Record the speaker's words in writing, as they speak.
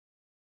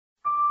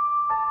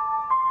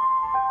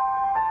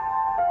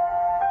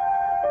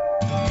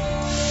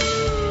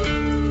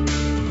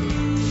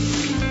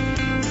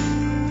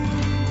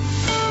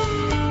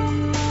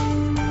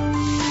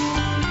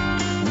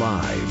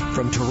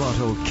From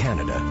Toronto,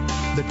 Canada,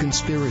 The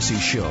Conspiracy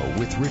Show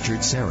with Richard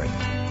Syrett.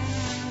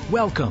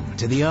 Welcome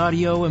to the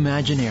Audio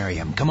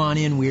Imaginarium. Come on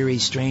in, weary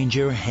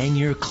stranger. Hang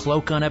your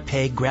cloak on a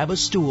peg, grab a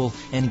stool,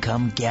 and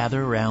come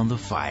gather around the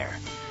fire.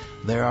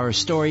 There are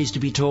stories to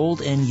be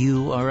told, and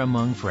you are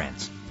among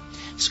friends.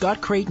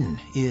 Scott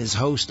Creighton is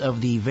host of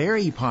the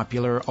very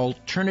popular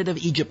Alternative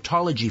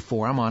Egyptology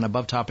Forum on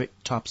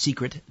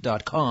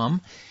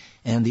AboveTopSecret.com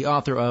and the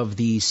author of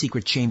The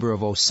Secret Chamber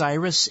of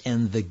Osiris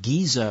and the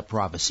Giza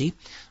Prophecy.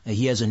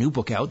 He has a new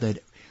book out that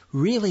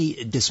really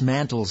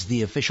dismantles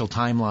the official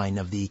timeline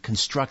of the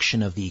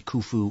construction of the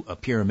Khufu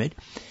pyramid.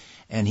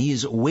 And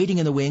he's waiting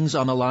in the wings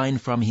on the line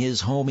from his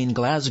home in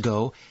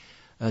Glasgow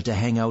to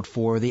hang out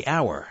for the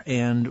hour.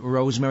 And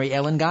Rosemary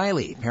Ellen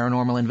Guiley,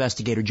 paranormal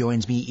investigator,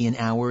 joins me in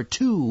hour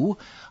 2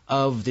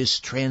 of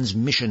this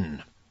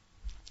transmission.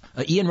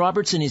 Ian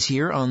Robertson is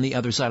here on the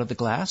other side of the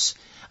glass,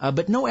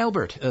 but no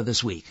Albert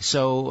this week.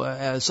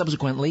 So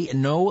subsequently,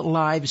 no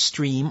live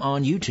stream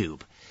on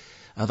YouTube.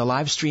 The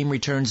live stream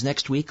returns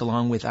next week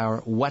along with our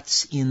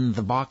What's in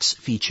the Box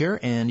feature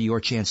and your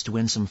chance to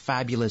win some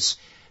fabulous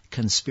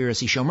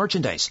Conspiracy Show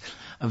merchandise.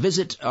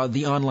 Visit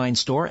the online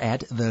store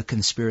at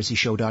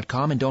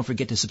theconspiracyshow.com and don't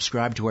forget to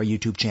subscribe to our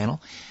YouTube channel.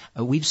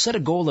 We've set a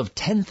goal of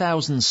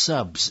 10,000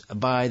 subs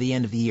by the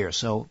end of the year,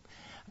 so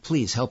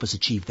please help us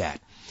achieve that.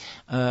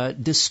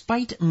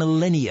 Despite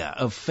millennia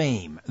of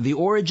fame, the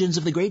origins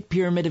of the Great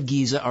Pyramid of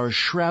Giza are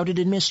shrouded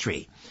in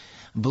mystery.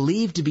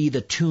 Believed to be the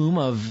tomb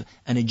of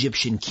an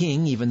Egyptian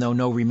king, even though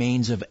no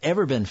remains have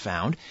ever been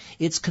found,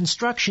 its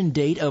construction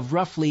date of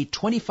roughly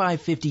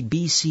 2550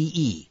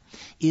 BCE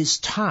is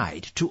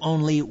tied to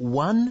only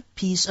one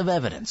piece of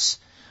evidence,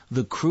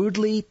 the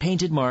crudely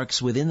painted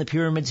marks within the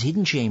pyramid's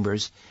hidden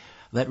chambers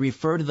that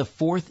refer to the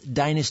 4th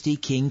dynasty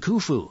King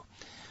Khufu,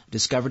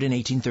 discovered in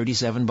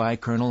 1837 by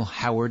Colonel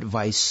Howard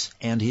Vyse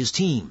and his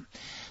team.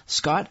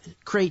 Scott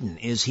Creighton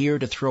is here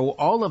to throw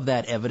all of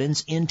that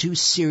evidence into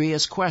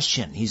serious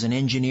question. He's an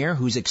engineer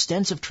whose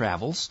extensive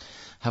travels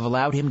have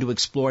allowed him to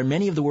explore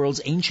many of the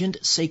world's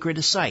ancient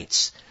sacred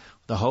sites.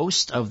 The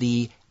host of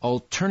the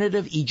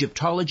Alternative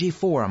Egyptology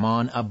Forum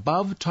on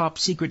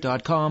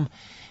AboveTopSecret.com,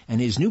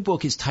 and his new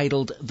book is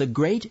titled The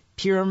Great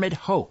Pyramid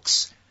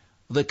Hoax,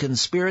 The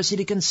Conspiracy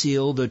to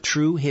Conceal the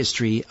True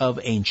History of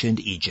Ancient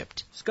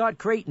Egypt. Scott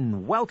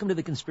Creighton, welcome to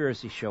The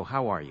Conspiracy Show.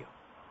 How are you?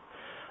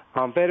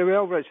 I'm very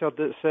well, Richard.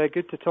 It's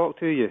good to talk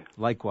to you.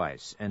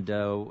 Likewise. And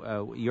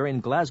you're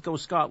in Glasgow,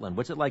 Scotland.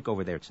 What's it like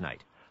over there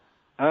tonight?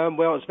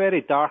 Well, it's very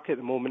dark at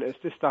the moment. It's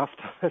just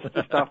after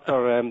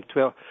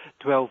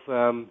 12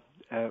 a.m.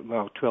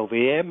 12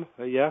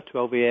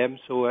 a.m.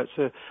 So it's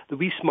the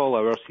wee small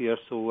hours here.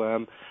 So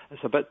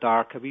it's a bit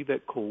dark, a wee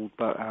bit cold.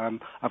 But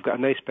I've got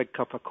a nice big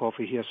cup of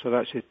coffee here, so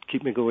that should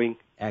keep me going.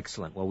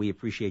 Excellent. Well, we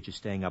appreciate you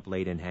staying up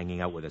late and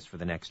hanging out with us for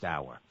the next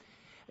hour.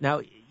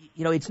 Now,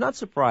 you know, it's not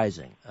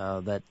surprising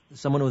that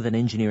someone with an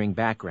engineering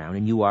background,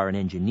 and you are an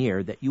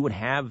engineer, that you would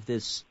have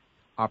this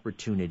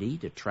opportunity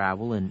to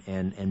travel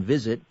and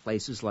visit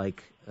places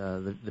like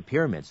the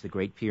pyramids, the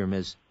Great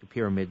Pyramids,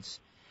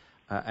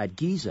 at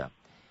Giza.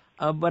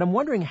 But I'm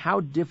wondering, how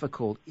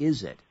difficult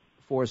is it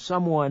for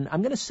someone,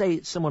 I'm going to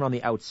say someone on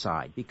the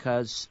outside,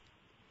 because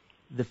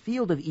the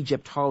field of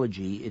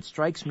Egyptology, it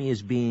strikes me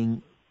as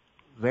being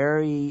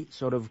very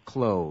sort of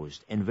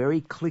closed and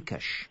very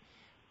cliquish.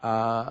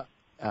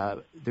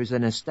 There's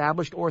an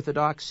established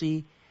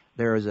orthodoxy.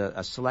 There is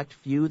a select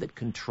few that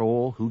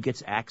control who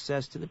gets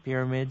access to the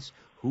pyramids,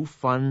 who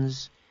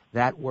funds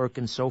that work,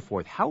 and so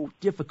forth. How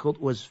difficult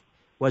was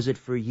it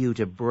for you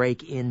to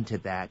break into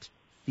that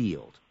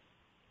field?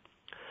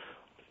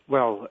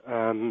 Well,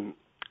 I'm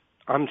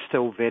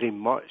still very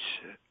much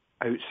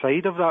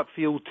outside of that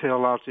field to a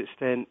large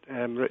extent,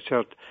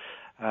 Richard.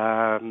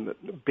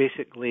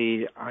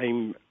 Basically,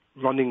 I'm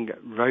running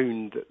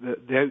round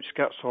the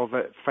outskirts of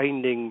it,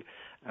 finding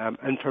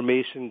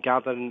information,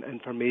 gathering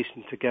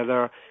information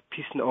together,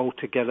 piecing it all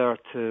together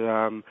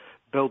to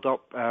build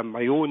up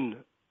my own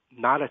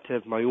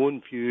narrative, my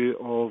own view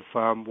of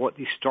what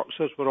these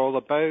structures were all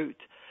about.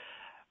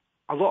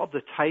 A lot of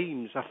the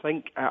times, I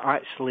think it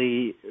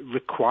actually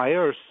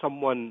requires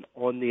someone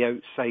on the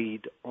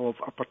outside of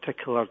a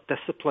particular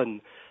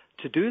discipline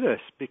to do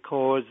this,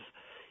 because,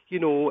 you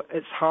know,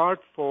 it's hard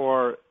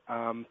for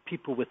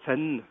people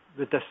within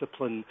the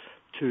discipline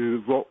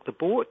to rock the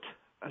boat,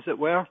 as it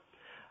were.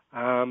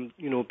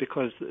 You know,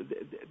 because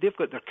they've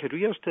got their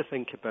careers to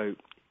think about.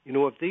 You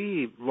know, if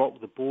they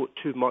rock the boat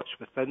too much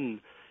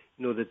within,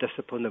 you know, the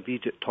discipline of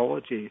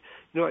Egyptology,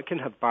 you know, it can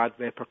have bad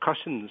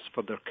repercussions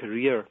for their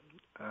career.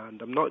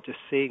 And I'm not just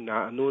saying that.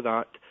 I know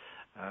that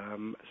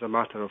as a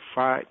matter of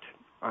fact.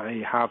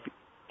 I have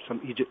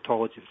some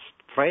Egyptologist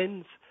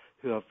friends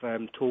who have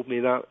told me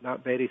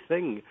that very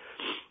thing.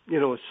 You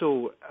know,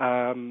 so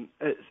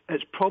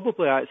it's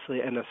probably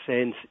actually, in a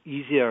sense,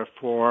 easier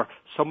for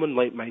someone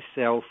like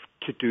myself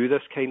to do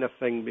this kind of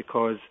thing,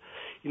 because,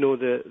 you know,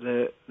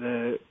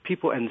 the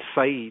people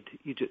inside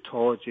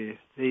Egyptology,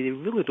 they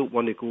really don't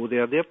want to go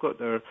there. They've got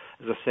their,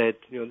 as I said,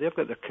 you know, they've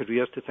got their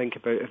careers to think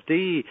about. If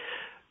they,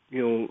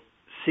 you know,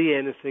 say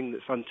anything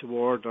that's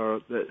untoward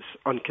or that's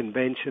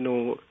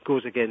unconventional,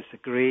 goes against the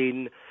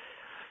grain.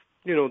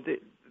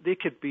 They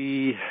could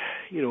be,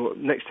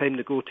 next time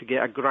they go to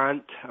get a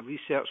grant, a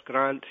research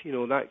grant,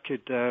 that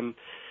could,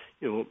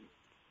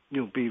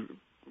 be,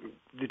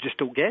 they just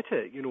don't get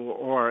it,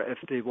 or if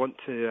they want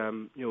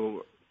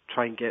to,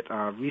 try and get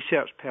a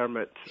research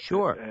permit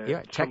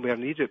somewhere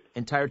in Egypt.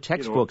 Entire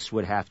textbooks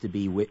would have to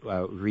be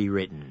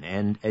rewritten,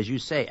 and as you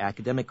say,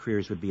 academic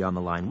careers would be on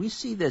the line. We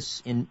see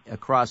this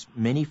across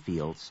many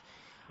fields,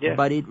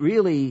 but it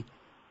really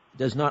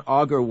does not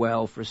augur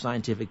well for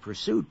scientific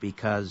pursuit,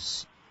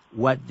 because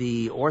what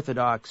the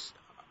orthodox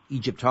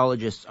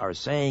Egyptologists are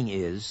saying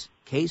is,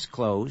 case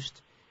closed,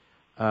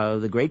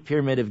 the Great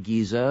Pyramid of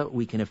Giza,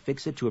 we can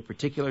affix it to a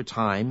particular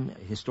time,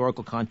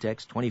 historical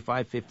context,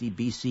 2550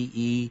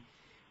 BCE,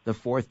 the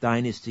 4th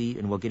dynasty,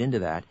 and we'll get into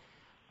that.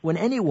 When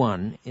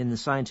anyone in the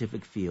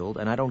scientific field,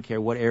 and I don't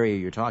care what area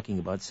you're talking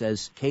about,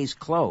 says case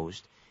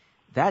closed,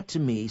 that to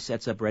me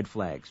sets up red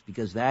flags,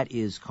 because that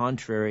is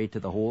contrary to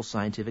the whole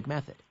scientific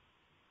method.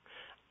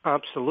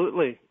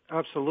 Absolutely.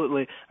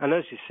 And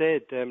as you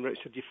said,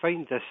 Richard, you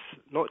find this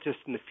not just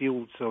in the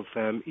fields of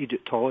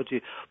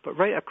Egyptology, but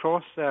right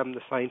across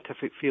the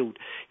scientific field.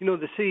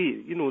 They say,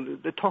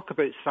 they talk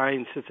about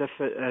science as if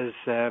it is,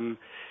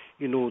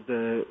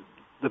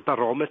 the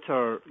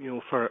barometer,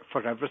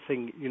 for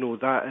everything,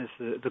 that is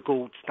the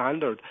gold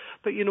standard.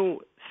 But,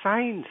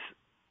 science,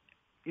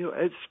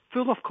 it's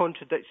full of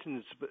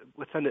contradictions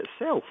within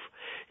itself.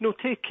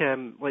 Take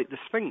like the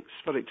Sphinx,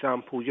 for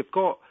example. You've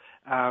got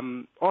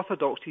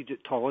orthodox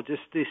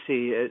Egyptologists. They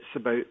say it's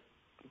about,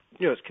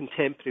 it's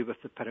contemporary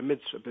with the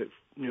pyramids, about,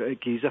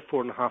 at Giza,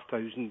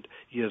 4,500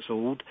 years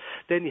old.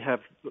 Then you have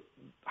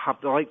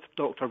the likes of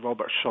Dr.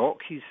 Robert Schoch.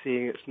 He's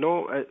saying it's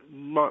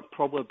not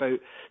probably about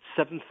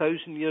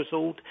 7,000 years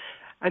old.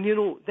 And,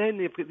 then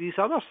they've got these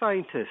other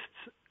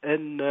scientists,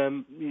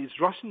 and these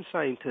Russian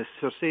scientists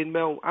who are saying,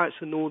 well,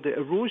 actually, no, the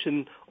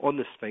erosion on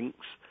the Sphinx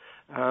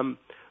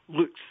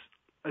looks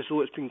as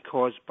though it's been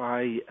caused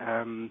by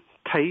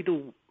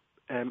tidal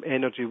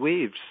energy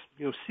waves,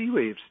 sea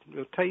waves,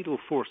 tidal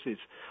forces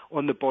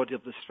on the body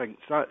of the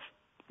Sphinx. That's,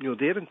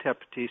 their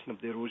interpretation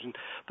of the erosion.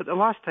 But the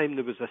last time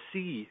there was a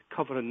sea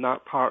covering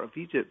that part of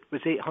Egypt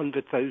was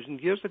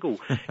 800,000 years ago.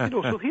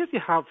 So here you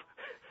have...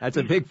 That's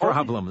a big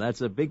problem. It's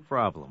a big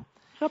problem.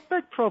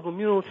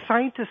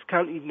 Scientists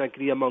can't even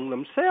agree among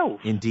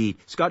themselves. Indeed.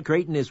 Scott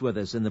Creighton is with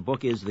us, and the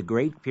book is The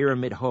Great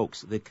Pyramid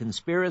Hoax, The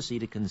Conspiracy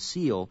to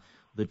Conceal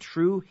the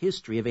True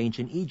History of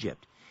Ancient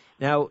Egypt.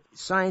 Now,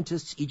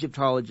 scientists,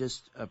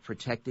 Egyptologists,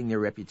 protecting their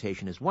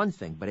reputation is one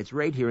thing, but it's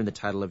right here in the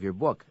title of your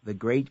book, The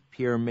Great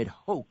Pyramid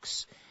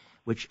Hoax,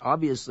 which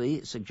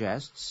obviously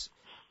suggests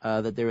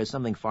that there is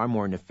something far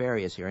more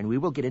nefarious here, and we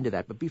will get into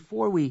that. But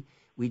before we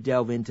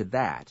delve into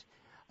that,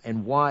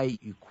 and why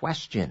you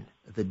question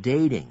the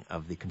dating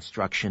of the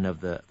construction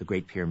of the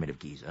Great Pyramid of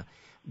Giza,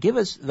 give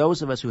us,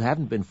 those of us who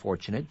haven't been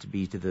fortunate to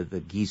be to the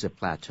Giza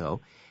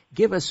Plateau,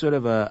 give us sort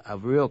of a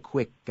real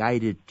quick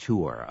guided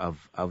tour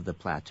of the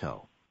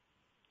plateau.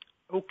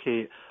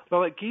 Okay.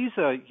 Well, at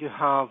Giza, you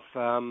have,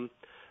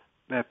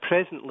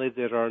 presently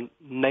there are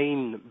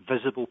 9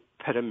 visible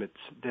pyramids.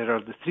 There are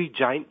the 3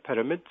 giant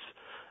pyramids,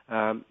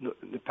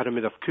 the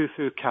Pyramid of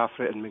Khufu,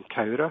 Khafre, and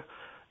Menkaure.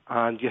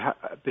 And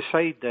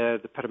beside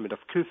the Pyramid of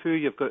Khufu,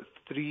 you've got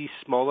 3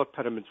 smaller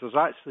pyramids. There's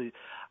actually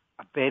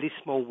a very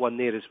small one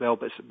there as well,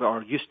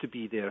 or used to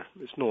be there.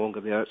 It's no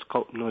longer there. It's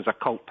known as a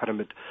cult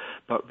pyramid,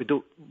 but we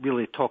don't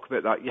really talk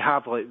about that. You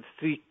have like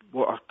 3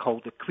 what are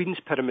called the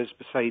Queen's Pyramids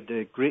beside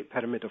the Great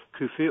Pyramid of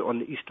Khufu on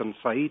the eastern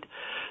side.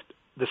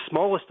 The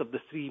smallest of the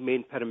 3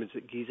 main pyramids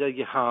at Giza,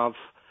 you have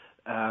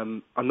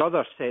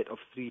another set of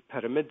 3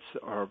 pyramids,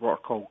 or what are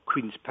called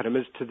Queen's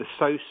Pyramids, to the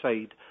south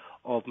side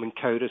of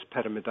Menkaure's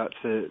pyramid. That's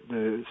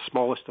the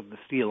smallest of the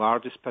 3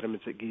 largest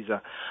pyramids at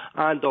Giza.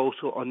 And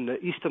also on the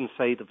eastern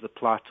side of the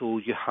plateau,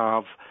 you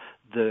have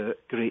the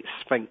Great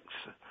Sphinx.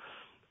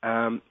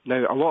 Now,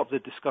 a lot of the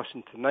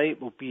discussion tonight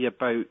will be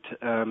about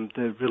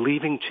the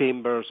relieving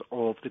chambers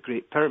of the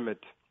Great Pyramid,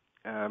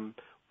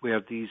 where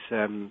this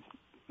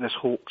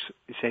hoax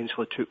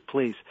essentially took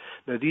place.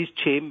 Now, these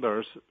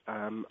chambers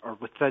are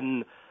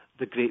within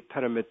the Great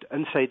Pyramid.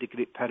 Inside the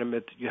Great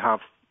Pyramid, you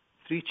have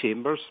 3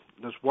 chambers.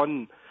 There's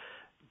one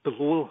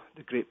below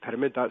the Great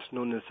Pyramid, that's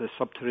known as the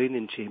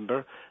subterranean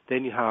chamber.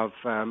 Then you have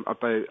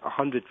about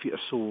 100 feet or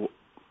so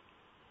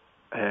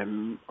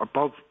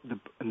above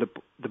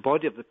the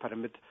body of the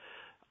pyramid,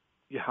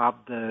 you have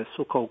the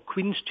so-called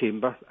Queen's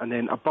Chamber, and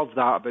then above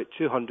that, about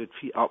 200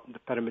 feet up the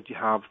pyramid, you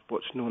have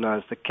what's known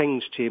as the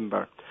King's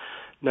Chamber.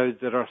 Now,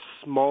 there's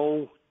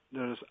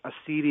a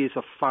series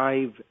of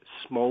 5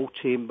 small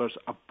chambers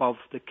above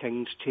the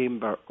King's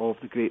Chamber of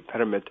the Great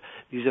Pyramid.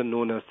 These are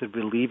known as the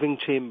relieving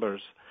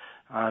chambers,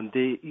 and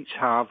they each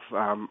have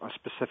a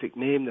specific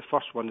name. The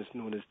first one is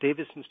known as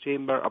Davison's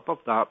Chamber. Above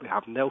that, we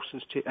have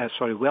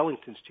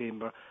Wellington's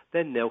Chamber,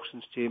 then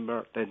Nelson's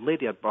Chamber, then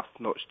Lady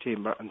Arbuthnot's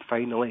Chamber, and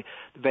finally,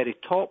 the very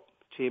top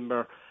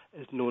chamber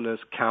is known as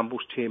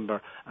Campbell's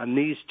Chamber. And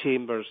these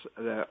chambers,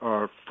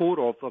 or 4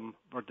 of them,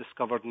 were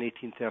discovered in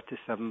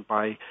 1837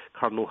 by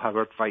Colonel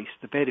Howard Vyse.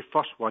 The very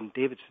first one,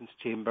 Davidson's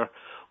Chamber,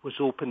 was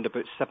opened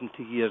about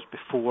 70 years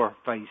before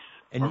Vyse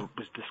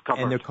was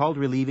discovered. And they're called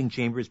relieving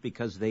chambers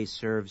because they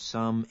serve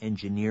some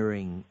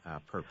engineering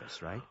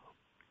purpose, right?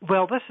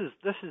 Well, this is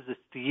the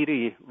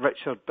theory,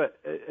 Richard, but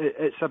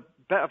it's a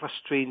bit of a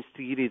strange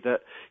theory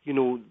that,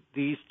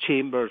 these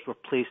chambers were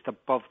placed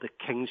above the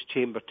King's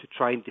Chamber to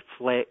try and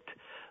deflect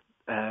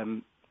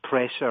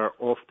pressure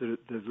off the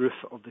roof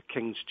of the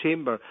King's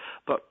Chamber.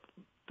 But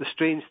the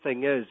strange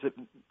thing is that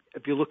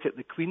if you look at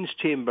the Queen's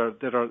Chamber,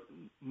 there are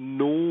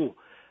no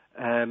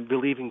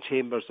relieving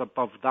chambers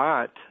above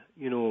that.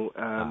 You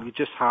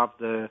just have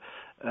the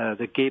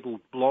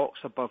gabled blocks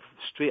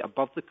straight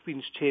above the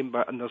Queen's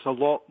Chamber, and there's a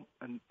lot.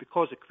 And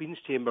because the Queen's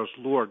Chamber is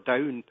lower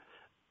down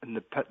in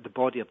the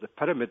body of the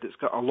pyramid, it's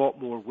got a lot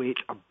more weight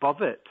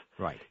above it.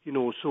 Right.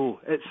 So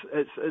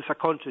it's a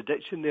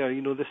contradiction there.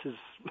 This is,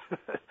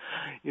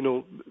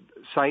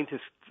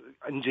 scientists,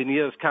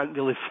 engineers can't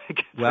really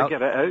figure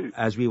it out.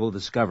 As we will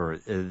discover,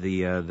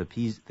 the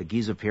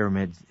Giza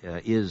pyramid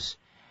is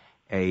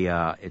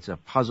it's a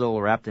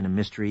puzzle wrapped in a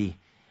mystery,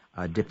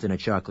 dipped in a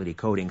chocolatey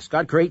coating.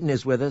 Scott Creighton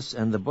is with us,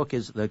 and the book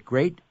is The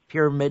Great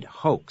Pyramid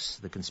Hoax: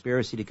 The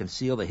Conspiracy to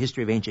Conceal the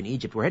History of Ancient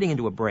Egypt. We're heading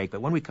into a break,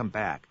 but when we come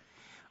back,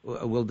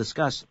 we'll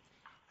discuss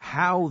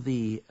how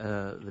the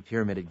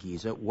pyramid at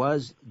Giza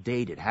was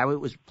dated, how it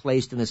was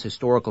placed in this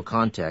historical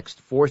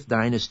context, 4th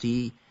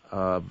dynasty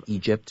of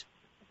Egypt,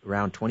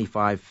 around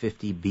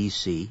 2550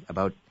 BC,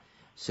 about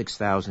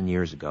 6,000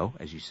 years ago,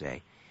 as you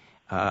say.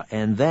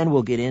 And then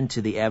we'll get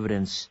into the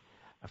evidence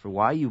for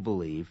why you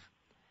believe,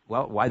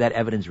 why that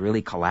evidence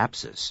really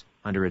collapses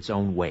under its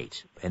own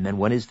weight. And then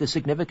what is the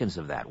significance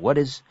of that? What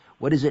does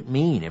it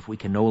mean if we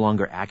can no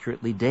longer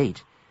accurately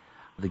date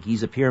the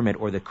Giza pyramid,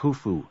 or the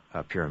Khufu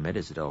pyramid,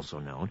 as it's also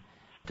known,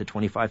 to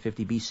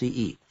 2550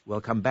 BCE? We'll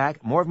come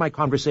back. More of my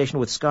conversation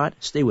with Scott.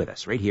 Stay with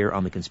us right here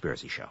on The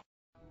Conspiracy Show.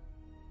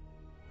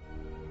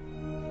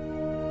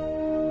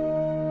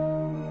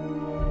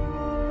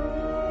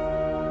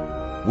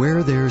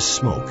 Where there's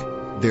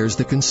smoke, there's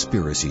The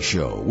Conspiracy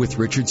Show with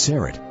Richard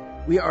Syrett.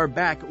 We are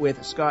back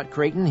with Scott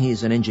Creighton.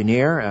 He's an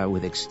engineer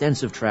with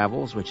extensive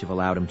travels, which have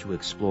allowed him to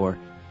explore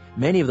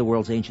many of the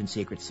world's ancient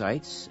sacred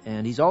sites,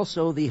 and he's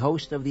also the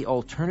host of the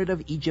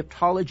Alternative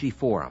Egyptology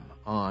Forum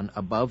on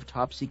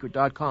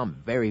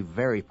AboveTopSecret.com. Very,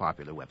 very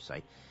popular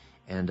website.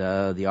 And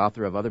the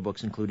author of other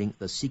books, including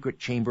The Secret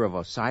Chamber of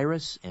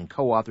Osiris, and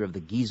co-author of the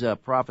Giza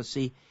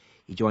Prophecy.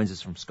 He joins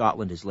us from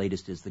Scotland. His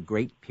latest is The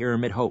Great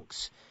Pyramid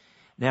Hoax.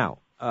 Now,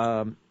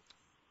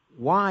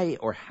 why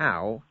or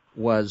how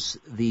was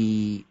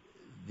the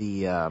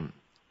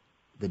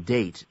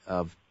date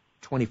of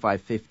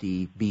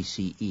 2550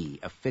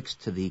 BCE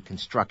affixed to the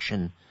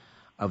construction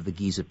of the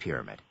Giza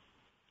pyramid?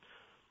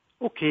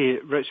 Okay,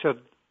 Richard,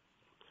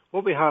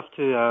 what we have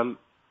to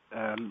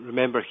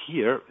remember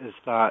here is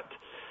that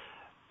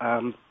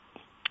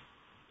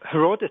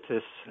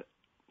Herodotus,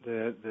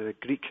 the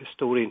Greek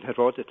historian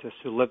Herodotus,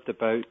 who lived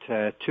about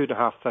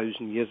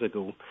 2,500 years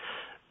ago,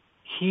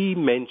 he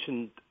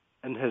mentioned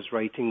in his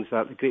writings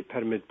that the Great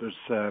Pyramid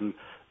was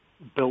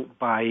built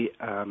by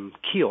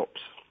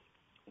Cheops,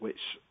 which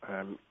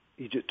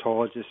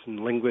Egyptologists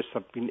and linguists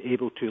have been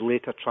able to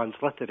later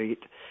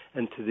transliterate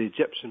into the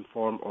Egyptian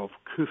form of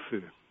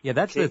Khufu. Yeah,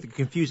 that's the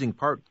confusing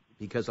part,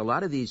 because a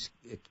lot of these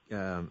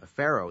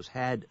pharaohs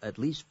had at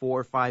least 4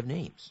 or 5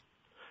 names.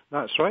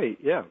 That's right,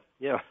 yeah.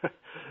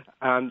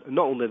 And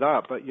not only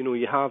that, but,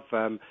 you have,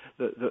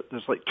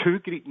 there's like 2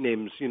 Greek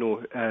names,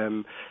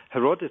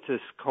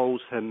 Herodotus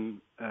calls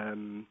him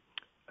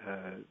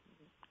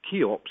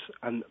Cheops,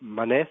 and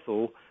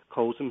Manetho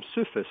calls him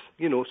Sufis,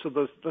 so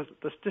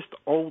there's just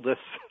all this.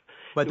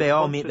 But they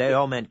all meant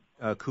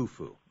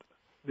Khufu.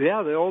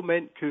 Yeah, they all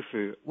meant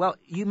Khufu. Well,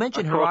 you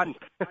mentioned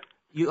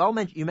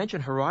you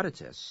mentioned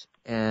Herodotus,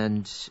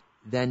 and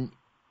then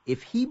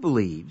if he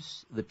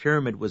believes the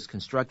pyramid was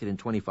constructed in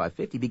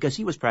 2550, because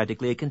he was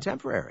practically a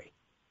contemporary.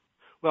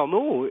 Well,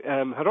 no,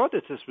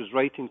 Herodotus was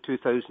writing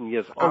 2,000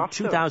 years after. Oh,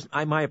 2,000,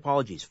 my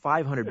apologies,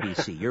 500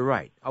 BC, you're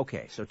right.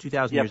 Okay, so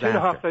 2,000 years after.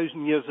 Yeah,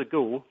 2,500 years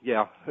ago,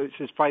 it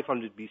says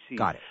 500 BC.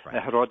 Got it,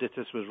 right.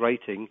 Herodotus was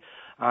writing.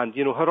 And,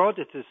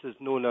 Herodotus is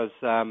known as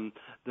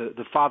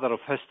the father of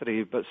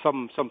history, but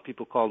some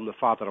people call him the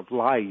father of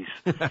lies.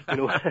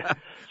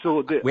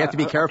 So we have to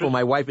be careful.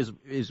 My wife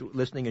is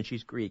listening, and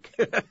she's Greek.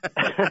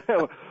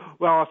 Well,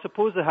 I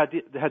suppose they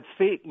had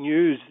fake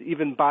news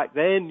even back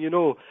then,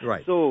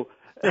 Right. So...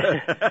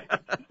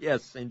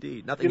 Yes,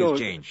 indeed. Nothing has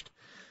changed.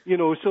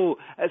 So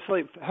it's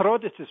like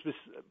Herodotus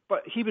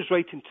but he was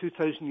writing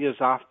 2,000 years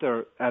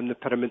after the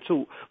pyramid.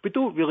 So we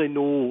don't really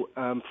know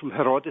from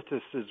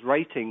Herodotus's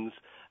writings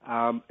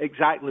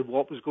exactly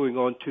what was going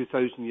on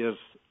 2,000 years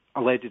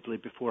allegedly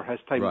before his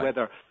time, right.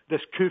 Whether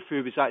this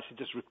Khufu was actually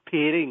just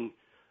repairing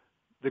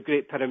the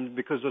Great Pyramid,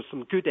 because there's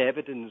some good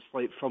evidence,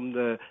 like from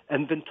the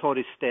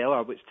inventory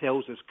stela, which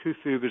tells us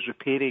Khufu was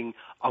repairing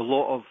a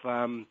lot of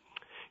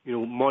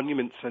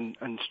monuments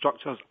and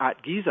structures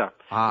at Giza.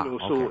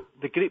 So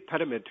the Great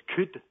Pyramid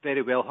could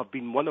very well have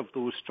been one of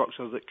those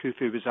structures that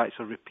Khufu was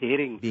actually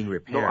repairing,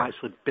 not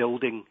actually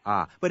building.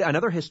 But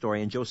another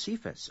historian,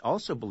 Josephus,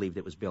 also believed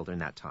it was built in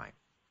that time.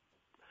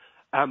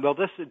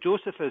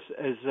 Josephus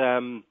is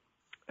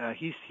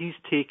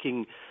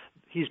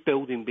he's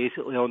building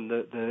basically on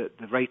the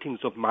writings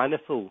of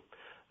Manetho.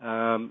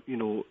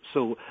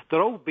 So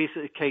they're all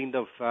basically kind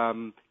of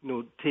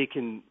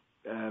taking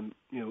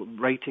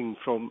writing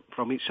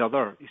from each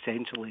other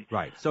essentially.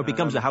 Right. So it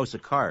becomes a house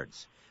of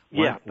cards.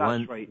 That's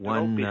right.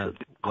 One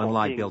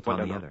lie built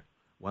on the other.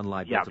 One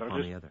lie built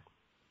upon the other.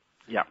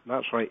 Yeah,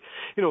 that's right.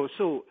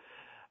 So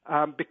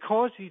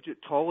because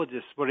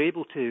Egyptologists were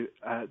able to,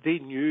 they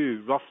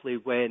knew roughly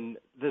when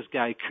this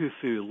guy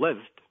Khufu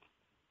lived.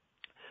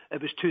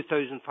 It was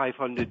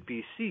 2,500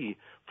 BC,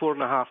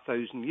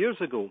 4,500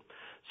 years ago.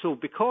 So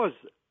because,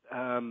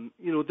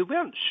 they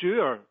weren't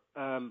sure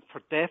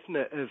for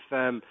definite if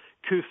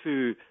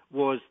Khufu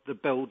was the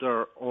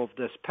builder of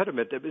this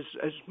pyramid.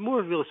 It's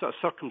more really sort of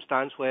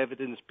circumstantial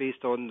evidence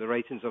based on the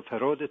writings of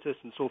Herodotus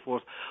and so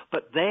forth.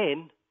 But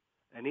then,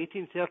 in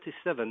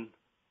 1837,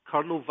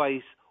 Colonel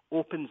Vyse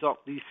opens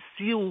up these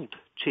sealed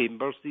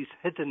chambers, these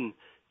hidden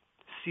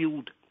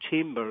sealed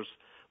chambers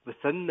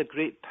within the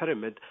Great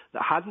Pyramid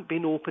that hadn't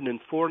been open in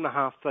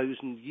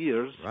 4,500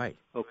 years. Right.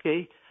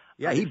 Okay.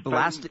 Yeah, he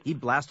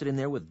blasted in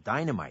there with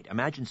dynamite.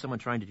 Imagine someone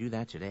trying to do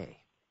that today.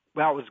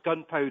 Well, it was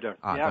gunpowder.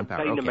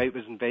 Gunpowder. Dynamite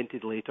was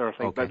invented later, I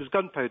think. Okay. But it was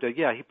gunpowder.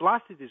 Yeah, he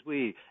blasted his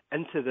way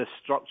into this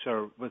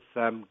structure with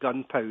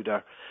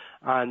gunpowder,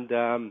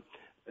 and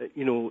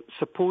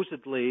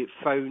supposedly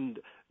found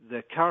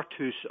the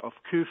cartouche of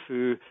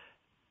Khufu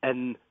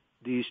in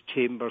these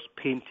chambers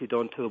painted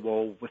onto the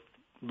wall with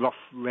rough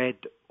red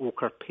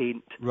ochre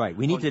paint. Right.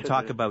 We need to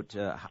talk about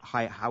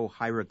how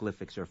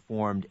hieroglyphics are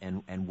formed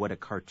and what a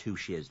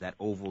cartouche is, that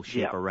oval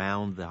shape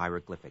around the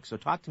hieroglyphics. So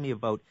talk to me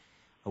about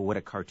what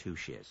a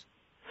cartouche is.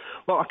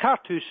 Well, a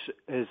cartouche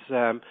is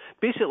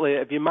basically,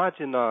 if you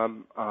imagine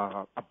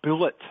a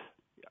bullet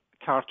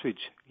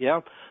cartridge,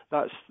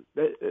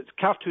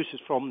 cartouche is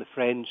from the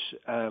French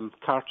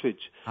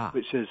cartridge,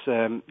 which is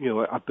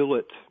a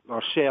bullet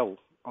or shell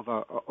of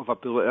a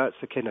bullet. That's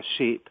the kind of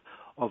shape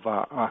of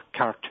a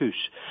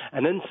cartouche,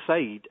 and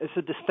inside it's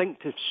a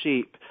distinctive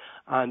shape,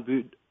 and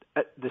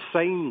the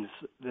signs,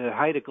 the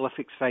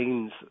hieroglyphic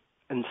signs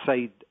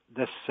inside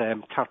this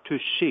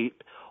cartouche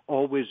shape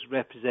always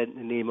represent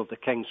the name of the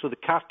king. So the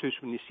cartouche,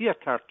 when you see a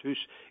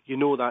cartouche, you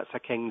know that's a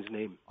king's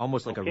name.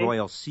 Almost like a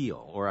royal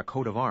seal or a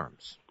coat of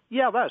arms.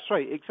 Yeah, that's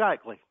right.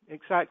 Exactly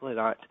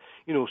that.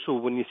 So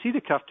when you see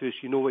the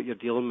cartouche, you know what you're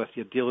dealing with.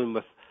 You're dealing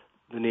with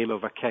the name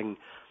of a king.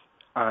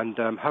 And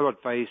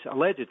Howard Vyse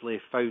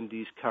allegedly found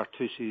these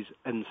cartouches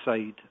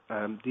inside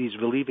these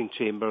relieving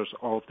chambers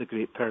of the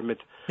Great Pyramid.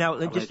 Now,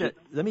 let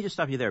me just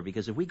stop you there,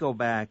 because if we go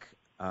back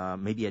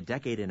maybe a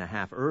decade and a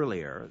half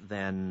earlier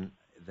than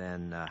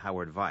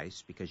Howard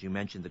Vyse, because you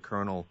mentioned the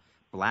colonel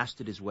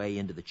blasted his way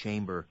into the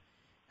chamber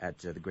at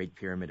the Great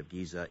Pyramid of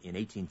Giza in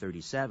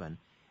 1837,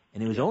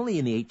 and it was only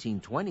in the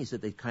 1820s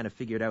that they kind of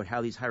figured out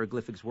how these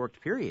hieroglyphics worked,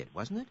 period,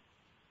 wasn't it?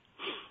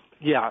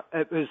 Yeah,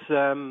 it was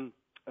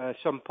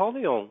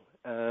Champollion,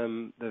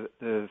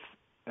 the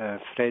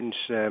French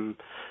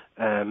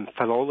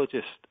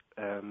philologist,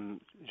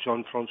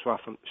 Jean-Francois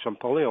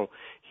Champollion.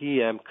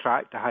 He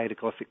cracked the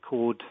hieroglyphic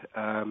code,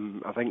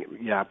 I think,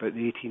 about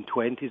the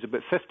 1820s,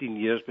 about 15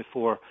 years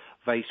before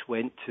Vyse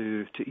went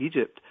to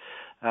Egypt.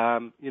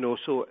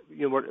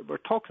 We're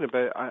talking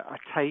about a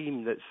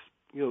time that's,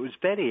 it was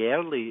very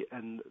early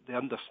in the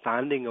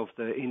understanding of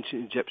the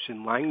ancient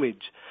Egyptian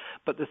language.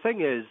 But the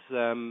thing is,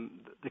 the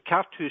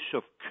cartouche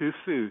of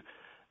Khufu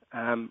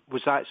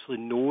was actually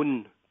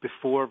known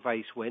before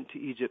Vyse went to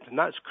Egypt, and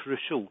that's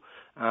crucial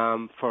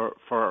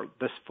for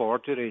this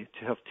forgery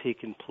to have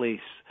taken place.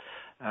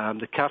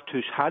 The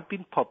cartouche had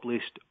been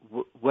published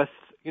with,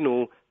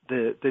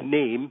 the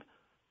name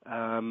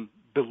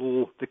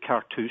below the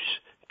cartouche,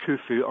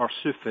 Khufu or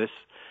Sufis,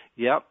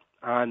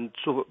 and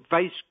so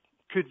Vyse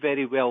could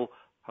very well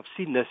have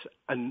seen this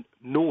and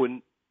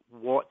known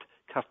what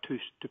cartouche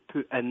to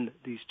put in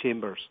these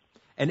chambers.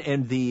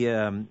 And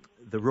the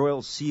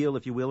royal seal,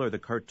 if you will, or the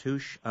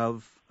cartouche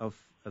of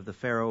the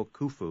pharaoh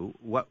Khufu,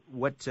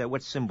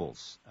 what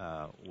symbols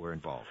were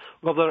involved?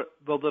 Well,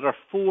 there are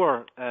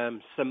four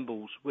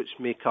symbols which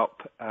make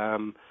up,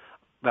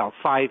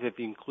 five if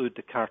you include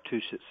the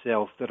cartouche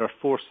itself. There are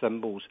four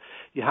symbols.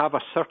 You have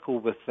a circle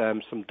with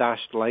some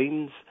dashed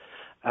lines.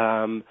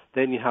 Then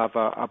you have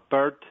a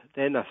bird,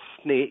 then a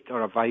snake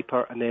or a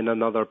viper, and then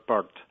another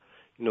bird.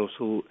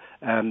 So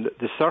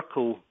the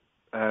circle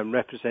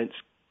represents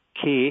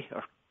K,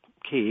 or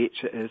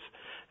KH it is,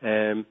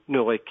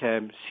 like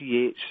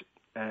CH,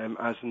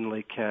 as in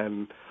like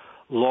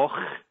Loch,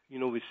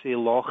 we say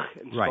Loch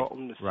in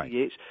Scotland, the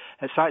CH.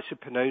 It's actually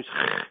pronounced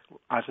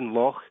as in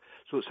Loch,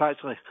 so it's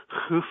actually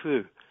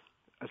Khufu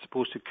as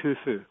opposed to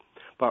Khufu,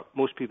 but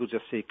most people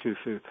just say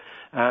Khufu.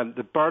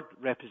 The bird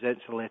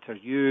represents the letter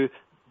U,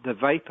 the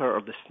viper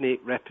or the snake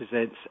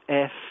represents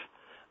F,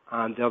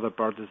 and the other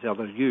bird is the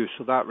other U.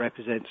 So that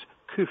represents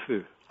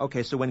Khufu.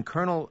 Okay, so when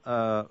Colonel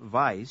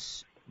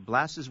Vyse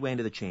blasts his way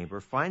into the chamber,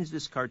 finds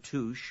this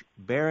cartouche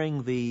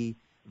bearing the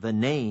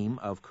name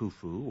of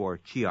Khufu, or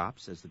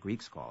Cheops, as the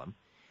Greeks call him,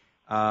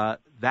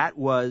 that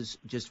was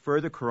just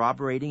further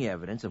corroborating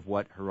evidence of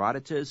what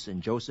Herodotus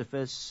and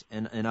Josephus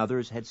and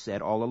others had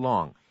said all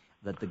along,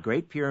 that the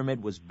Great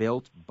Pyramid was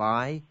built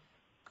by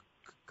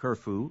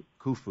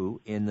Khufu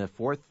in the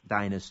 4th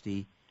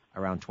dynasty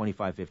around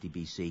 2550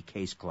 BC,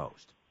 case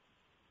closed.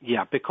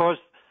 Yeah, because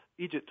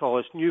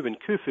Egyptologists knew when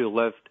Khufu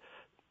lived,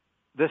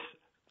 this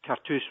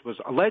cartouche was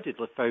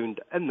allegedly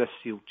found in this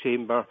sealed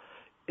chamber,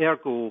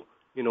 ergo,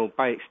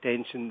 by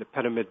extension, the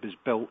pyramid was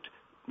built,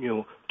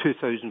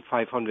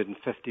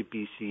 2550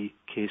 BC,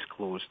 case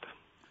closed.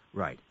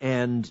 Right.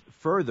 And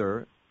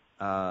further,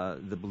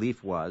 the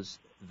belief was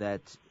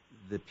that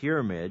the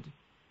pyramid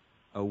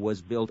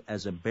was built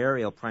as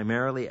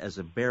primarily as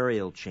a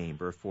burial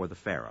chamber for the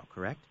pharaoh,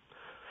 correct?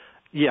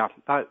 Yeah,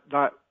 that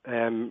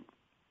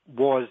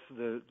was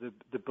the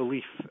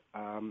belief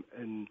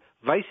in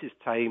Vyse's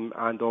time,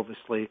 and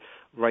obviously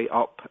right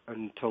up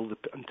until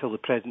the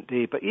present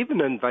day. But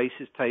even in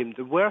Vyse's time,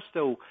 there were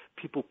still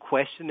people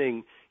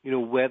questioning,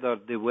 whether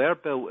they were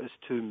built as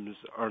tombs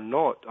or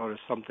not, or as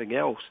something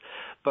else.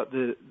 But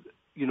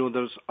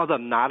there's other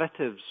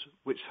narratives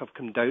which have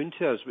come down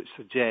to us which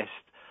suggest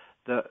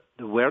that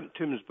they weren't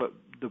tombs, but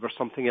they were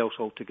something else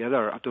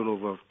altogether. I don't know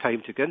if we have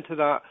time to get into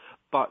that,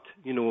 but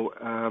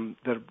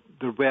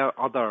there were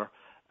other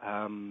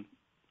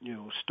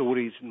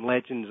stories and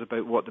legends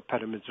about what the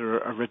pyramids were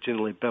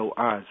originally built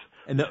as,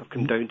 and that have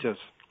come down to us.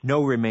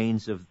 No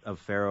remains of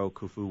Pharaoh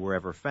Khufu were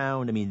ever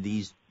found. I mean,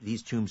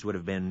 these tombs would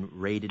have been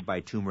raided by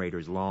tomb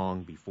raiders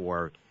long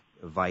before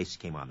Vyse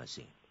came on the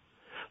scene.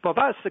 Well,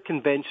 that's the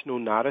conventional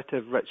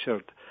narrative,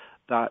 Richard,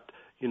 that,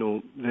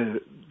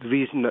 the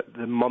reason that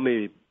the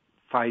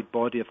mummified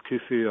body of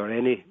Khufu or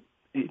any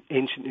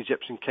ancient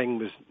Egyptian king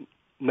was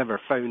never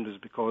found was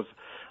because,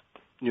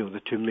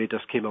 the tomb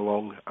raiders came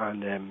along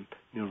and,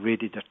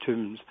 raided their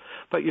tombs.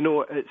 But,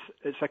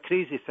 it's a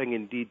crazy thing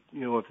indeed,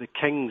 of the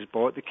king's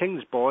body. The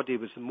king's body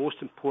was the most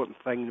important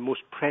thing, the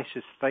most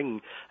precious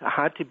thing. It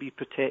had to be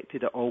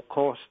protected at all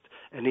costs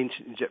in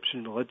ancient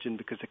Egyptian religion,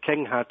 because the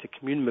king had to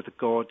commune with the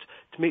gods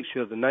to make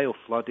sure the Nile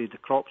flooded, the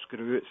crops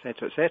grew,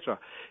 etc., etc.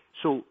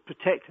 So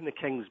protecting the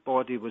king's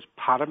body was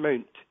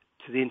paramount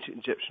to the ancient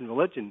Egyptian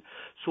religion.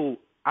 So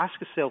ask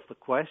yourself the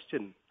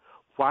question,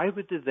 why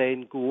would they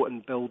then go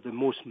and build the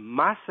most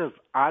massive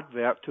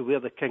advert to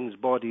where the king's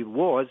body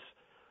was,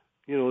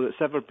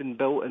 that's ever been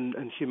built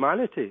in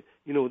humanity?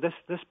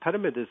 This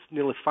pyramid is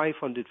nearly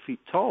 500 feet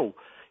tall.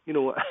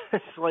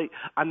 It's like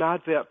an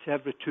advert to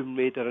every tomb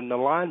raider in the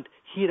land.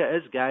 Here it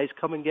is, guys,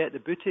 come and get the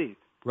booty.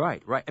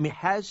 Right. I mean,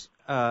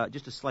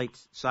 just a slight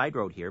side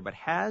road here, but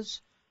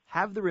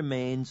have the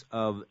remains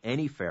of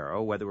any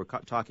pharaoh, whether we're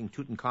talking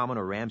Tutankhamun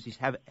or Ramses,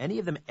 have any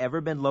of them ever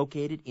been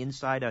located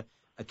inside a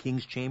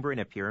king's chamber in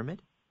a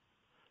pyramid?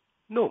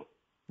 No.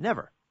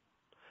 Never.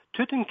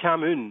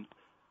 Tutankhamun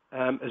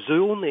is the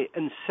only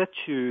in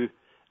situ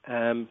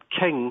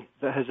king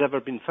that has ever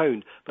been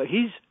found. But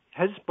his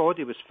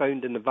body was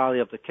found in the Valley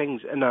of the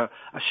Kings in a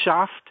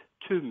shaft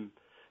tomb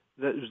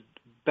that was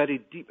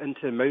buried deep into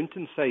the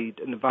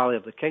mountainside in the Valley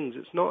of the Kings.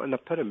 It's not in a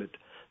pyramid.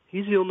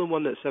 He's the only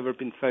one that's ever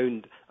been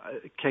found,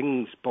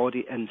 king's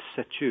body in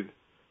situ,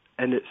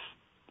 in its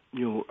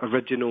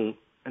original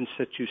in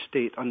situ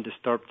state,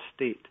 undisturbed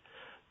state.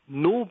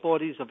 No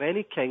bodies of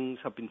any kings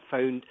have been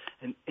found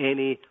in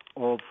any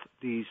of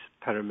these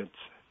pyramids.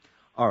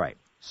 All right.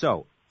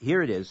 So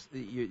here it is,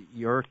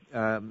 your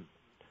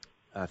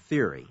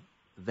theory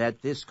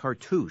that this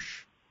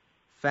cartouche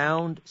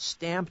found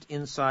stamped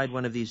inside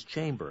one of these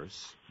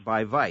chambers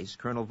by Vyse,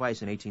 Colonel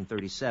Vyse in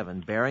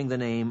 1837, bearing the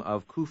name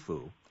of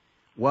Khufu,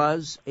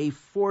 was a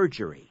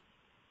forgery.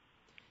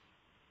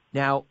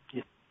 Now,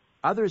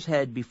 others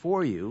had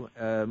before you,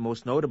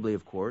 most notably,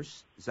 of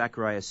course,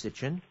 Zecharia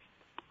Sitchin,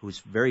 who's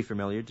very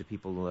familiar to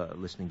people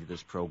listening to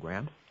this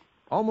program,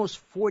 almost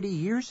 40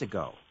 years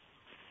ago,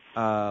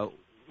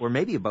 or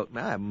maybe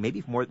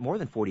more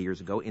than 40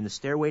 years ago, in the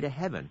Stairway to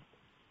Heaven,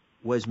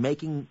 was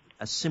making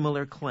a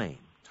similar claim.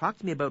 Talk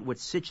to me about what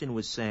Sitchin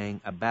was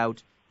saying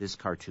about this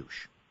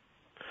cartouche.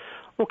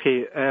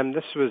 Okay,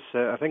 this was,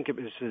 I think it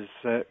was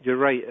you're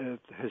right,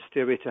 his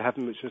Stairway to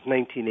Heaven, which was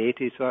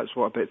 1980, so that's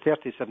about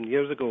 37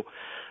 years ago.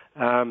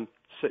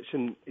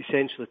 Sitchin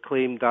essentially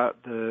claimed that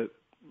the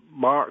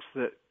marks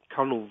that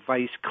Colonel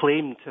Vyse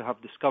claimed to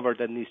have discovered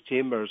in these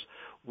chambers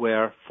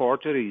were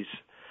forgeries.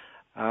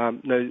 Now,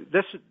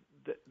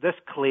 this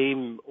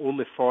claim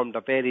only formed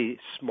a very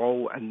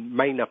small and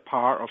minor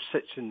part of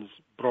Sitchin's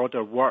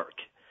broader work.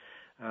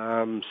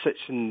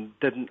 Sitchin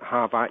didn't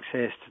have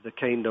access to the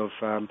kind of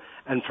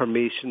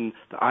information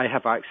that I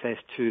have access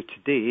to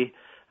today,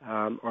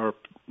 or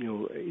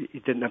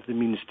he didn't have the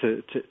means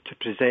to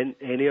present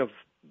any of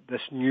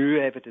this new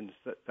evidence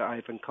that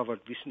I've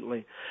uncovered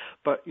recently.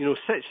 But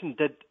Sitchin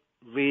did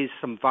raise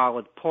some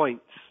valid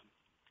points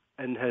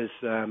in his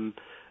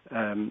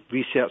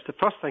research, the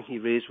first thing he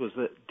raised was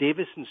that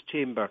Davison's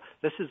chamber,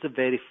 this is the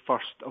very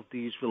first of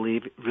these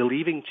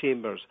relieving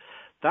chambers.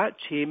 That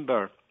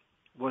chamber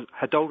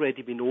had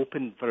already been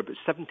opened for about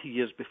 70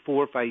 years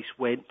before Vyse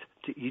went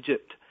to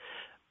Egypt.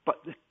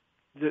 But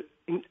the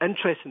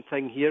interesting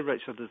thing here,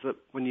 Richard, is that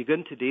when you go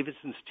into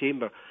Davison's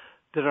chamber,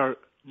 there are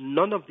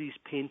none of these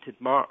painted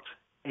marks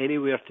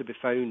anywhere to be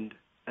found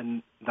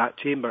in that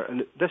chamber.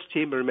 And this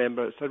chamber,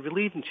 remember, it's a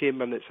relieving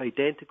chamber and it's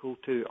identical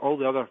to all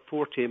the other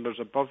 4 chambers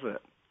above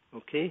it.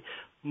 Okay?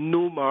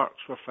 No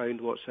marks were found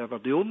whatsoever.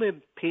 The only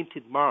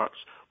painted marks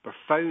were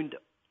found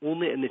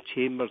only in the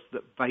chambers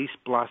that Vyse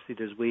blasted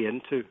his way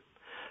into,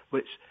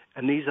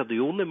 and these are the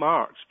only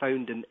marks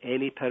found in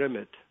any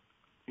pyramid.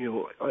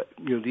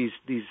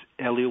 These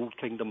early Old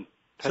Kingdom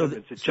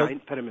pyramids,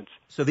 giant pyramids.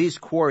 So these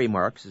quarry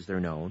marks, as they're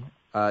known,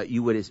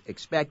 you would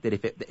expect that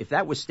if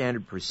that was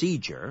standard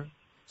procedure,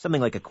 something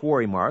like a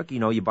quarry mark,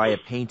 you buy a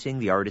painting,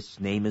 the artist's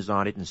name is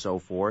on it and so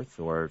forth,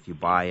 or if you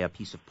buy a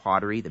piece of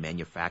pottery, the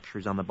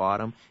manufacturer's on the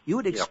bottom, you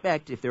would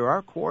expect if there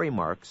are quarry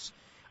marks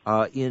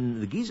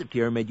in the Giza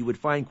pyramid, you would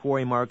find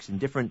quarry marks in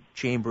different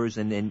chambers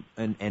and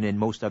in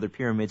most other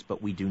pyramids,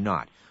 but we do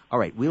not. All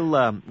right,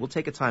 we'll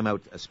take a time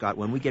out, Scott.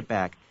 When we get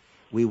back,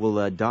 we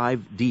will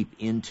dive deep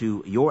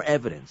into your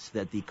evidence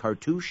that the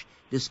cartouche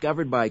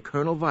discovered by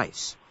Colonel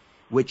Vyse,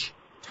 which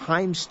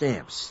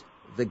timestamps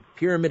the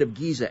Pyramid of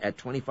Giza at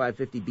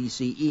 2550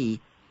 BCE,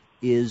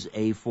 is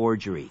a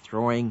forgery,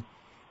 throwing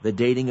the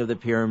dating of the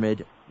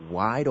pyramid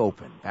wide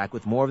open. Back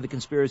with more of The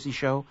Conspiracy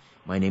Show.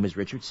 My name is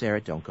Richard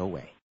Syrett. Don't go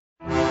away.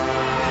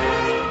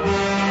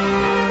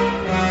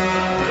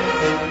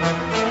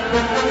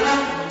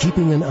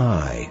 Keeping an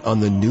eye on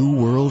the New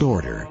World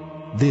Order.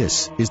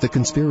 This is The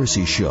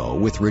Conspiracy Show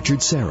with Richard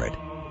Syrett.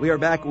 We are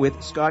back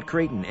with Scott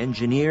Creighton,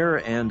 engineer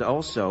and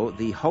also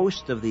the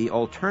host of the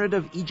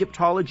Alternative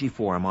Egyptology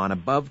Forum on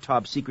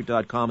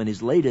AboveTopSecret.com, and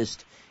his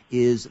latest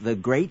is The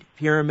Great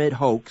Pyramid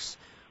Hoax,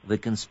 The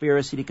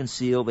Conspiracy to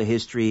Conceal the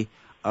History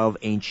of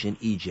Ancient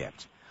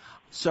Egypt.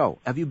 So,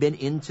 have you been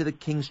into the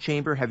King's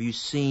Chamber? Have you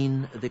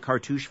seen the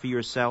cartouche for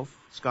yourself,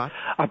 Scott?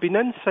 I've been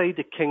inside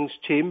the King's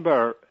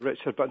Chamber,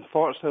 Richard, but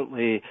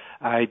unfortunately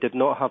I did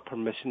not have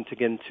permission to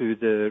get into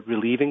the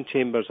relieving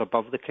chambers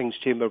above the King's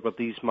Chamber where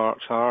these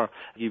marks are.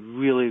 You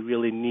really,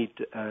 really need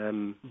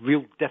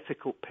real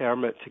difficult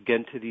permit to get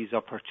into these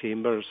upper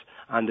chambers,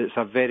 and it's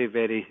a very,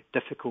 very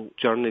difficult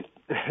journey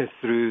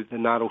through the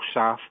narrow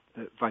shaft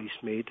that Vyse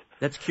made.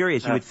 That's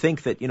curious. You would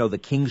think that, the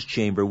King's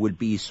Chamber would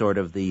be sort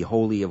of the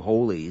holy of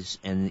holies,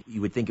 and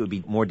you would think it would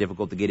be more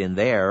difficult to get in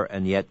there,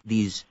 and yet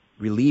these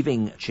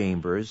relieving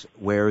chambers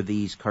where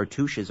these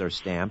cartouches are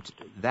stamped,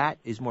 that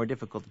is more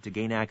difficult to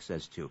gain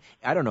access to.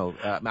 I don't know.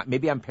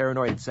 Maybe I'm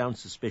paranoid. It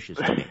sounds suspicious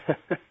to me.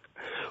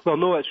 Well,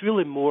 no, it's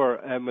really more,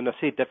 when I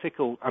say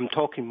difficult, I'm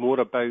talking more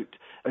about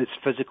its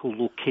physical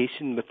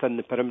location within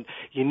the pyramid.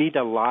 You need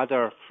a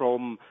ladder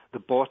from the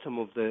bottom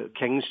of the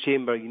King's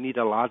Chamber. You need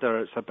a ladder.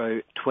 It's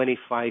about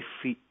 25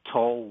 feet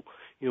tall,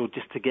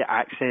 just to get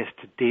access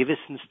to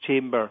Davison's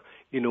chamber.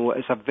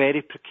 It's a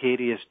very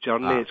precarious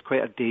journey. It's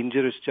quite a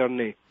dangerous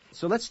journey.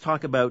 So let's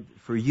talk about,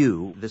 for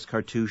you, this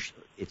cartouche,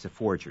 it's a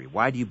forgery.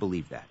 Why do you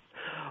believe that?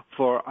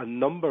 For a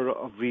number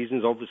of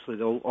reasons.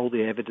 Obviously, all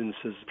the evidence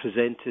is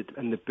presented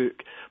in the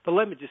book. But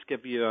let me just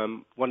give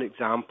you one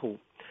example.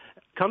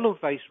 Colonel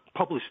Vyse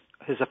published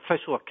his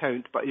official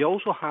account, but he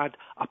also had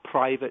a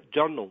private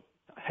journal,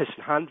 his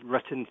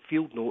handwritten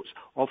field notes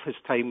of his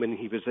time when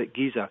he was at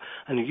Giza,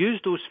 and he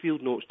used those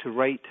field notes to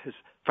write his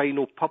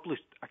final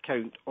published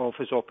account of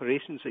his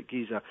operations at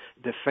Giza.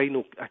 The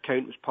final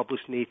account was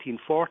published in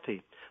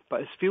 1840,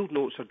 but his field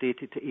notes are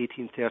dated to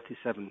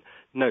 1837.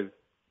 Now,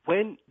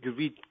 when you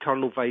read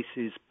Colonel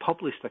Vyse's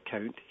published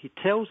account, he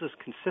tells us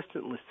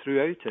consistently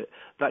throughout it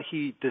that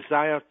he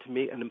desired to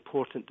make an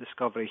important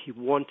discovery. He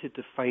wanted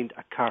to find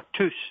a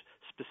cartouche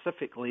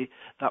specifically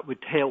that would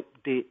help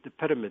date the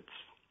pyramids.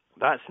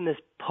 That's in his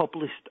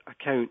published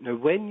account. Now,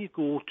 when you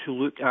go to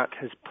look at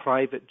his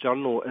private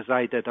journal, as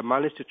I did, I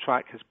managed to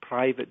track his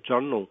private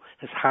journal,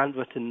 his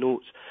handwritten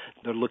notes.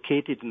 They're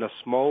located in a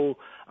small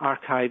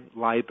archive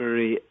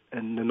library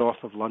in the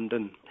north of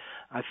London.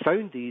 I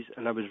found these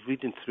and I was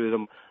reading through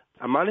them.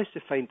 I managed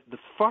to find the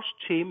first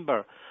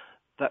chamber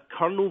that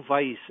Colonel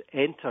Vyse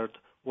entered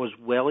was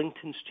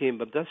Wellington's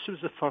chamber. This was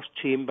the first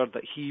chamber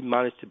that he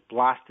managed to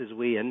blast his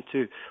way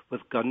into with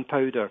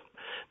gunpowder.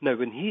 Now,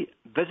 when he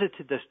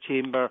visited this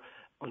chamber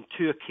on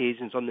 2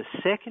 occasions, on the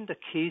second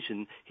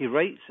occasion, he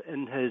writes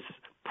in his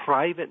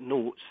private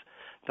notes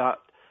that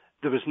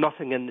there was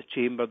nothing in the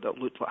chamber that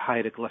looked like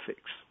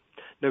hieroglyphics.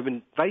 Now,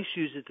 when Vyse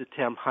uses the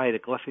term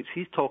hieroglyphics,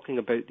 he's talking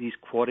about these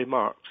quarry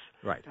marks.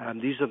 Right.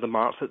 These are the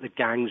marks that the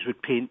gangs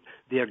would paint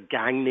their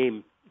gang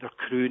name, their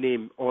crew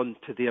name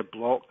onto their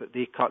block that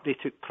they cut. They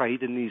took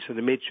pride in these, so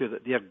they made sure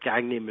that their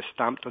gang name was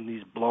stamped on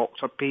these blocks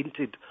or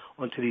painted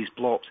onto these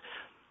blocks.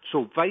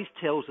 So Vyse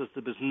tells us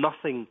there was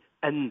nothing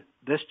in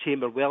this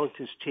chamber,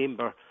 Wellington's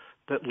chamber,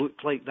 that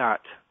looked like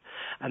that.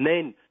 And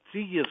then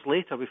 3 years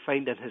later, we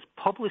find in his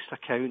published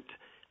account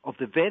of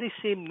the very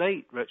same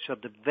night,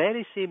 Richard, the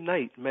very same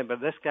night, remember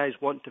this guy's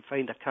wanting to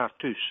find a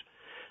cartouche,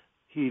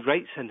 he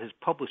writes in his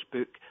published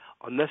book,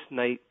 on this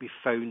night we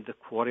found the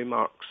quarry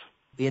marks.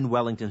 In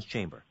Wellington's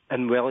chamber?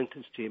 In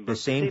Wellington's chamber. The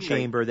same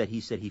chamber night that he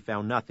said he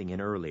found nothing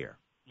in earlier?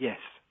 Yes.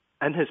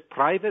 In his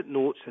private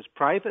notes, his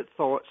private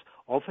thoughts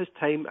of his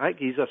time at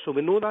Giza, so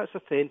we know that's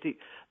authentic,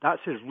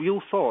 that's his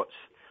real thoughts.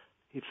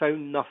 He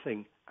found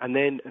nothing. And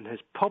then in his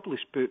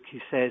published book, he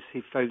says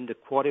he found the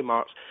quarry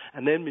marks.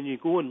 And then when you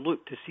go and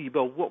look to see,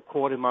 well, what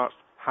quarry marks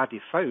had he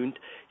found,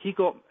 he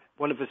got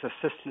one of his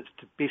assistants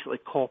to basically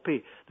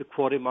copy the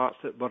quarry marks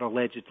that were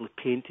allegedly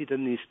painted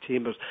in these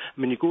chambers.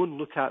 And when you go and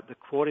look at the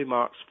quarry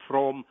marks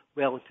from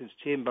Wellington's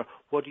chamber,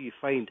 what do you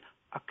find?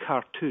 A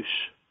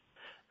cartouche.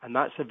 And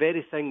that's the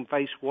very thing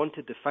Vyse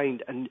wanted to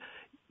find. And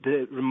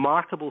the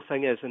remarkable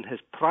thing is, in his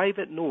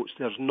private notes,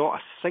 there's not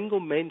a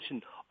single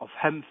mention of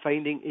him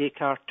finding a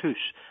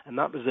cartouche. And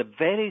that was the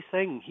very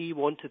thing he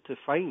wanted to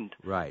find.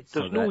 Right.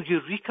 There's no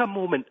eureka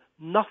moment,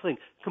 nothing,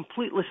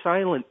 completely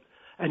silent.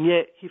 And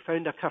yet he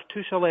found a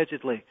cartouche,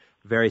 allegedly.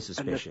 Very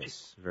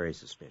suspicious. Very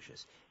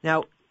suspicious.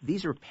 Now,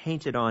 these are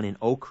painted on in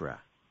ochre,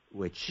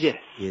 which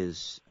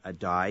is a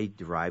dye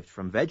derived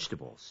from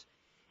vegetables.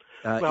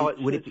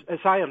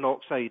 It's iron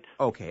oxide.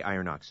 Okay,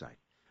 iron oxide.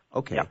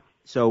 Okay. Yeah.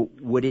 So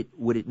would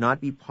it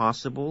not be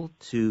possible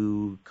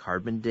to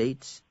carbon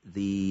date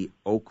the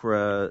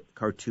ochre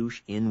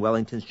cartouche in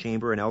Wellington's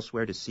chamber and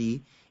elsewhere to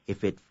see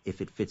if it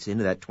fits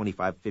into that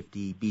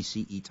 2550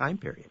 BCE time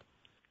period?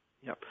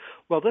 Yep.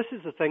 Well, this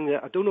is the thing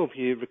that I don't know if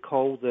you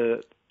recall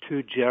the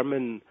two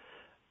German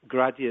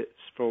graduates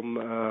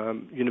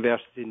from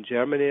university in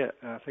Germany.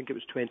 I think it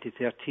was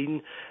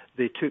 2013.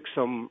 They took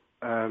some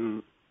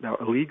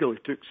illegally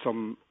took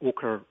some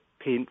ochre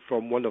paint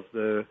from one of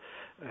the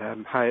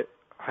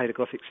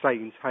hieroglyphic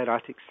signs,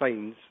 hieratic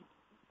signs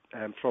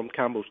from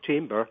Campbell's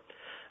chamber,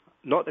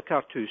 not the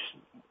cartouche,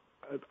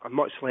 a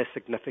much less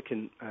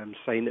significant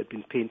sign that had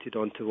been painted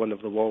onto one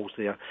of the walls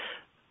there.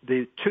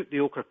 They took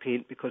the ochre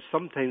paint because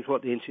sometimes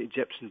what the ancient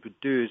Egyptians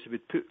would do is they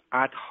would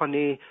add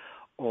honey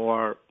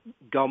or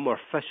gum or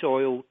fish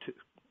oil to,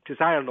 because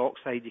iron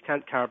oxide, you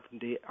can't carbon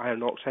date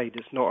iron oxide,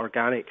 it's not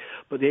organic,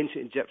 but the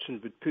ancient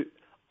Egyptians would put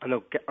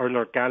an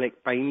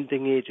organic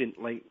binding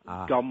agent like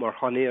gum or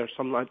honey or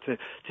something like that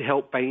to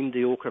help bind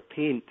the ochre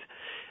paint.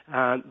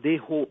 And they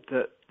hoped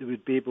that they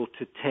would be able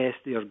to test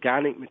the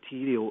organic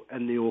material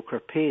in the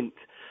ochre paint,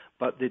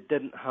 but they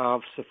didn't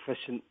have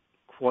sufficient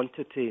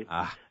quantity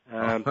to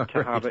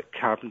have it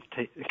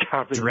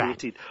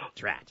carbonated.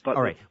 Drat.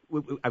 All right.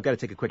 I've got to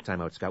take a quick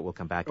time out, Scott. We'll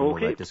come back and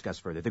we'll discuss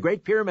further. The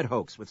Great Pyramid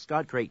Hoax with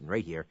Scott Creighton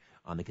right here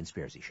on The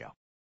Conspiracy Show.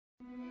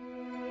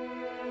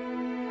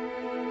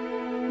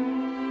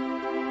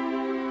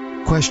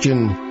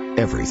 Question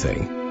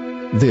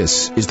everything.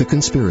 This is The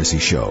Conspiracy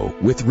Show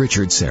with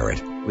Richard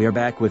Syrett. We are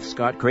back with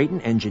Scott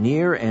Creighton,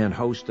 engineer and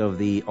host of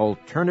the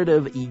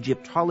Alternative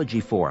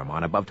Egyptology Forum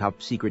on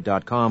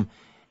AboveTopSecret.com.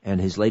 And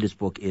his latest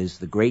book is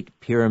The Great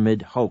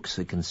Pyramid Hoax,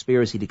 a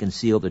conspiracy to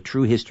conceal the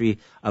true history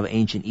of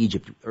ancient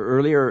Egypt.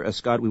 Earlier,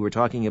 Scott, we were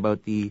talking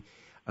about the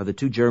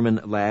two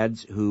German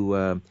lads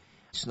who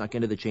snuck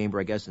into the chamber,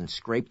 I guess, and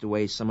scraped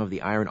away some of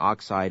the iron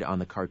oxide on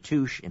the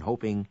cartouche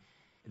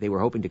they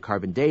were hoping to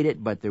carbon date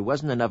it, but there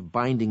wasn't enough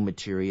binding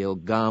material,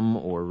 gum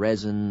or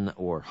resin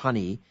or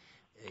honey,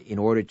 in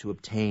order to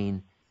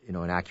obtain,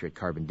 an accurate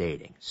carbon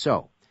dating.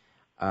 So,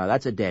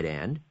 that's a dead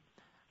end.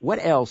 What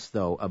else,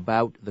 though,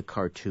 about the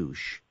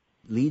cartouche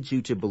leads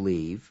you to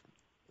believe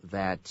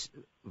that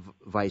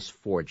Vyse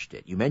forged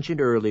it? You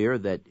mentioned earlier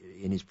that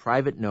in his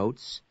private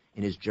notes,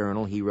 in his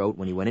journal, he wrote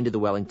when he went into the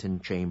Wellington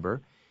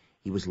chamber,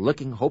 he was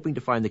hoping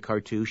to find the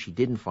cartouche. He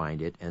didn't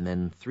find it. And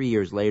then 3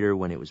 years later,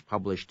 when it was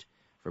published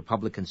for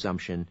public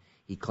consumption,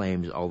 he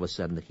claims all of a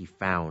sudden that he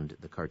found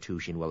the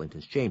cartouche in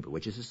Wellington's chamber,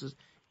 which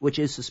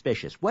is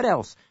suspicious. What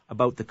else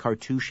about the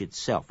cartouche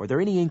itself? Are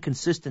there any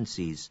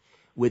inconsistencies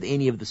with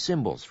any of the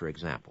symbols, for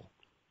example?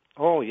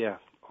 Oh, yeah.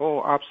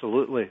 Oh,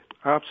 absolutely.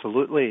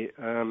 Absolutely.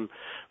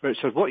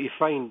 Richard, what you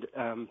find,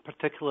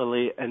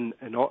 particularly in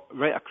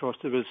right across,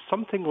 there was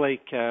something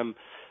like, I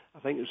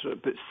think it was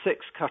about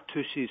 6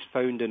 cartouches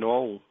found in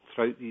all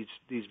throughout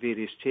these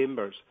various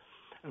chambers.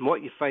 And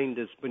what you find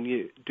is when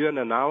you do an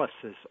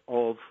analysis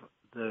of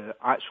the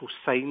actual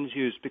signs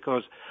used,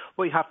 because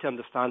what you have to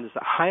understand is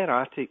that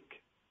hieratic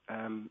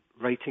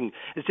writing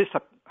is just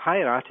a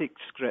hieratic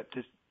script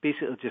is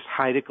basically just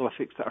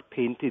hieroglyphics that are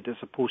painted as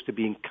opposed to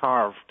being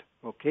carved,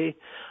 okay?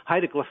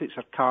 Hieroglyphics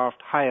are carved,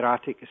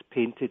 hieratic is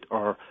painted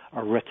or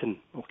written,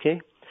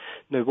 okay?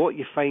 Now what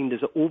you find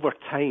is that over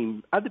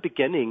time, at the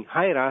beginning,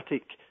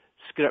 hieratic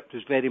script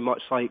was very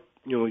much like,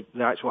 the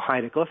actual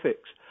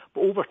hieroglyphics,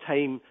 but over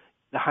time,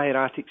 the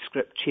hieratic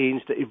script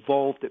changed, it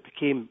evolved, it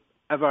became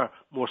ever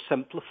more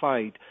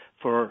simplified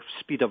for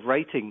speed of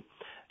writing.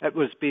 It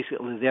was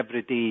basically the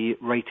everyday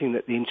writing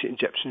that the ancient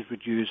Egyptians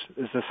would use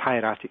as this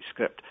hieratic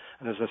script.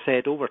 And as I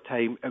said, over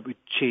time it would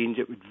change,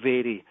 it would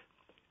vary,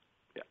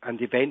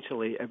 and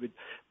eventually it would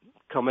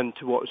come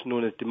into what is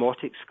known as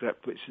demotic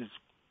script, which is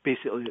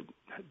basically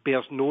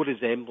bears no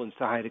resemblance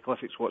to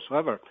hieroglyphics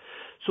whatsoever.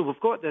 So we've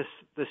got this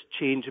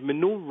change, and we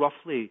know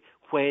roughly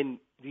when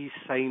these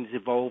signs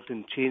evolved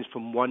and changed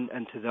from one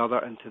into the other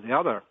into the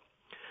other.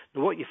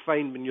 Now what you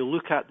find when you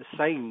look at the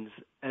signs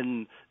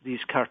in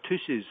these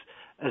cartouches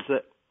is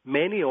that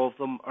many of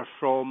them are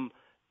from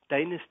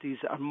dynasties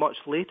that are much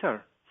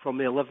later, from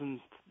the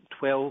 11th,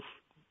 12th,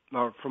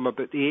 or from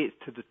about the 8th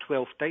to the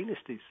 12th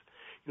dynasties.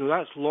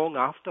 That's long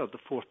after the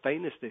 4th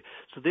dynasty.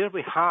 So there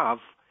we have,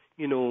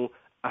 unless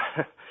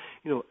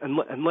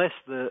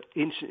the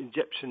ancient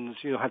Egyptians,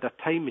 had a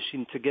time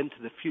machine to get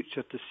into the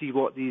future to see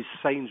what these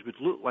signs would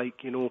look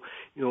like,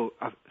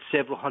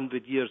 several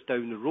hundred years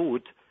down the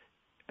road,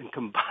 and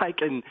come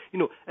back, and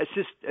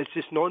it's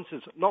just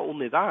nonsense. Not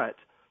only that,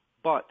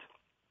 but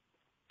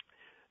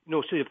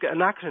so you've got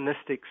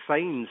anachronistic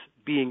signs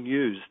being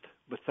used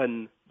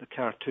within the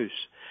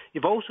cartouche.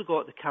 You've also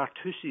got the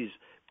cartouches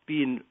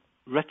being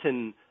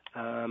written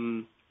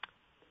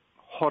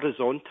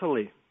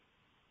horizontally.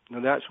 Now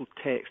the actual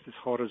text is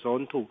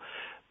horizontal,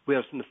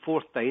 whereas in the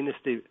 4th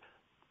dynasty,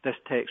 this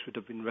text would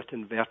have been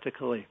written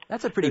vertically.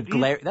 That's a pretty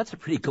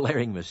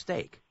glaring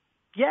mistake.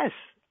 Yes,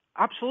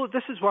 absolutely.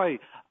 This is why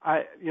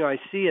I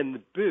see in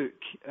the book,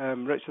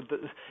 Richard, that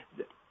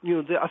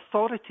the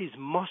authorities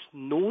must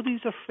know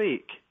these are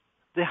fake.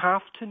 They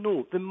have to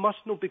know. They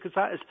must know, because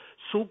that is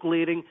so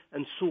glaring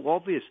and so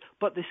obvious.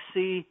 But they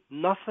say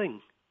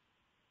nothing.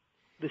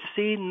 They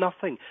say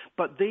nothing.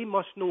 But they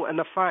must know. And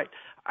in fact,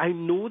 I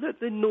know that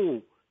they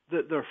know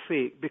that they're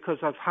fake,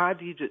 because I've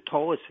had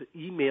Egyptologists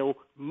email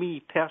me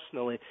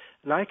personally,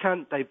 and I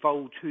can't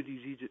divulge who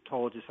these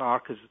Egyptologists are,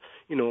 because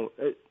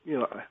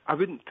I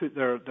wouldn't put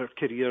their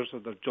careers or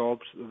their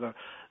jobs,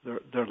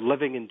 their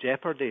living in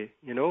jeopardy.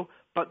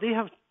 But they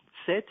have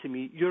said to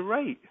me, "You're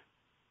right.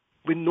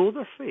 We know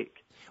they're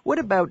fake." What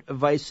about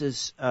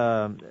Vyse's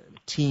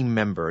team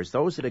members,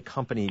 those that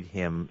accompanied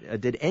him?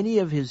 Did any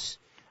of his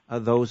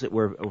those that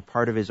were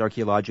part of his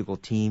archaeological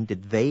team,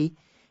 did they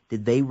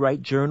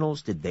write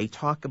journals? Did they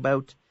talk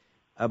about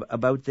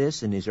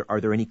this? And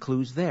are there any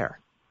clues there?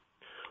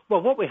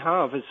 Well, what we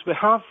have is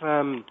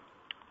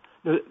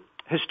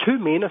his two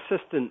main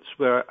assistants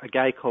were a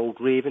guy called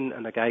Raven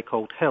and a guy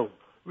called Hill.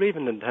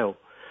 Raven and Hill.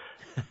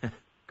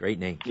 Great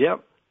name.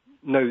 Yep.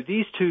 Now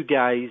these two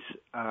guys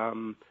are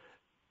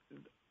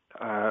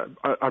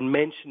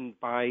mentioned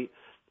by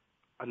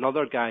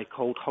another guy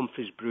called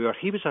Humphreys Brewer.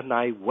 He was an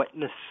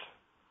eyewitness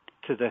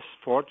to this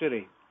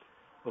forgery.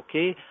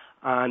 Okay.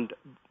 And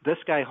this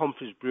guy,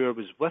 Humphreys Brewer,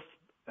 was with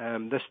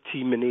this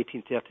team in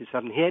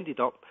 1837. He ended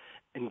up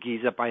in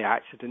Giza by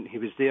accident. He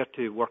was there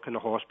to work in a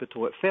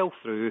hospital. It fell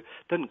through,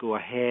 didn't go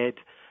ahead,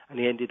 and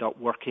he ended up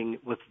working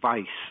with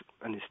Vyse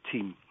and his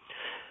team.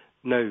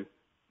 Now,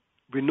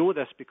 we know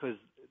this because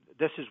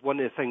this is one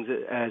of the things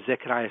that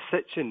Zecharia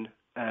Sitchin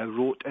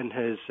wrote in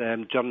his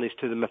Journeys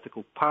to the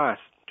Mythical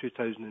Past,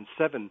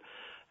 2007.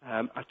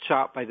 A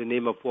chap by the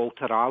name of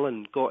Walter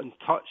Allen got in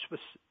touch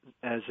with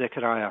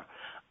Zecharia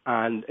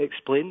and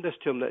explained this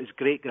to him, that his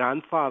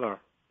great-grandfather,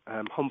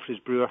 Humphreys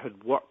Brewer,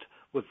 had worked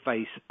with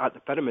Vyse at the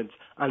pyramids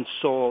and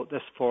saw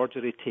this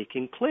forgery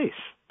taking place.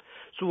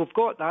 So we've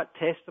got that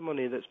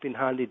testimony that's been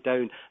handed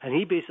down, and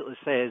he basically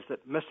says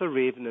that Mr.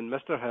 Raven and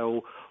Mr.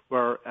 Hill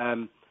were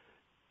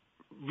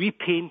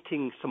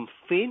repainting some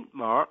faint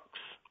marks,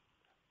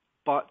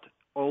 but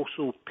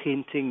also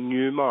painting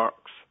new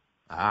marks.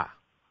 Ah.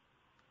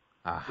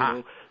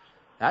 Aha.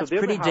 That's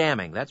pretty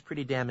damning. That's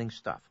pretty damning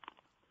stuff.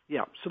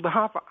 Yeah, so we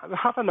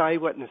have an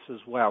eyewitness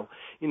as well,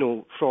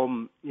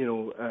 from,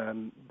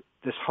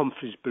 this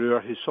Humphreys Brewer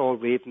who saw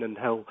Raven and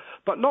Hill.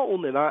 But not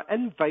only that,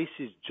 in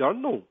Vyse's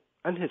journal,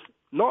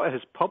 not in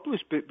his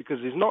published book, because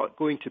he's not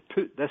going to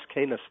put this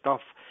kind of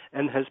stuff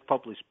in his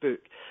published book.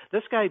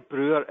 This guy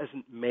Brewer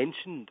isn't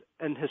mentioned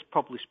in his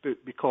published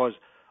book because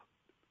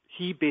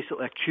he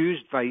basically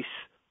accused Vyse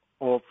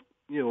of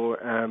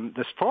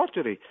this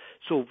forgery.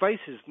 So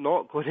Vyse is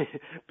not going to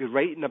be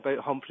writing about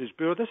Humphreys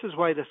Brewer. This is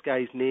why this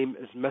guy's name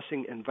is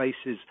missing in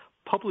Vyse's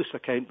published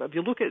account. But if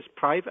you look at his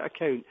private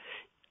account,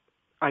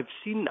 I've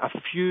seen a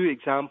few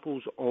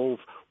examples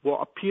of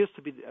what appears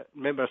to be,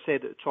 remember I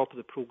said at the top of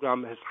the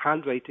program, his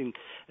handwriting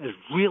is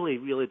really,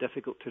 really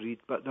difficult to read,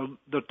 but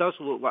there does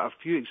look like a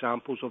few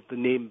examples of the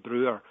name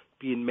Brewer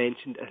being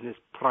mentioned in his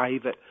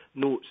private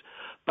notes.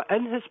 But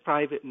in his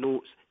private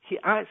notes, he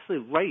actually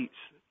writes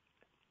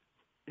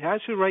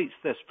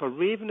this: for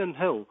Raven and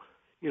Hill,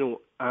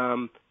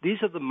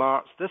 these are the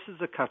marks, this is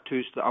the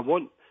cartouche that I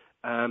want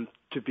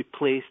to be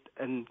placed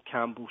in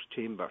Campbell's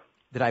chamber.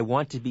 That I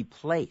want to be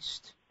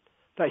placed?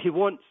 That he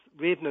wants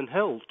Raven and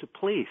Hill to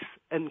place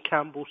in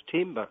Campbell's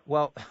chamber.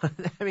 Well,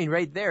 I mean,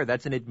 right there,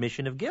 that's an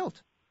admission of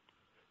guilt.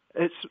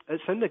 It's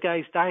in the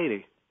guy's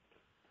diary.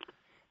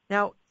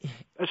 Now,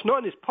 it's not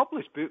in his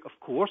published book, of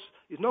course.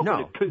 He's not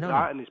going to put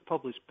that in his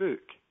published book.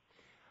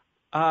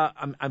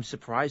 I'm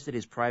surprised that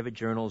his private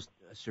journals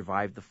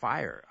survived the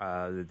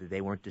fire.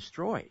 They weren't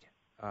destroyed,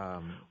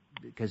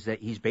 because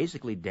he's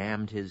basically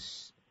damned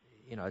his.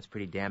 It's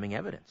pretty damning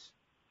evidence.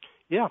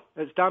 Yeah,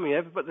 it's damning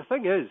evidence. But the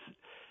thing is,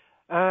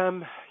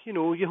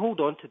 You hold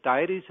on to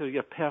diaries or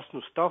your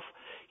personal stuff.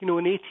 In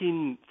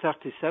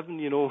 1837,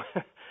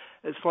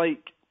 it's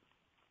like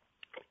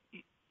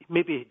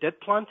maybe he did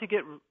plan to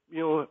get,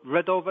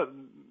 rid of it.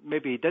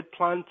 Maybe he did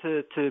plan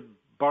to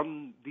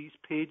burn these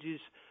pages.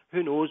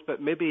 Who knows?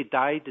 But maybe he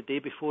died the day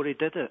before he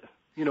did it.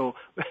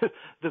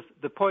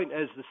 The point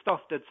is the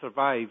stuff did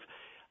survive,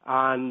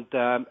 and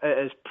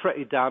it is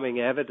pretty damning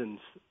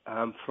evidence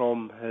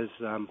from his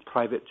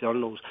private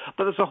journals.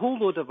 But there's a whole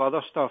load of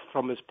other stuff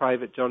from his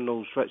private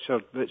journals,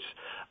 Richard, which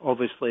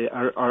obviously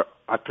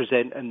I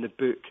present in the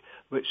book,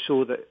 which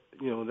show that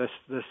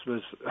this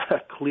was a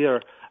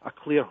clear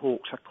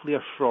hoax, a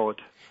clear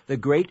fraud. The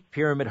Great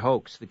Pyramid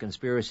Hoax, the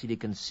conspiracy to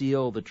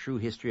conceal the true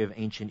history of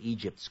ancient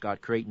Egypt.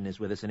 Scott Creighton is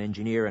with us, an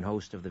engineer and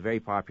host of the very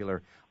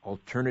popular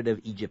Alternative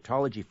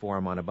Egyptology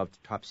Forum on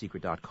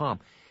AboveTopSecret.com.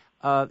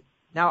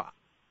 Now,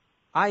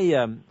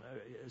 I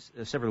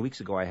several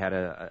weeks ago I had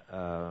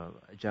a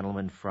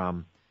gentleman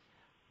from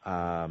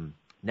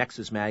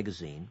Nexus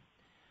Magazine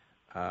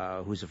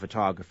who's a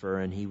photographer,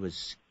 and he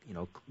was,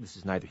 this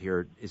is neither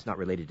here, it's not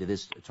related to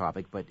this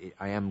topic, but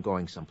I am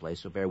going someplace,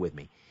 so bear with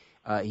me.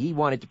 He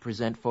wanted to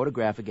present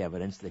photographic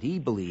evidence that he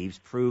believes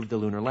proved the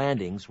lunar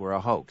landings were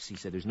a hoax. He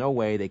said there's no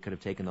way they could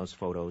have taken those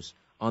photos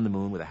on the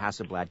moon with a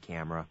Hasselblad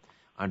camera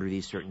under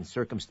these certain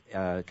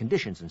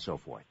conditions and so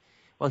forth.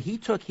 Well, he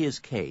took his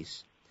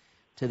case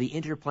to the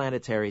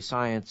Interplanetary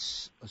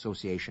Science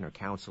Association or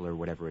Council or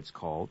whatever it's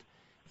called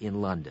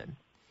in London.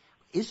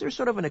 Is there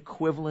sort of an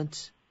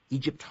equivalent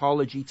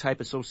Egyptology type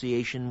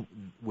association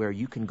where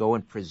you can go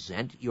and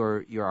present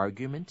your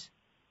argument?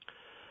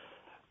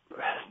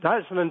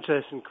 That's an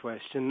interesting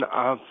question.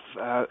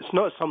 It's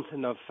not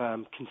something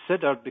I've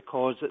considered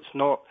because it's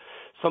not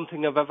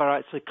something I've ever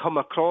actually come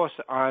across.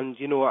 And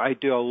I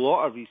do a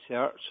lot of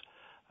research,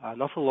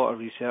 an awful lot of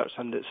research,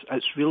 and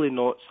it's really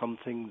not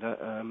something that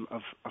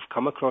I've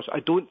come across. I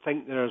don't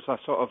think there's a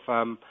sort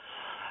of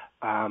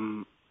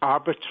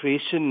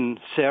arbitration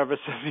service,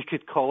 if you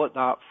could call it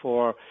that,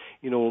 for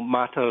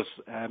matters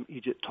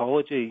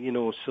Egyptology.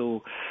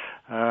 So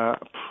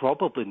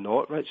probably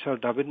not,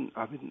 Richard. I wouldn't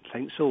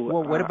think so.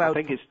 Well,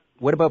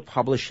 what about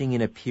publishing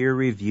in a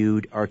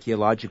peer-reviewed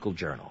archaeological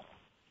journal?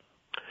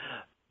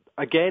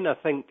 Again, I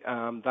think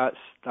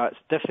that's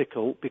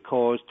difficult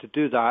because to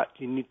do that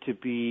you need to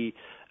be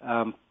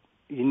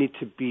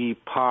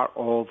part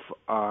of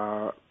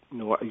a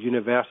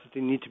university.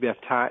 You need to be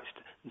attached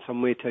in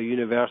some way to a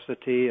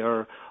university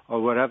or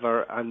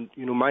whatever. And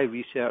my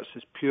research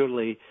is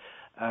purely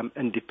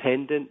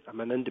independent. I'm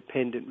an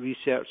independent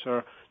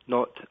researcher,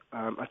 not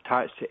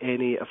attached to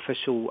any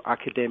official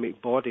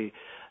academic body.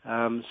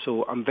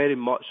 So I'm very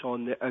much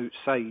on the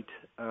outside.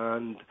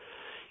 And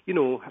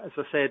as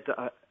I said,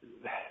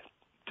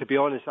 to be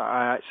honest,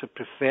 I actually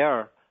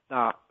prefer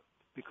that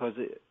because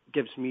it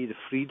gives me the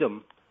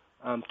freedom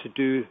to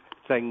do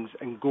things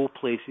and go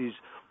places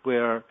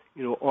where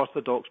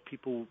Orthodox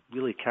people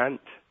really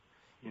can't.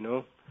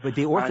 But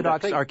the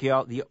Orthodox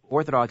the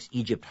Orthodox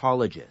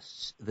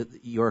Egyptologists,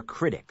 your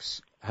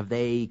critics, have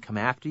they come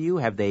after you?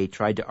 Have they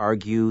tried to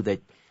argue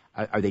that?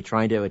 Are they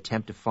trying to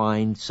attempt to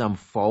find some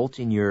fault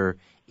in your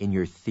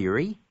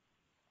theory?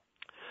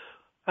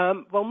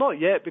 Well, not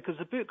yet, because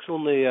the book's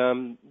only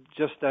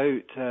just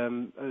out.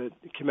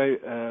 It came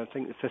out, I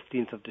think, the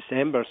 15th of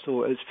December,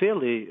 so it's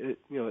fairly,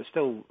 it's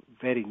still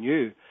very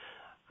new.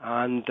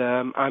 And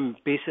I'm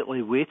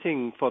basically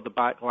waiting for the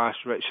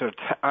backlash, Richard,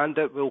 and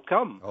it will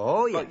come.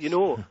 Oh, yes.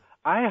 But,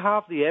 I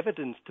have the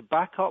evidence to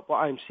back up what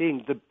I'm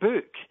saying. The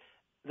book,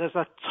 there's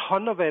a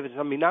ton of evidence.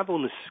 I mean, I've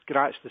only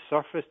scratched the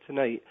surface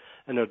tonight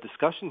in our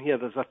discussion here.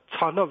 There's a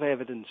ton of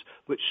evidence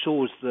which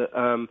shows that,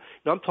 I'm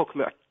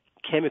talking about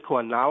chemical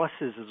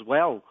analysis as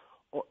well,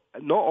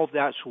 not of the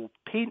actual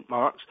paint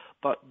marks,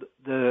 but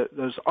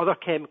there's other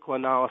chemical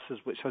analysis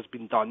which has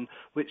been done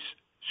which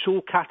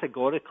show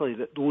categorically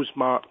that those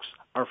marks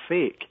are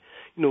fake.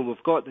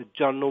 We've got the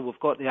journal, we've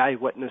got the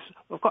eyewitness,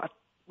 we've got,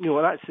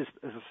 that's just,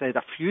 as I said,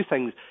 a few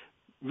things.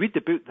 Read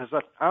the book, there's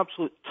an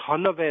absolute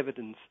ton of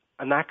evidence,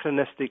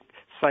 anachronistic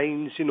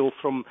signs,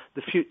 from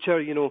the future,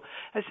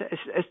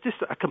 it's just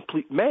a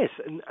complete mess.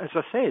 And as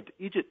I said,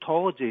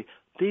 Egyptology,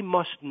 they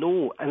must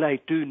know, and I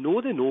do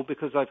know they know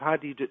because I've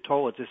had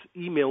Egyptologists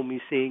email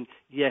me saying,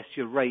 yes,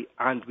 you're right,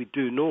 and we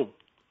do know.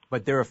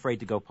 But they're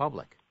afraid to go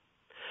public.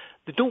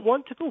 They don't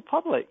want to go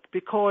public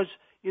because,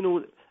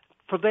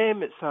 for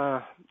them it's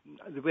the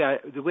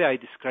way I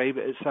describe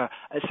it,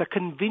 it's a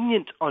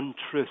convenient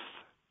untruth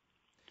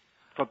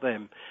for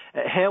them.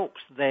 It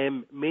helps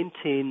them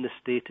maintain the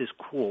status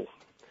quo.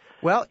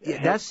 Well,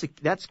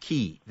 that's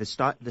key, the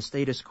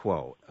status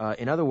quo.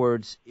 In other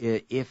words,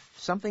 if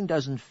something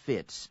doesn't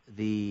fit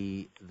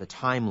the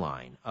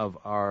timeline of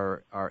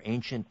our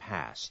ancient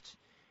past,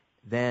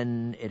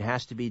 then it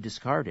has to be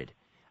discarded.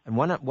 And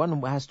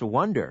one has to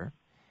wonder,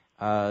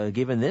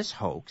 given this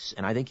hoax,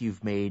 and I think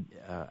you've made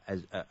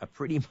a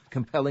pretty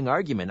compelling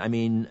argument. I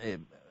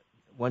mean,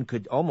 one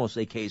could almost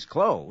say case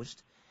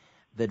closed,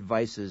 that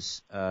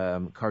Vyse's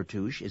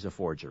cartouche is a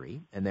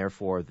forgery, and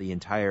therefore the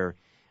entire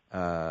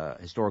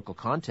historical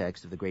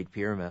context of the Great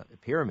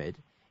Pyramid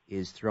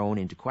is thrown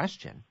into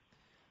question,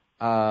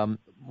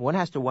 one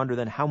has to wonder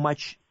then how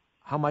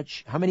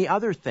many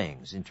other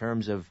things in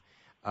terms of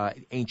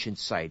ancient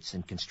sites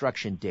and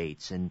construction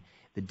dates and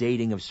the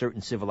dating of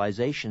certain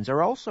civilizations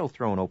are also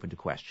thrown open to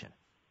question.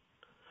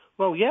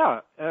 Well,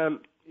 yeah,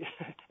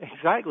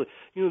 exactly.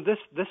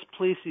 This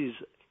places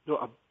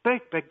a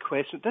big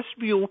question. This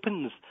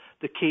reopens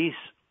the case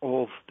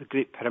of the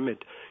Great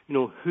Pyramid.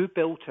 Who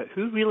built it?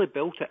 Who really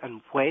built it?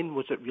 And when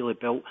was it really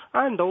built?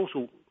 And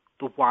also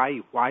the why.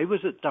 Why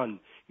was it done?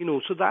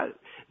 So that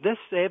this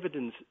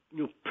evidence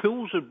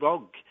pulls a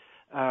rug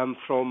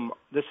from.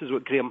 This is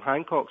what Graham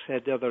Hancock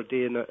said the other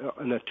day in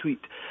a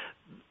tweet.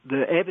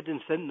 The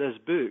evidence in this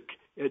book,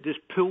 it just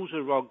pulls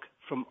a rug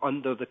from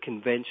under the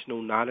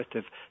conventional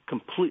narrative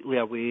completely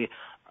away.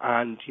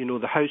 And,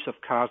 the house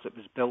of cards that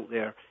was built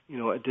there,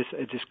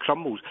 it just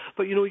crumbles.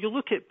 But, you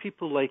look at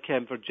people like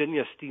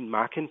Virginia Steen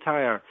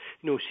McIntyre,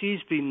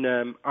 she's been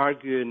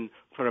arguing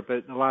for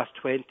about the last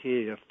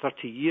 20 or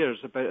 30 years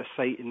about a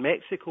site in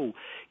Mexico.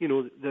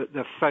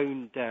 They've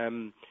found,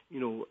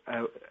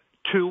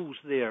 tools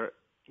there,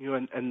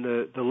 in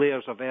the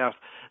layers of earth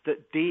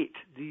that date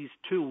these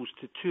tools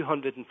to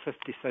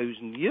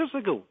 250,000 years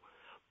ago.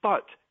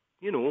 But,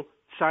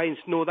 science,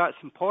 no, that's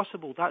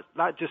impossible.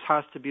 That just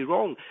has to be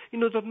wrong.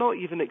 They're not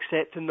even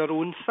accepting their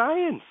own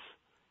science.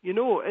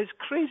 It's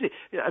crazy.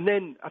 And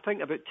then I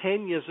think about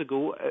 10 years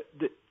ago,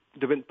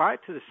 they went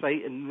back to the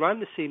site and ran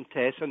the same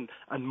tests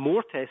and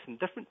more tests and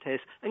different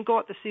tests and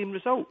got the same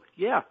result.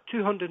 Yeah,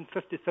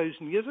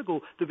 250,000 years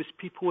ago, there was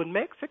people in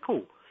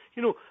Mexico.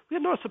 We're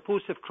not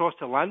supposed to have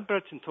crossed a land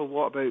bridge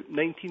until, about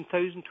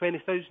 19,000,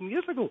 20,000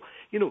 years ago.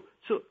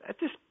 So it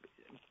just...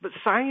 But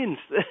science,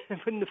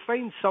 when they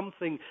find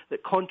something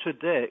that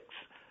contradicts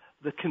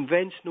the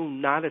conventional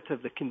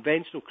narrative, the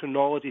conventional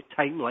chronology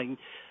timeline,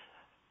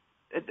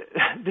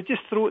 they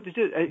just throw it.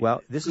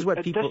 This is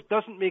what people... This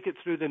doesn't make it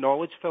through the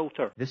knowledge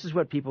filter. This is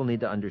what people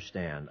need to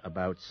understand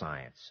about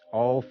science.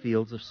 All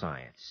fields of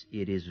science.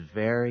 It is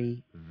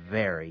very,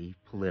 very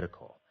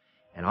political.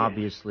 And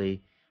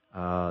obviously,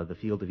 the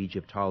field of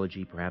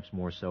Egyptology, perhaps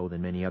more so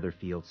than many other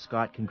fields.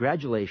 Scott,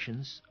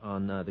 congratulations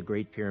on the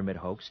Great Pyramid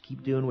hoax.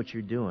 Keep doing what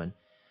you're doing.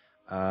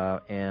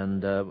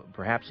 And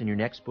perhaps in your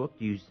next book,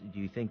 do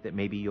you think that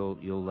maybe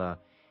you'll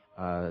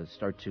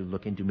start to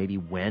look into maybe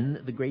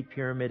when the Great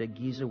Pyramid at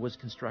Giza was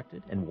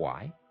constructed and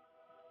why?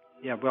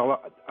 Yeah,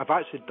 well, I've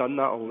actually done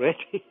that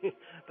already.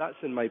 That's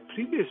in my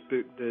previous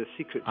book, The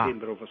Secret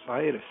Chamber of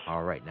Osiris.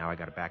 All right, now I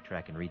got to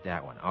backtrack and read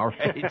that one. All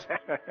right.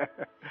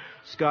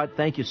 Scott,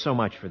 thank you so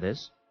much for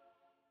this.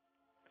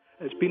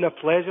 It's been a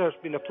pleasure. It's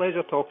been a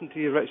pleasure talking to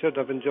you, Richard.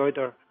 I've enjoyed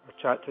our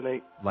chat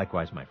tonight.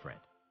 Likewise, my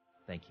friend.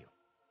 Thank you.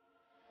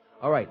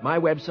 All right, my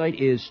website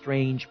is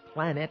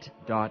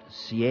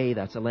strangeplanet.ca.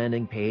 That's a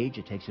landing page.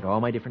 It takes you to all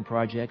my different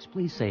projects.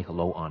 Please say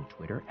hello on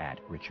Twitter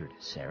at Richard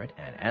Syrett.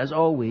 And as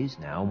always,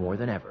 now more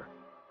than ever,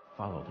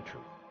 follow the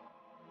truth.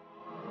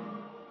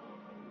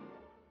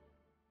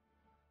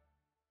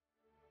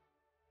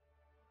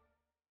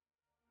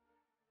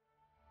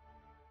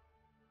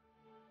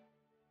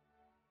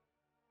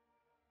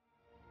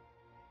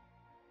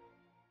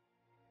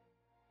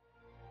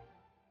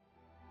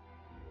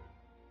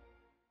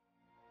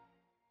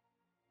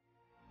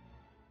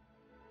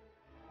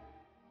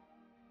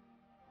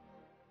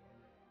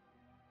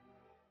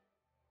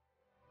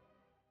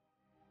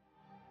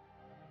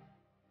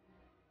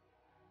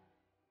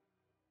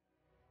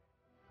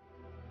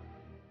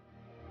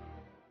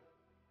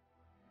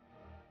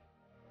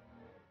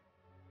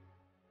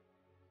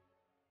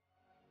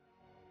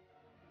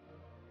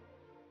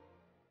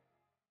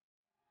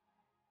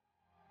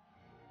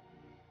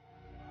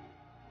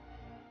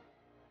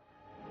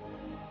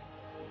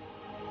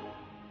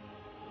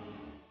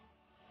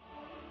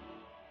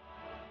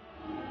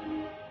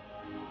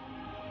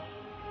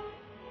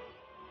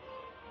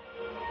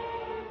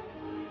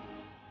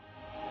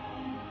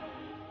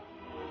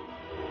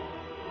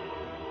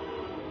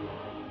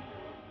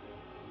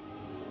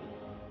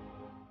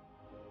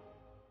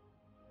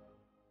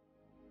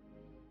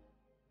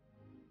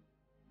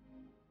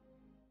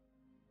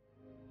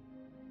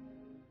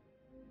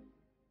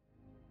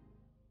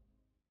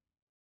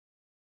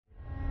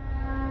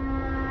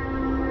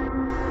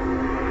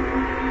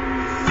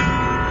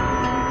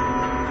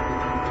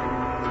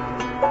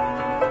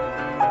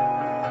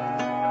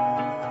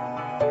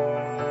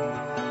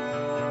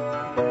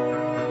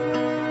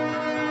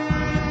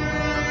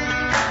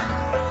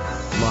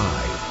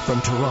 From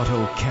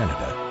Toronto,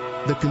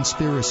 Canada, The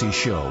Conspiracy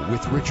Show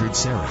with Richard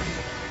Syrett.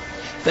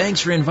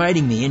 Thanks for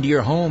inviting me into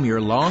your home, your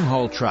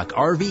long-haul truck,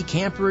 RV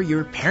camper,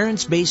 your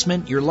parents'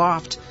 basement, your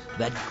loft,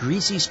 that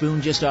greasy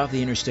spoon just off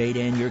the interstate,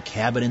 and your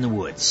cabin in the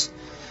woods.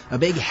 A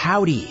big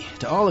howdy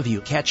to all of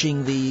you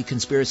catching the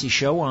Conspiracy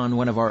Show on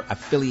one of our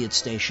affiliate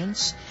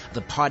stations,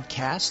 the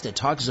podcast at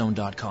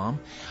TalkZone.com.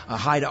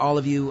 Hi to all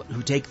of you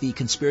who take the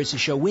Conspiracy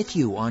Show with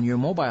you on your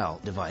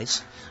mobile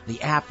device.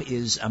 The app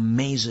is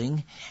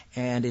amazing,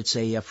 and it's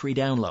a free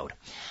download.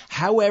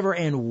 However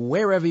and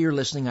wherever you're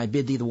listening, I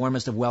bid thee the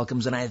warmest of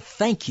welcomes, and I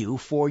thank you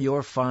for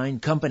your fine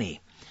company.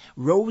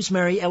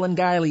 Rosemary Ellen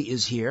Guiley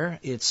is here.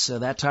 It's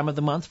that time of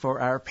the month for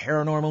our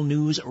Paranormal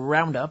News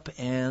Roundup,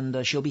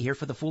 and she'll be here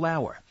for the full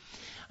hour.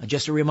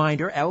 Just a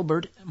reminder,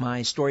 Albert,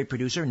 my story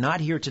producer,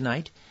 not here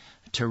tonight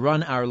to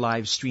run our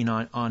live stream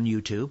on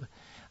YouTube.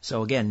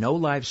 So again, no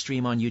live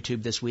stream on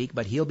YouTube this week,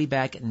 but he'll be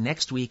back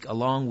next week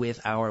along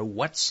with our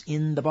What's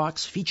in the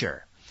Box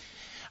feature.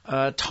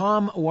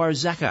 Tom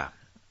Warzeka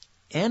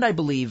and I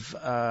believe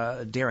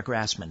Derek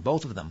Rassman,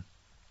 both of them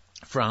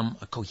from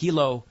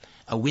Kohilo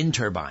Wind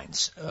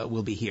Turbines,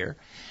 will be here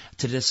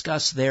to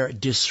discuss their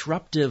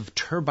disruptive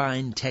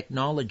turbine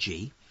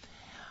technology.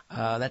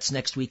 That's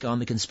next week on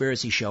The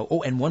Conspiracy Show.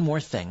 Oh, and one more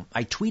thing.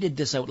 I tweeted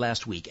this out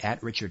last week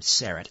at Richard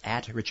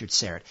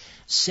Syrett.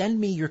 Send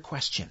me your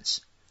questions.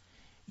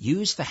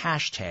 Use the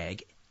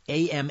hashtag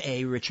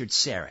AMA Richard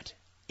Syrett.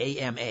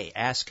 AMA,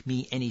 Ask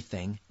Me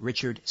Anything,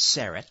 Richard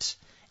Syrett,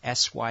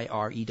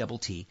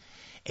 S-Y-R-E-T-T,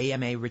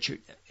 AMA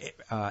Richard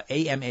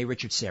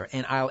Syrett.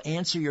 And I'll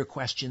answer your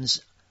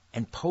questions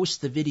and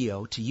post the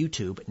video to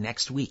YouTube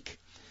next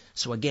week.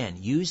 So again,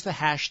 use the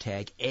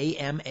hashtag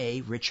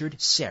AMA Richard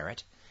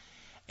Syrett.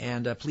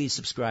 And please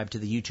subscribe to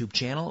the YouTube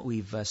channel.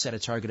 We've set a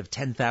target of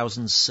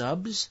 10,000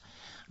 subs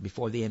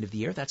before the end of the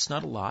year. That's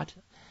not a lot,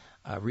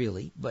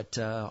 really, but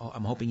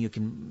I'm hoping you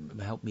can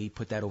help me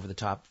put that over the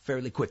top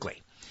fairly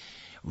quickly.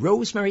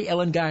 Rosemary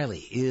Ellen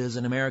Guiley is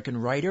an American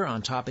writer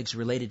on topics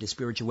related to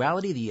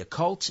spirituality, the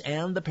occult,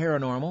 and the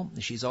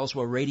paranormal. She's also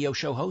a radio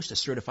show host, a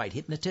certified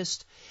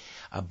hypnotist,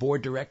 a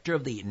board director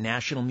of the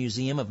National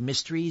Museum of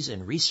Mysteries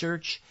and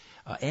Research,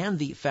 and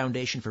the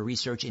Foundation for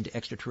Research into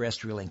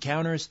Extraterrestrial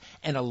Encounters,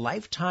 and a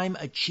Lifetime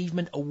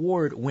Achievement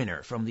Award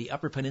winner from the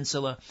Upper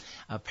Peninsula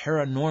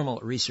Paranormal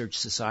Research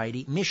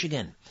Society,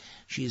 Michigan.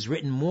 She has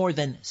written more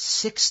than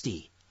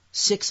 60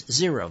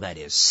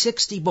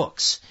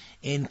 books,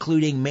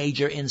 including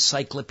major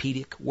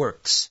encyclopedic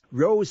works.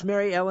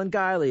 Rosemary Ellen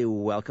Guiley,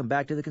 welcome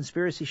back to The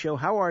Conspiracy Show.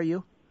 How are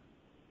you?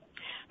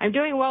 I'm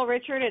doing well,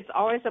 Richard. It's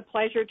always a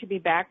pleasure to be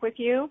back with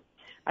you.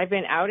 I've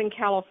been out in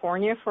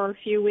California for a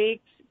few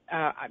weeks,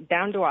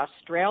 down to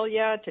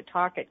Australia to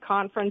talk at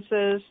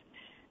conferences.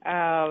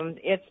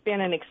 It's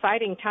been an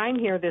exciting time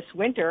here this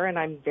winter, and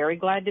I'm very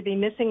glad to be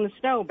missing the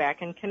snow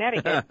back in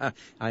Connecticut.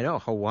 I know,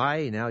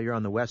 Hawaii, now you're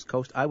on the West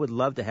Coast. I would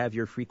love to have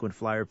your frequent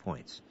flyer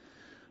points.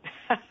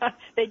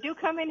 They do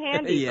come in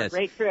handy Yes. for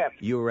great trips.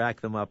 You rack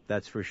them up,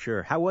 that's for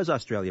sure. How was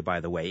Australia, by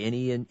the way?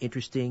 Any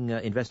interesting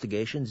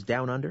investigations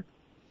down under?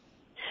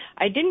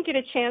 I didn't get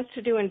a chance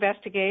to do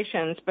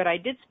investigations, but I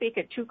did speak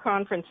at two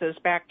conferences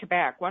back to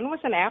back. One was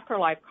an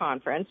afterlife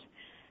conference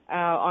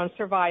on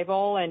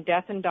survival and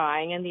death and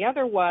dying, and the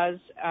other was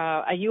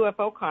a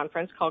UFO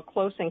conference called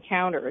Close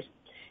Encounters.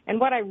 And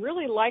what I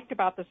really liked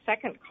about the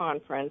second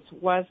conference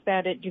was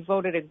that it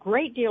devoted a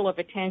great deal of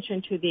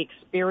attention to the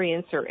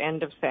experiencer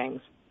end of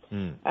things.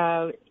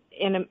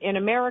 In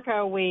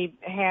America, we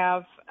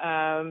have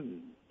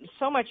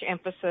so much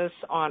emphasis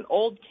on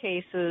old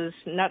cases,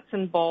 nuts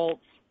and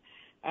bolts,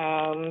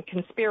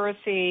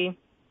 conspiracy,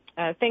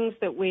 things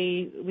that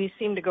we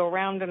seem to go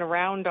round and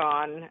around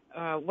on,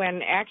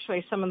 when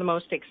actually some of the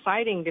most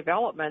exciting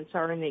developments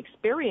are in the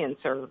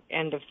experiencer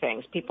end of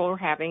things. People are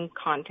having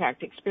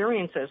contact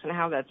experiences and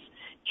how that's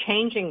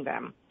changing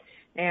them.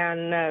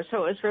 And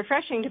so it was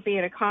refreshing to be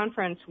at a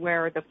conference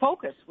where the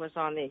focus was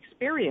on the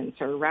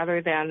experiencer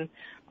rather than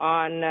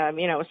on,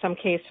 some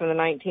case from the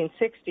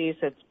 1960s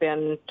that's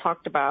been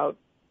talked about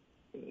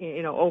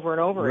over and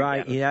over again.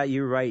 Right, yeah,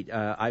 you're right.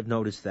 I've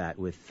noticed that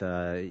with,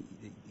 the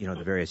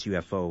various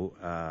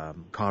UFO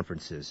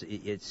conferences.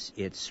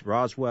 It's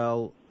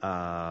Roswell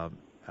and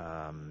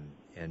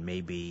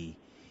maybe,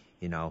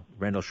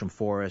 Rendlesham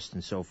Forest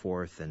and so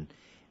forth.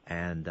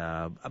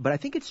 But I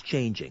think it's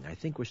changing. I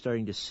think we're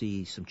starting to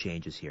see some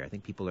changes here. I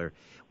think we're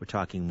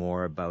talking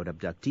more about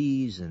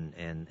abductees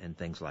and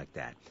things like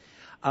that.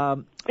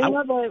 The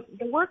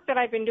work that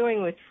I've been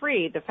doing with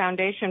FREE, the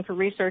Foundation for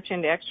Research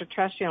into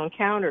Extraterrestrial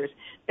Encounters,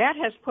 that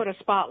has put a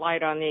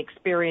spotlight on the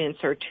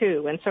experiencer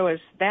too. And so as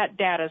that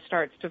data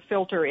starts to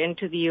filter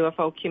into the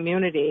UFO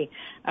community,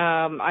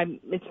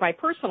 it's my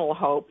personal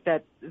hope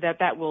that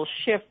will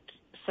shift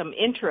some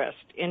interest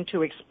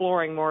into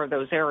exploring more of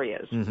those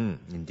areas.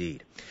 Mm-hmm,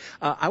 indeed.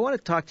 I want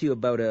to talk to you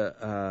about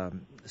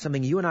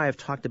something you and I have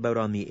talked about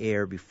on the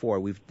air before.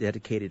 We've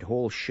dedicated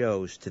whole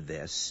shows to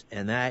this,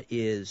 and that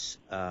is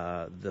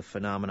the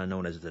phenomenon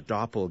known as the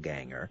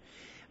doppelganger.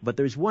 But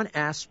there's one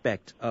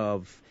aspect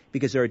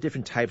because there are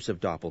different types of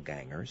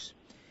doppelgangers.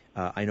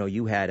 I know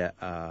you had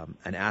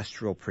an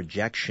astral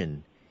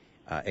projection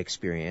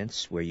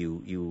experience where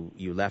you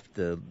left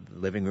the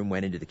living room,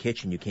 went into the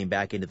kitchen, you came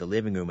back into the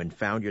living room and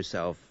found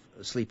yourself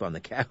asleep on the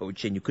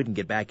couch and you couldn't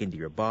get back into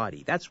your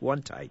body. That's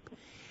one type.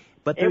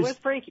 But it was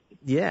freaky.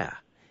 Yeah.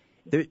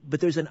 But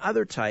there's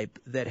another type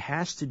that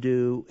has to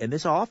do, and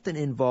this often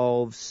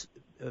involves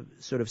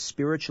sort of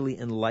spiritually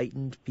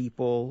enlightened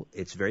people.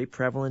 It's very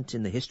prevalent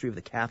in the history of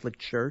the Catholic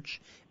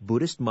Church,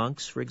 Buddhist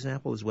monks, for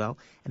example, as well.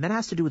 And that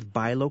has to do with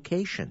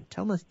bilocation.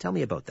 Tell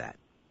me about that.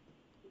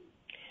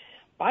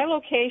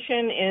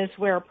 Bilocation is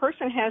where a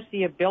person has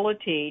the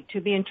ability to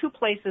be in two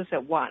places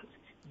at once,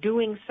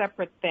 doing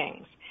separate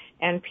things.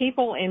 And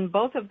people in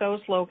both of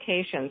those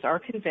locations are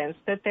convinced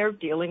that they're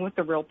dealing with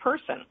the real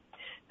person.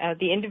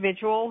 The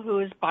individual who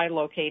is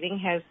bilocating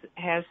has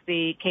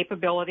the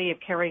capability of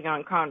carrying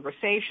on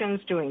conversations,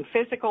 doing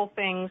physical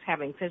things,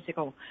 having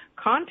physical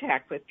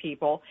contact with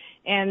people,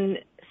 and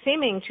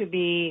seeming to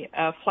be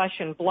flesh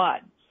and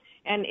blood.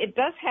 And it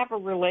does have a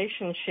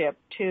relationship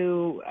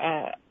to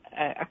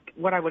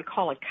what I would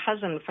call a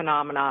cousin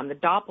phenomenon, the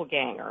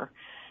doppelganger,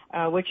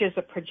 which is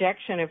a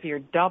projection of your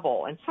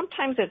double. And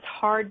sometimes it's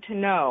hard to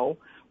know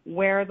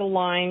where the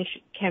lines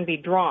can be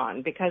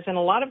drawn, because in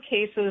a lot of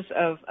cases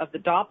of the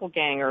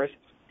doppelgangers,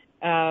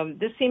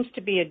 this seems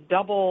to be a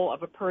double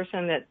of a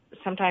person that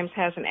sometimes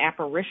has an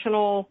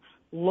apparitional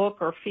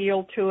look or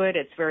feel to it.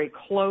 It's very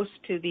close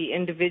to the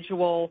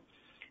individual,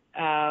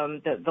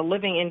 the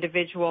living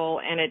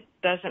individual, and it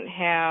doesn't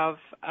have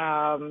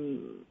a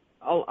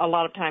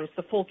lot of times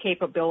the full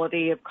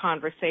capability of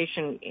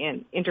conversation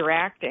and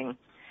interacting.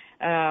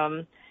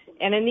 And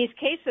in these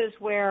cases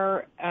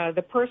where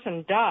the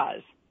person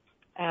does,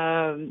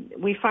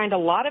 we find a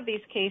lot of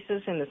these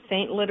cases in the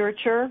saint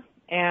literature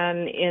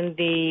and in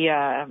the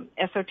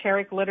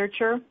esoteric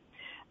literature.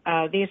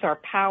 These are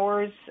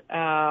powers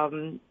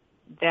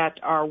that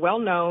are well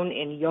known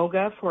in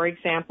yoga, for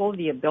example,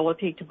 the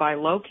ability to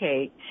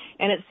bilocate.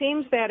 And it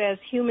seems that as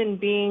human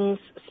beings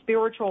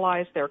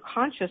spiritualize their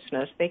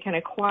consciousness, they can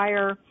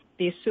acquire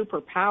these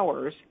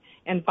superpowers,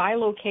 and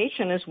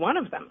bilocation is one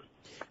of them.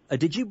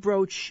 Did you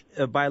broach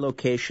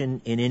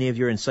bilocation in any of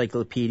your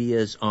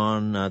encyclopedias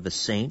on the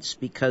saints?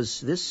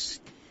 Because this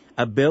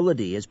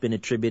ability has been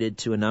attributed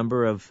to a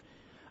number of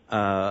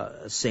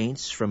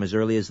saints from as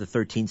early as the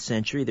 13th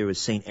century. There was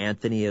Saint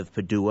Anthony of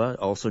Padua,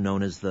 also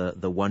known as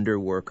the Wonder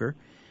Worker.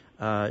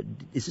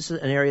 Is this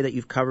an area that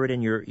you've covered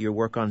in your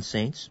work on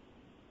saints?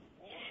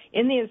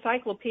 In the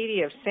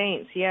Encyclopedia of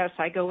Saints, yes,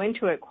 I go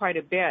into it quite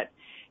a bit.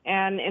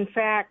 And in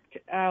fact,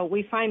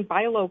 we find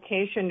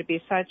bilocation to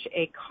be such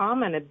a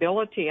common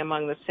ability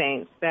among the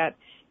saints that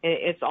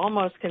it's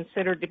almost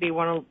considered to be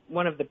one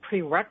of the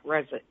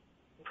prerequisites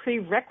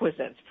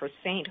for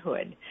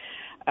sainthood.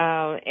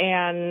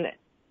 And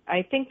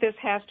I think this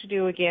has to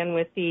do, again,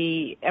 with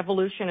the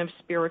evolution of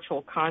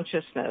spiritual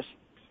consciousness.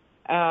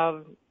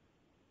 The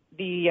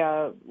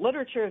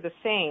literature of the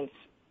saints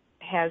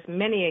has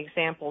many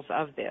examples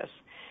of this.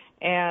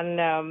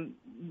 And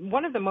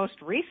one of the most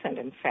recent,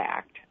 in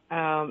fact,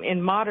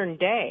 in modern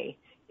day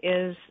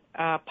is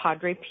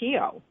Padre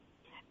Pio.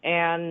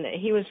 And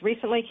he was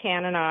recently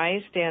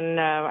canonized in,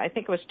 I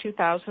think it was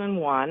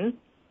 2001.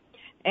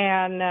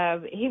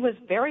 And he was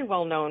very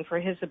well known for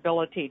his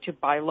ability to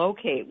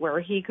bilocate,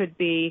 where he could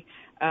be,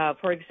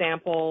 for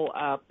example,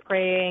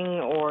 praying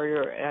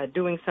or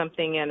doing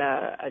something in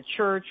a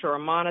church or a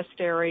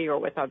monastery or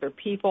with other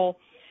people,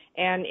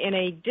 and in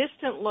a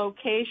distant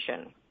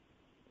location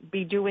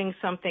be doing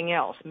something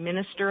else,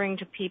 ministering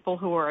to people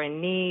who are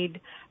in need,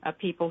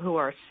 people who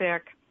are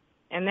sick.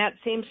 And that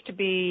seems to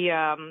be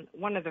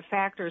one of the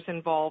factors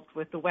involved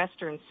with the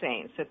Western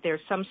saints, that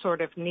there's some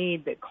sort of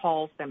need that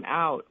calls them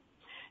out.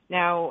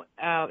 Now,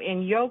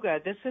 in yoga,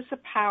 this is a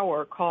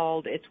power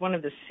called, it's one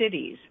of the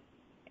siddhis,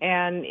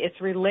 and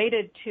it's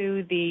related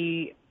to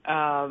the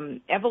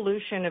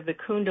evolution of the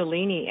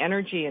Kundalini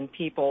energy in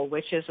people,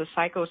 which is a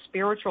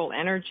psycho-spiritual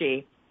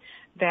energy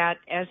that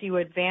as you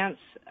advance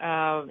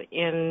on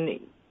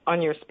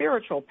your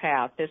spiritual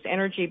path, this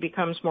energy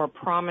becomes more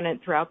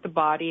prominent throughout the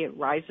body. It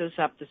rises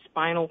up the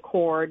spinal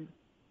cord,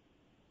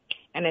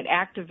 and it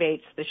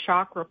activates the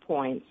chakra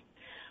points.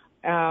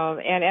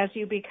 And as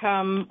you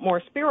become more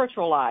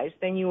spiritualized,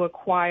 then you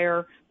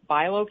acquire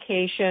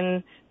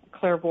bilocation,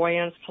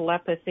 clairvoyance,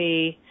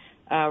 telepathy,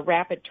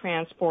 rapid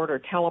transport or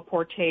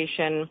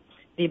teleportation,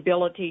 the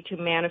ability to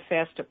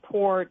manifest at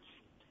ports,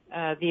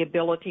 the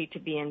ability to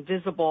be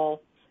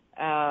invisible,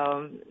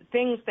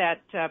 things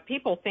that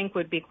people think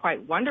would be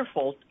quite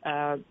wonderful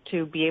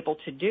to be able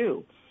to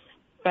do.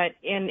 But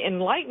in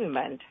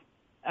enlightenment,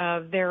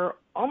 they're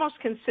almost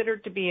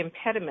considered to be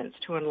impediments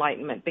to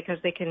enlightenment because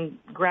they can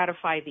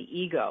gratify the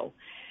ego.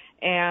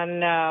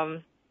 And,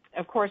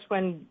 of course,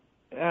 when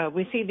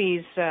we see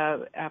these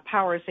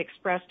powers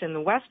expressed in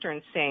the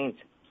Western saints,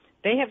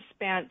 they have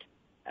spent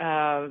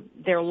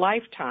their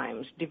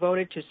lifetimes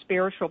devoted to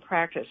spiritual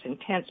practice,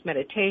 intense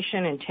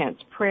meditation, intense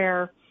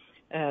prayer,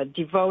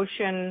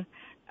 devotion,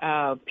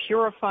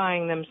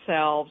 purifying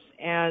themselves,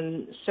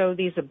 and so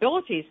these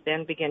abilities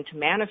then begin to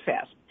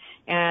manifest.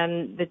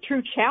 And the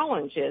true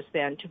challenge is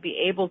then to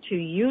be able to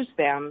use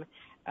them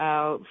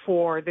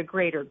for the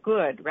greater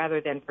good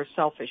rather than for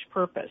selfish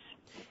purpose.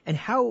 And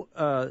how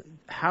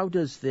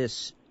does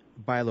this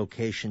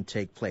bilocation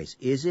take place?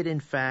 Is it in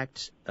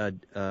fact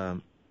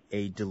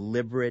a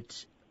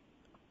deliberate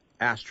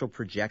astral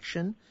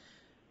projection?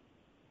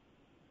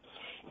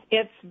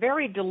 It's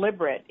very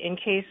deliberate in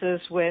cases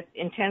with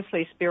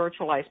intensely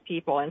spiritualized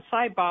people. And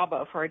Sai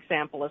Baba, for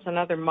example, is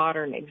another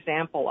modern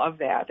example of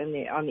that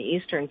on the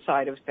eastern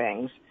side of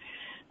things,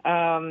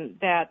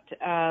 that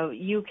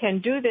you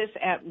can do this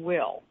at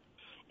will.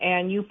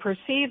 And you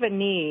perceive a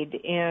need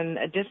in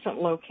a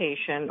distant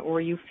location, or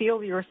you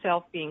feel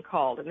yourself being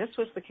called. And this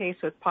was the case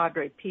with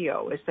Padre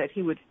Pio, is that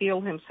he would feel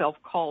himself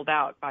called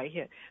out by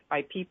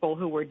people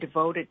who were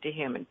devoted to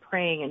him and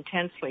praying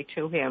intensely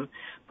to him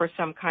for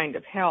some kind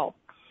of help.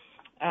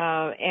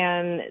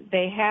 And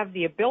they have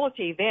the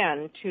ability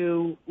then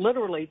to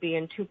literally be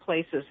in two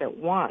places at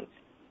once.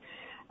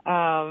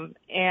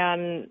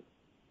 And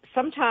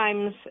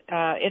sometimes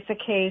it's a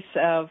case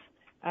of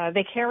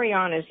they carry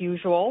on as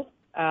usual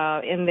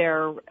in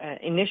their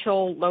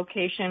initial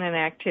location and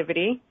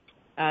activity.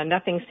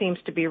 Nothing seems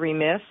to be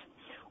remiss.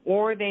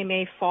 Or they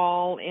may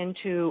fall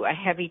into a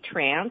heavy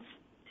trance.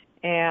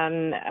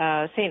 And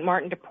St.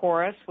 Martin de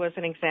Porres was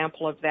an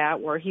example of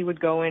that, where he would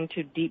go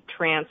into deep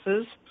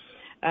trances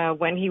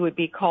when he would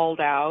be called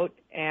out,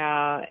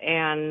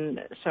 and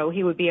so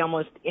he would be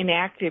almost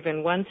inactive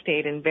in one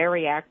state and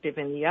very active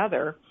in the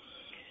other.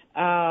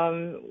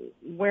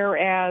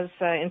 Whereas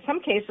in some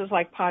cases,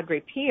 like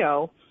Padre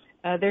Pio,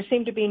 there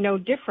seemed to be no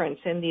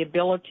difference in the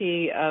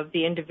ability of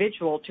the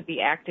individual to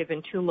be active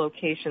in two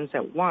locations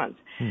at once.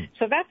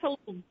 So that's a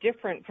little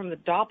different from the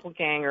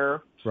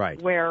doppelganger, right,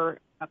 where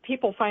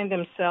people find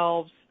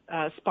themselves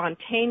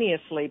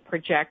spontaneously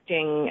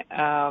projecting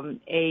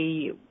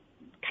a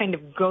kind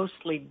of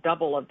ghostly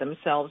double of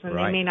themselves, and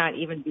right, they may not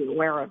even be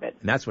aware of it.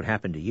 And that's what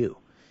happened to you.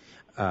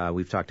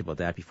 We've talked about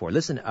that before.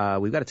 Listen,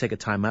 we've got to take a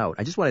time out.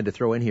 I just wanted to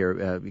throw in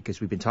here, because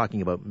we've been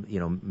talking about,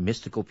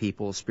 mystical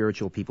people,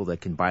 spiritual people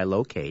that can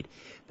bilocate.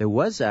 There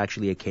was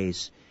actually a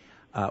case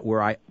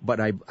where I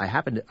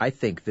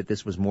think that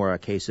this was more a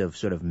case of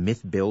sort of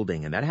myth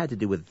building, and that had to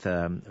do with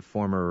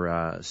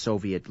former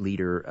Soviet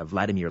leader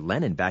Vladimir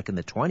Lenin back in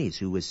the 1920s,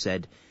 who was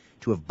said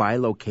to have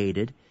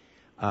bilocated.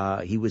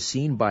 He was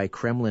seen by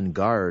Kremlin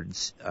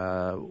guards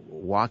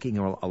walking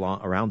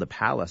around the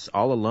palace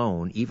all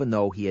alone, even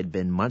though he had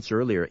been months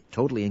earlier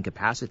totally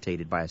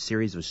incapacitated by a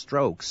series of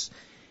strokes.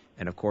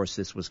 And, of course,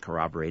 this was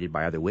corroborated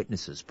by other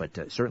witnesses,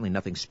 but certainly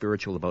nothing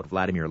spiritual about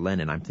Vladimir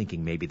Lenin. I'm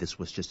thinking maybe this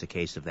was just a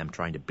case of them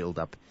trying to build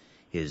up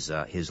his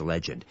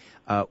legend.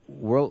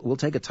 We'll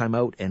take a time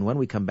out, and when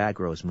we come back,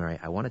 Rosemary,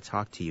 I want to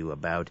talk to you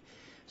about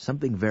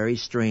something very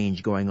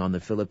strange going on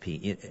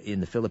in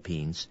the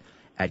Philippines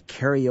at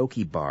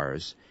karaoke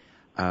bars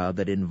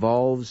that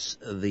involves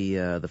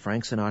the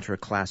Frank Sinatra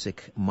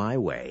classic My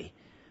Way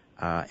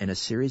and a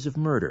series of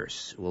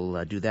murders.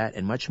 We'll do that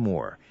and much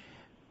more.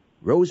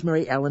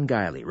 Rosemary Ellen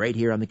Guiley, right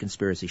here on The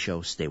Conspiracy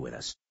Show. Stay with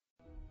us.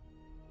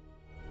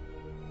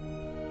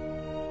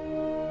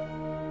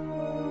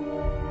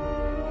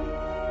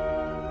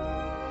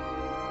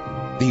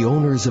 The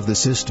owners of the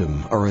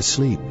system are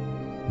asleep.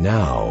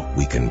 Now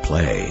we can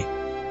play.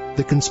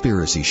 The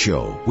Conspiracy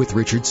Show with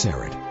Richard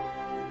Syrett.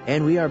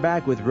 And we are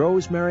back with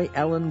Rosemary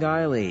Ellen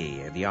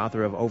Guiley, the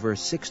author of over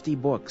 60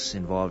 books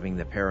involving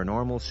the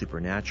paranormal,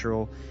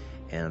 supernatural,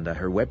 and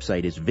her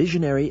website is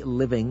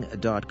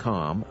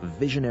visionaryliving.com,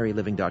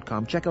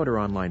 visionaryliving.com. Check out her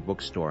online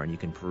bookstore, and you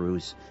can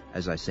peruse,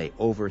 as I say,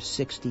 over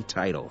 60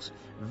 titles.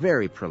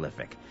 Very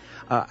prolific.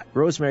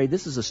 Rosemary,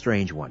 this is a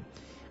strange one.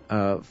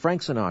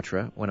 Frank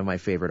Sinatra, one of my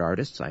favorite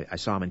artists, I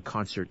saw him in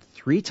concert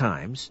 3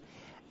 times,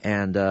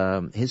 and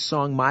his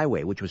song My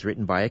Way, which was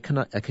written by a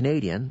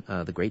Canadian,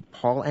 the great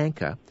Paul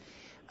Anka,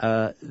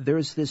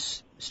 there's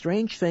this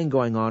strange thing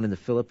going on in the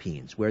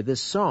Philippines where this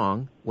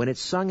song, when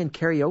it's sung in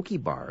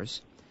karaoke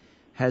bars,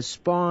 has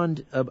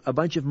spawned a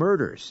bunch of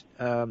murders.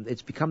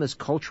 It's become this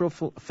cultural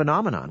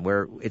phenomenon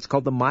where it's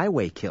called the My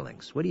Way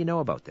killings. What do you know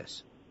about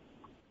this?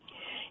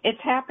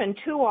 It's happened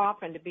too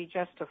often to be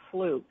just a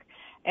fluke.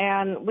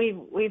 And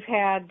we've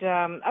had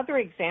other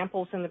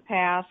examples in the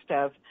past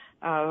of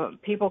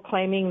people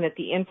claiming that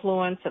the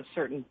influence of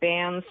certain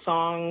band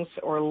songs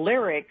or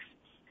lyrics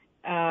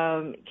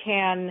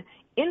can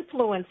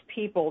influence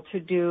people to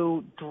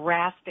do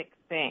drastic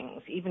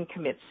things, even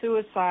commit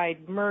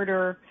suicide,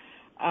 murder,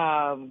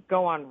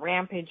 go on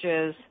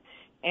rampages.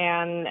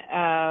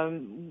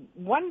 And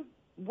one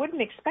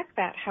wouldn't expect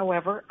that,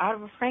 however, out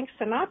of a Frank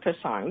Sinatra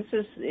song.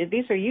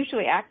 These are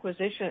usually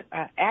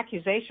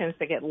accusations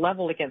that get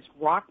leveled against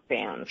rock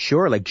bands.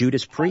 Sure, like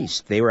Judas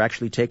Priest. They were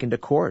actually taken to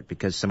court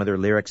because some of their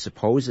lyrics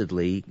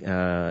supposedly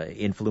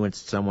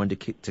influenced someone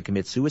to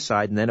commit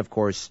suicide. And then, of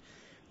course,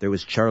 there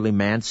was Charlie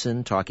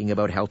Manson talking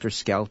about Helter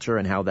Skelter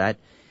and how that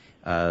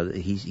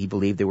he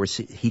believed there were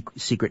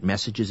secret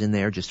messages in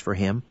there just for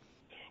him.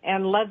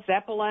 And Led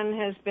Zeppelin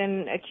has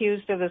been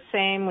accused of the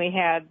same. We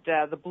had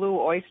the Blue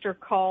Oyster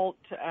Cult,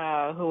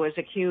 who was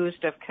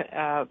accused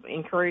of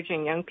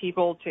encouraging young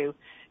people to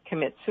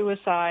commit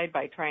suicide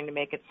by trying to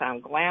make it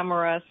sound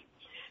glamorous.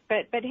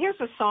 But here's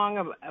a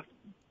song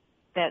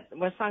that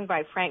was sung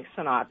by Frank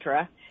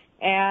Sinatra,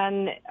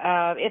 and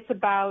it's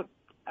about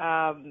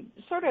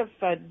sort of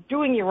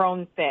doing your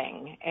own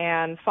thing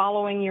and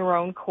following your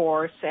own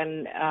course,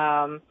 and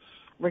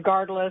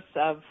regardless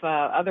of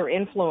other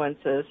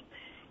influences.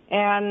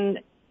 And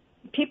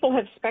people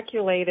have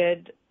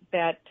speculated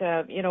that,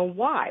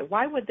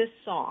 why would this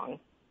song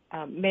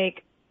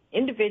make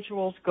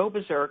individuals go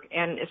berserk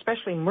and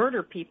especially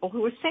murder people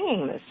who are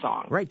singing this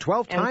song? Right,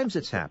 12 times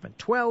it's happened.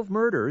 12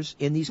 murders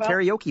in these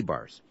karaoke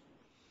bars.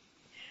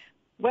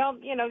 Well,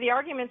 the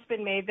argument's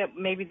been made that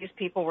maybe these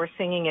people were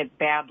singing it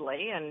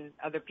badly and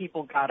other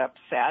people got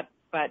upset,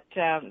 but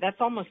that's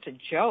almost a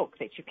joke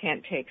that you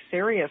can't take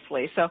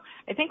seriously. So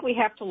I think we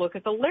have to look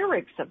at the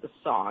lyrics of the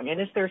song,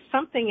 and is there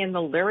something in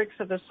the lyrics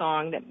of the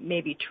song that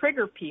maybe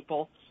trigger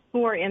people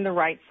who are in the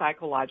right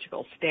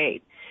psychological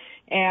state?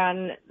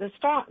 And the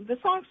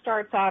song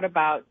starts out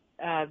about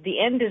the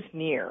end is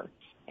near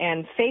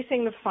and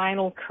facing the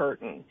final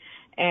curtain.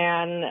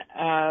 And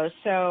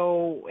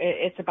so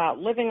it's about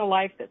living a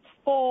life that's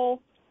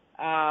full,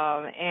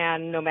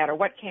 and no matter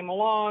what came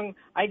along,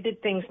 I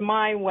did things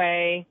my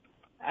way.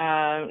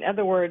 In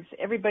other words,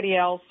 everybody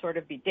else sort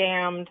of be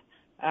damned.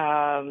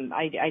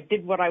 I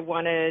did what I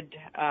wanted.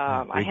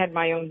 I had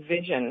my own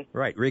vision.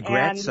 Right.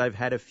 Regrets, I've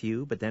had a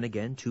few, but then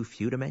again, too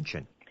few to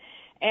mention.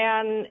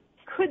 And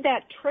could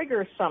that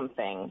trigger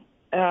something?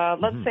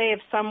 Let's say if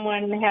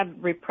someone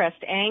had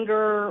repressed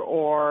anger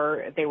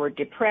or they were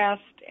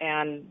depressed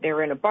and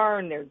they're in a bar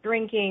and they're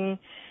drinking,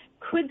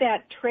 could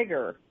that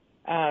trigger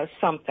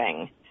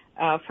something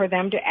for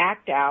them to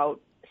act out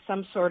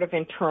some sort of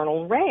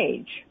internal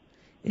rage?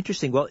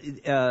 Interesting. Well,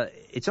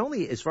 it's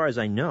only, as far as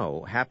I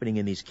know, happening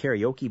in these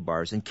karaoke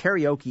bars, and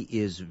karaoke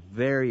is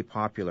very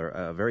popular,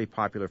 a very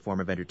popular form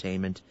of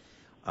entertainment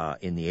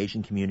in the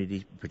Asian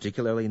community,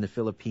 particularly in the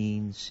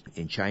Philippines,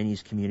 in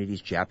Chinese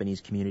communities,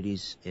 Japanese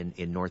communities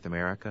in North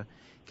America.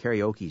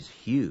 Karaoke is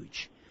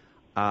huge.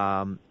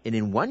 And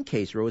in one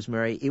case,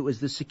 Rosemary, it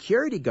was the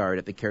security guard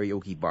at the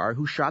karaoke bar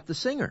who shot the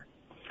singer.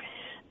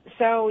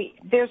 So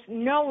there's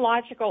no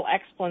logical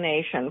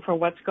explanation for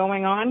what's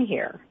going on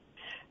here.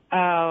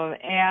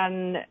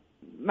 And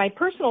my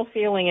personal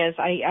feeling is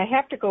I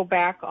have to go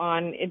back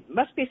on, it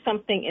must be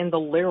something in the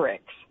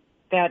lyrics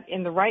that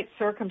in the right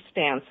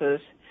circumstances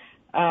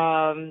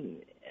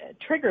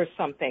triggers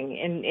something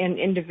in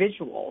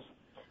individuals.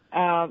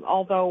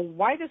 Although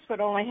why this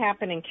would only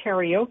happen in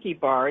karaoke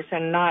bars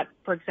and not,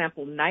 for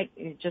example,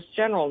 just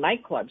general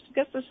nightclubs,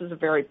 because this is a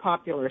very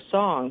popular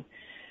song.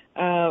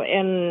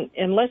 And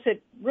unless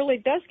it really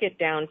does get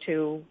down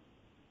to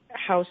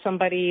how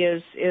somebody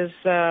is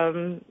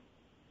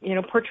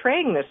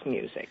portraying this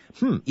music.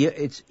 Yeah,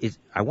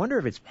 I wonder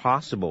if it's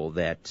possible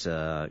that,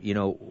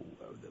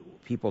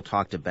 people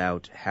talked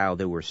about how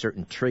there were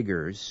certain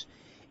triggers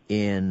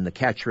in the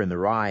Catcher in the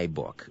Rye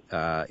book,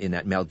 in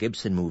that Mel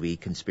Gibson movie,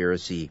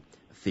 Conspiracy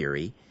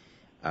Theory.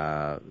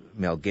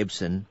 Mel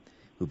Gibson,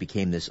 who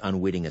became this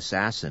unwitting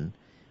assassin,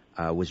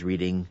 was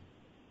reading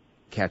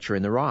Catcher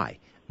in the Rye.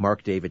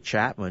 Mark David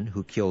Chapman,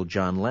 who killed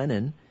John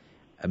Lennon,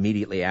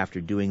 immediately after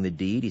doing the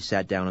deed, he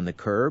sat down on the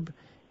curb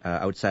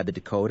outside the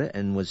Dakota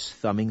and was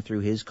thumbing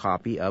through his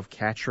copy of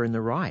Catcher in the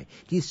Rye.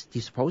 Do you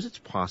suppose it's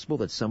possible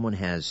that someone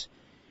has,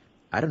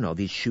 I don't know,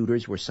 these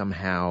shooters were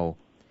somehow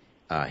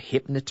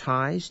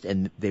hypnotized,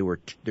 and there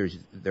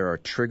are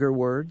trigger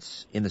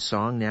words in the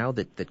song now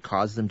that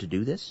cause them to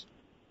do this?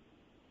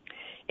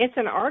 It's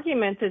an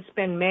argument that's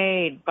been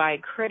made by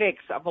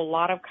critics of a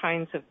lot of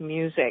kinds of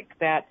music,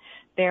 that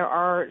there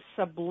are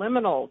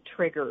subliminal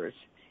triggers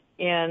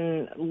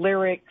in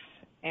lyrics,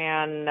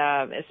 and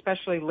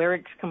especially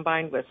lyrics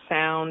combined with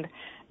sound,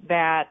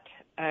 that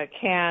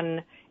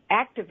can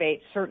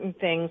activate certain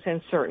things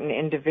in certain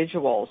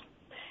individuals.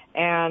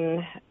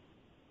 And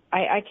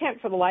I can't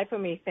for the life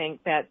of me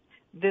think that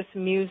this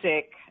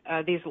music,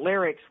 these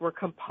lyrics were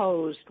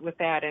composed with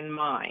that in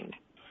mind.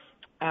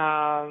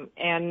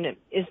 And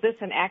is this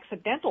an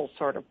accidental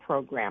sort of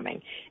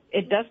programming?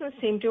 It doesn't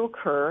seem to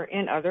occur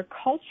in other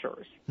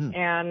cultures.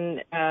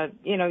 And,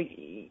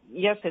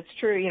 yes, it's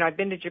true. I've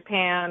been to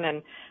Japan,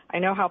 and I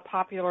know how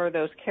popular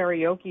those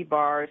karaoke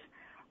bars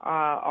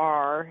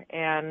are.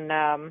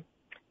 And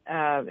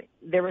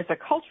there is a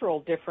cultural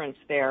difference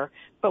there.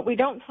 But we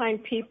don't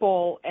find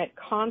people at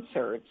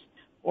concerts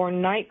or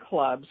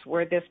nightclubs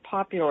where this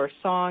popular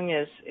song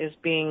is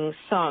being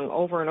sung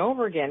over and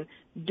over again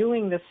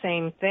doing the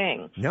same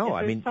thing. No,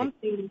 I mean,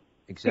 something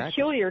exactly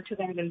peculiar to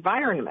that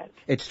environment.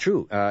 It's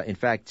true. In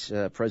fact,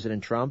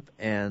 President Trump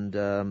and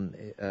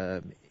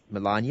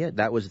Melania,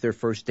 that was their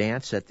first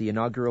dance at the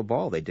inaugural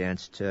ball. They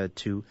danced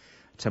to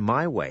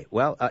My Way.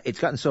 Well, it's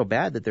gotten so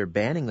bad that they're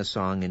banning the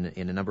song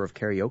in a number of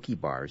karaoke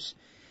bars.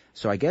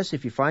 So I guess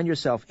if you find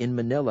yourself in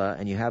Manila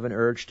and you have an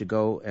urge to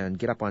go and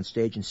get up on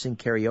stage and sing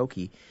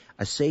karaoke,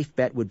 a safe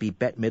bet would be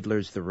Bette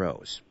Midler's The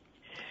Rose.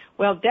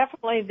 Well,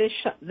 definitely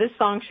this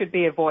song should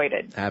be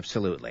avoided.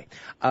 Absolutely.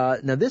 Now,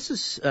 this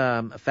is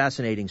a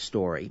fascinating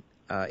story.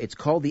 It's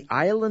called The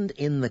Island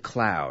in the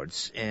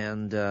Clouds,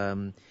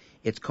 and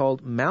it's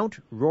called Mount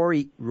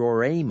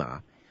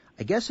Roraima.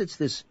 I guess it's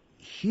this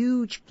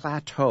huge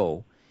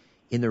plateau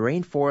in the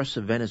rainforests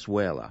of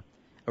Venezuela.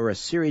 are a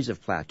series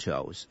of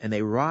plateaus, and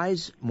they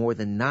rise more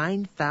than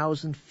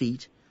 9,000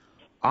 feet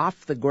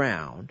off the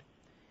ground.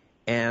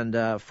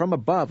 And from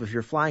above, if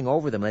you're flying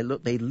over them,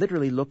 they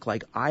literally look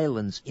like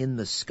islands in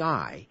the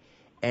sky.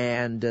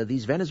 And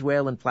these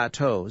Venezuelan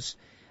plateaus,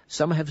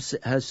 some have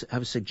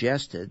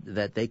suggested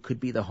that they could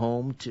be the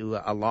home to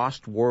a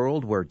lost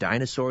world where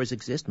dinosaurs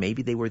exist.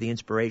 Maybe they were the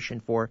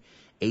inspiration for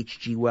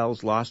H.G.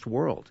 Wells' Lost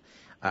World.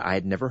 I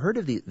had never heard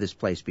of this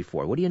place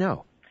before. What do you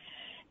know?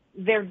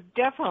 They're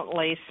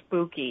definitely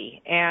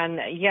spooky. And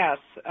yes,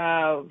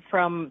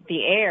 from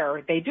the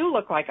air, they do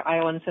look like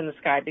islands in the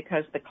sky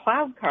because the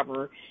cloud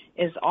cover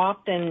is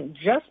often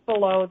just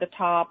below the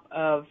top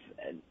of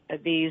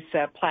these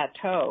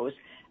plateaus,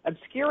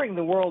 obscuring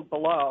the world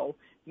below,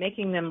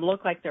 making them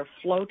look like they're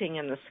floating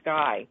in the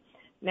sky.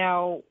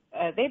 Now,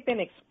 they've been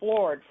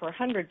explored for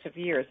hundreds of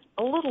years,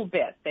 a little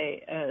bit.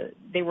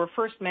 They were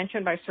first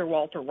mentioned by Sir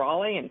Walter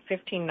Raleigh in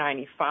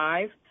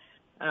 1595.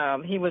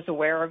 He was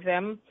aware of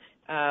them.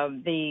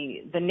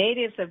 The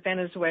natives of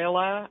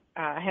Venezuela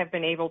have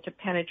been able to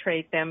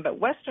penetrate them, but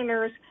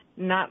Westerners,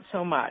 not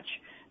so much.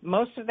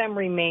 Most of them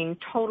remain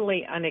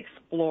totally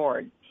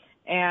unexplored.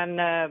 And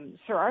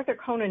Sir Arthur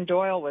Conan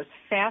Doyle was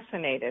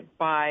fascinated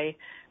by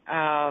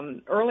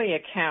early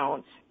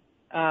accounts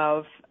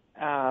of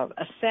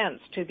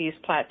ascents to these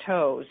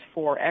plateaus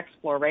for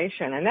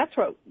exploration, and that's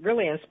what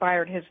really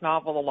inspired his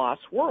novel, The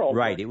Lost World.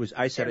 Right. It was.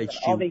 I said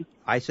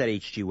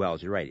H.G.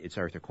 Wells. You're right. It's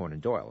Arthur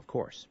Conan Doyle, of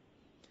course.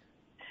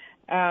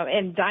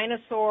 And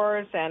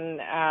dinosaurs,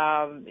 and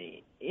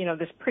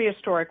this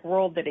prehistoric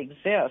world that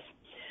exists.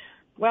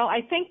 Well,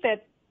 I think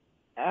that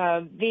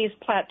these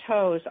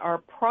plateaus are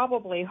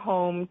probably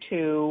home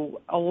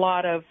to a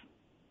lot of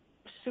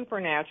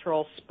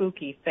supernatural,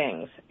 spooky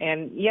things.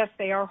 And yes,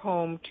 they are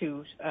home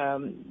to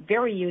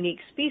very unique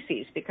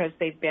species because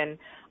they've been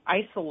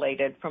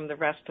isolated from the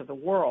rest of the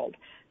world.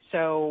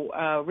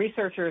 So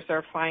researchers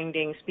are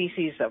finding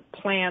species of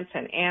plants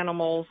and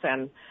animals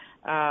and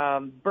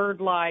bird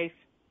life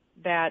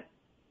that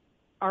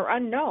are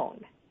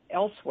unknown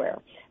elsewhere.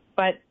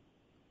 But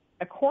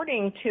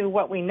according to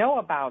what we know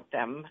about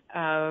them,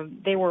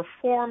 they were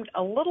formed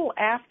a little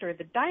after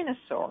the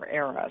dinosaur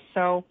era.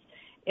 So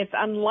it's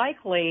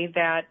unlikely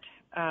that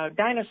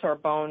dinosaur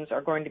bones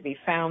are going to be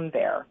found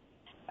there.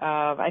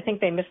 I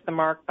think they missed the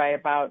mark by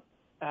about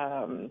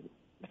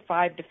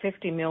 5 to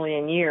 50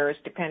 million years,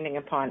 depending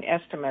upon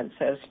estimates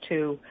as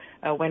to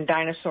when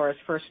dinosaurs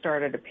first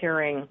started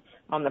appearing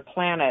on the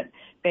planet.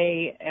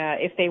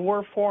 If they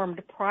were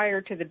formed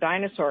prior to the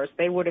dinosaurs,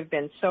 they would have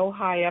been so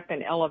high up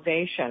in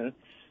elevation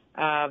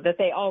that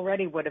they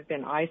already would have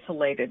been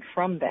isolated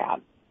from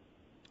that.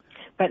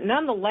 But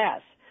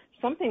nonetheless,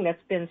 something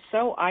that's been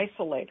so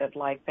isolated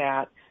like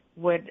that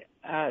would,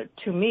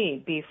 to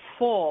me, be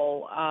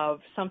full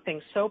of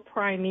something so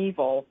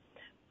primeval,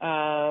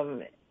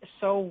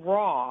 so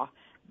raw,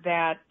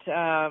 that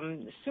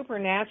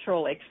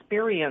supernatural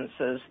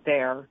experiences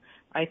there,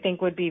 I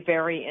think, would be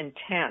very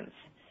intense.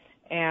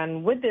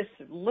 And would this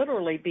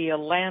literally be a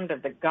land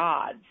of the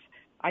gods?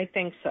 I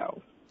think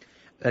so.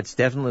 That's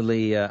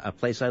definitely a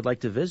place I'd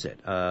like to visit.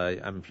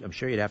 I'm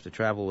sure you'd have to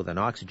travel with an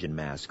oxygen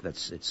mask.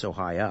 It's so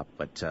high up,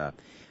 but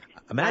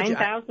imagine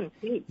 9,000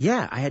 feet.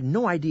 Yeah, I had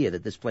no idea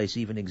that this place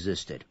even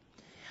existed.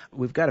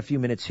 We've got a few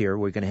minutes here.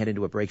 We're going to head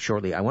into a break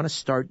shortly. I want to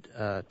start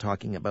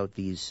talking about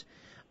these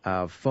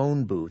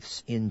phone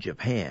booths in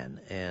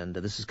Japan, and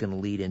this is going to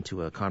lead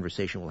into a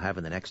conversation we'll have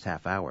in the next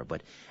half hour.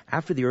 But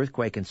after the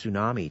earthquake and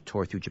tsunami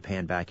tore through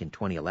Japan back in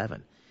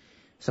 2011,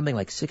 something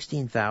like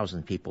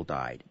 16,000 people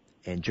died.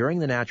 And during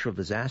the natural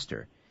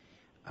disaster,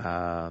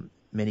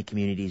 many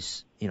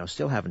communities,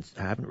 still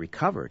haven't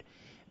recovered.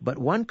 But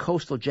one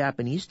coastal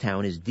Japanese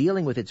town is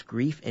dealing with its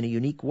grief in a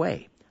unique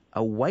way.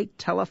 A white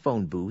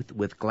telephone booth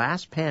with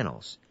glass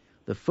panels.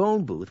 The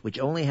phone booth, which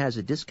only has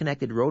a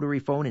disconnected rotary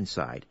phone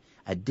inside,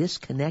 has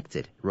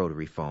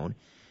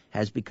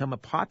become a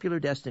popular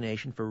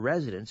destination for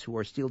residents who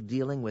are still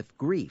dealing with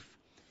grief.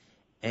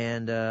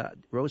 And,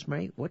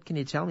 Rosemary, what can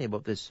you tell me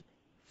about this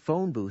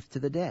phone booth to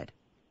the dead?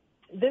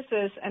 This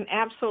is an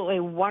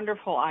absolutely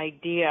wonderful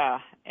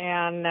idea,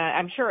 and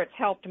I'm sure it's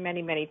helped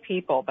many, many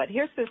people. But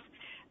here's this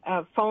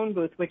phone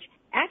booth, which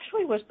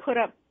actually was put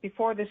up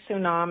before the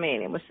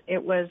tsunami, and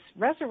it was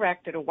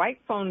resurrected, a white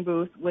phone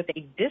booth with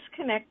a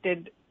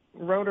disconnected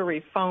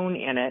rotary phone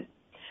in it.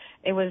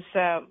 It was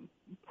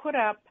put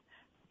up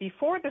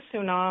before the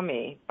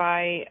tsunami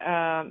by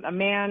a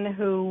man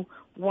who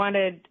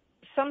wanted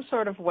some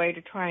sort of way to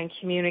try and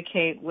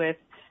communicate with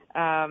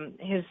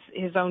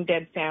his own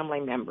dead family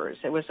members.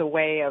 It was a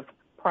way of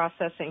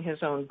processing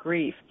his own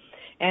grief.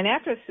 And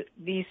after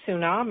the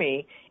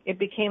tsunami, it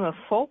became a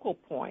focal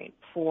point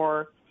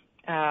for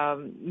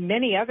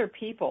many other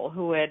people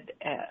who had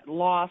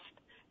lost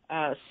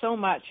so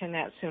much in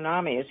that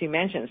tsunami. As you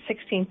mentioned,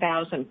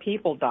 16,000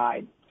 people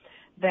died,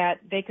 that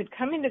they could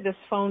come into this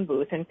phone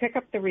booth and pick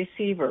up the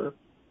receiver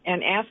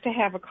and ask to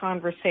have a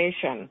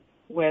conversation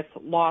with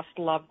lost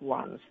loved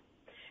ones.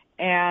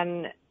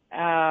 And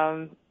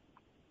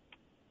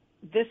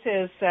this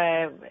is,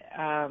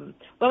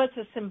 it's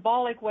a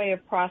symbolic way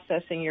of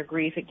processing your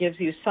grief. It gives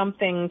you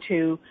something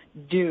to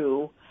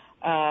do.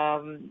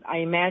 I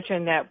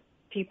imagine that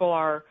people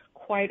are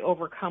quite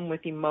overcome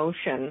with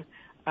emotion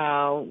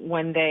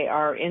when they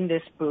are in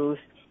this booth,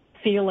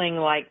 feeling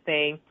like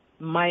they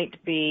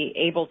might be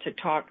able to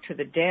talk to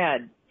the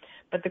dead.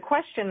 But the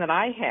question that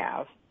I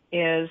have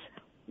is,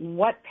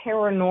 what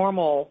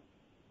paranormal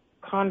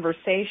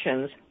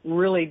conversations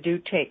really do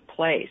take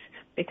place?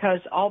 Because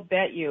I'll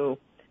bet you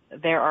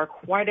there are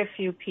quite a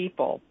few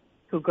people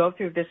who go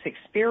through this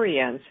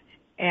experience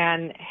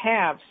and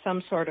have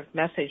some sort of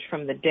message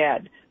from the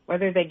dead,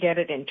 whether they get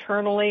it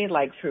internally,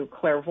 like through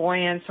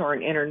clairvoyance or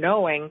an inner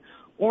knowing,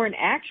 or an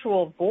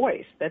actual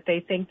voice that they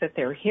think that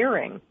they're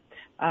hearing.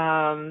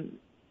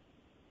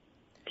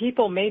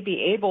 People may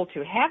be able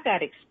to have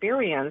that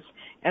experience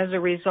as a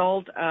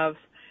result of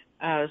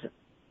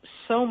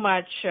so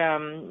much,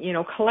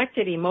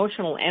 collected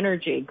emotional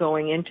energy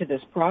going into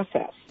this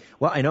process.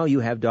 Well, I know you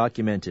have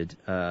documented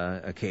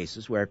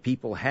cases where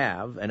people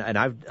have, and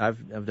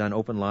I've done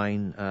open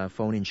line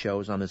phone-in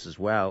shows on this as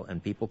well,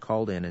 and people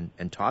called in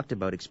and talked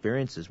about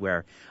experiences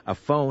where a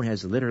phone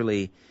has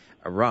literally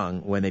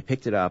rung. When they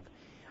picked it up,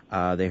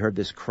 they heard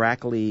this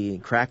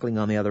crackling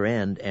on the other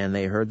end, and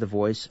they heard the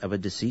voice of a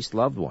deceased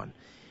loved one.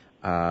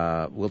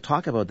 We'll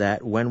talk about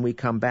that when we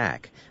come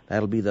back.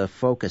 That'll be the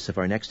focus of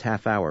our next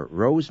half hour.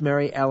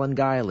 Rosemary Ellen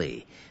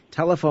Guiley,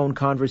 telephone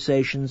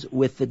conversations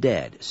with the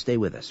dead. Stay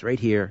with us right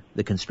here,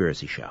 The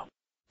Conspiracy Show.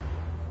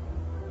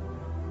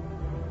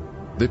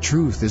 The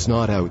truth is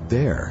not out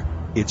there.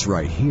 It's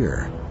right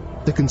here.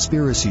 The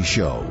Conspiracy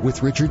Show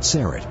with Richard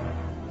Syrett.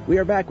 We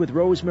are back with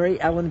Rosemary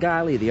Ellen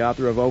Guiley, the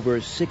author of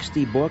over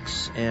 60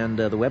 books, and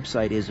the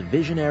website is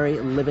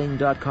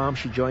visionaryliving.com.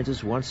 She joins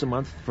us once a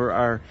month for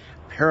our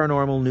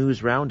Paranormal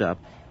News Roundup.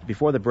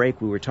 Before the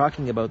break, we were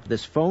talking about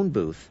this phone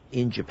booth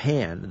in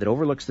Japan that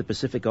overlooks the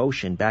Pacific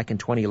Ocean. Back in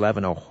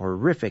 2011, a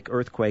horrific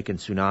earthquake and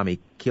tsunami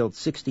killed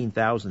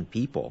 16,000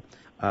 people,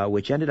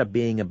 which ended up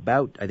being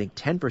about, I think,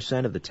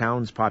 10% of the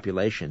town's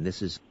population.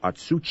 This is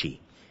Atsuchi.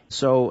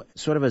 So,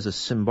 sort of as a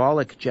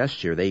symbolic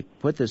gesture, they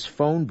put this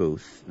phone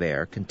booth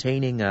there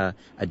containing a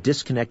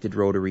disconnected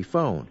rotary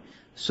phone.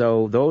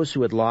 So those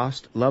who had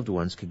lost loved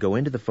ones could go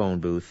into the phone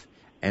booth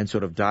and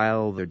sort of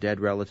dial their dead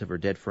relative or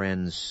dead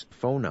friend's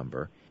phone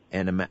number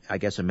and, I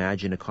guess,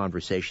 imagine a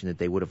conversation that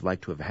they would have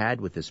liked to have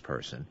had with this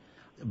person.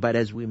 But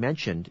as we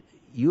mentioned,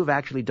 you have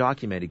actually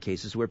documented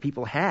cases where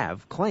people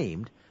have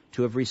claimed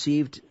to have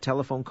received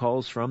telephone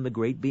calls from the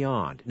great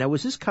beyond. Now,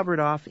 was this covered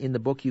off in the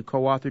book you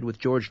co-authored with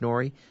George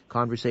Norrie,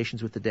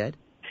 Conversations with the Dead?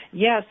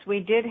 Yes,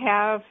 we did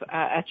have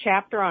a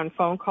chapter on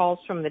phone calls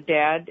from the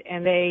dead,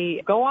 and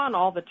they go on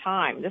all the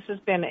time. This has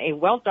been a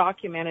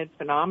well-documented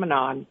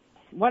phenomenon.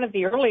 One of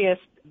the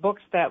earliest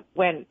books that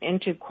went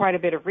into quite a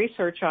bit of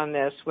research on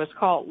this was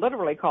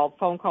literally called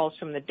Phone Calls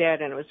from the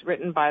Dead, and it was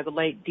written by the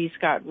late D.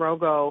 Scott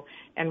Rogo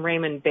and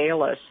Raymond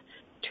Bayless,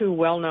 two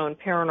well-known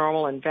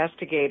paranormal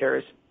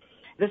investigators.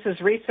 This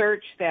is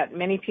research that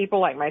many people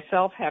like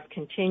myself have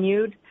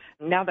continued.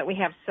 Now that we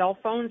have cell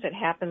phones, it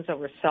happens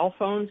over cell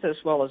phones as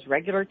well as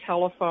regular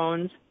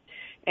telephones.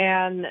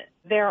 And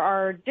there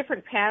are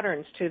different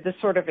patterns to this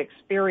sort of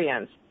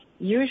experience.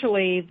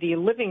 Usually the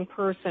living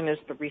person is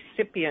the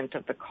recipient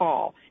of the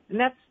call. And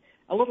that's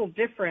a little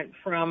different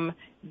from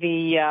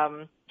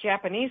the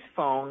Japanese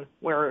phone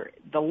where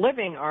the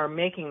living are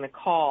making the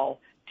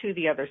call to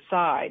the other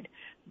side.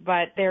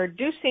 But there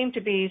do seem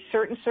to be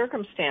certain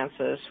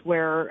circumstances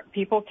where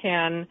people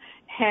can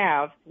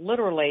have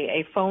literally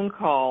a phone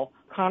call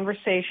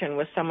conversation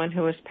with someone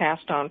who has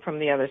passed on from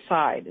the other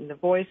side. And the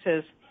voice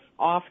is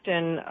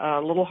often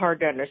a little hard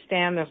to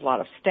understand. There's a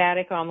lot of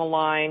static on the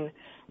line.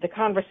 The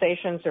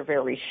conversations are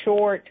very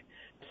short.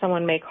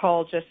 Someone may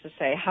call just to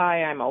say,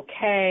 hi, I'm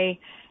okay.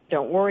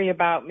 Don't worry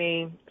about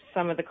me.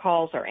 Some of the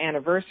calls are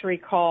anniversary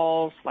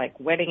calls, like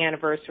wedding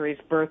anniversaries,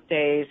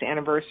 birthdays,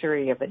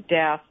 anniversary of a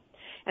death.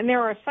 And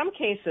there are some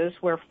cases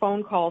where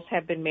phone calls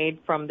have been made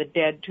from the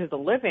dead to the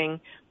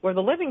living, where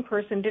the living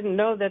person didn't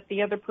know that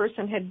the other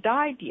person had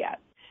died yet.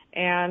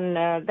 And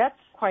that's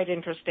quite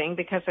interesting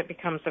because it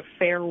becomes a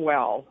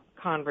farewell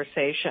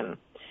conversation.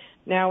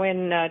 Now,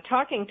 in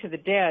talking to the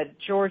dead,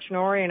 George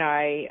Norrie and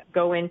I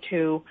go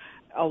into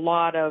a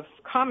lot of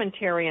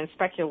commentary and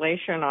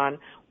speculation on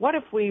what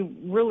if we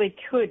really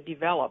could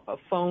develop a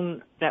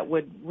phone that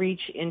would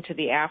reach into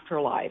the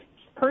afterlife.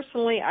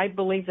 Personally, I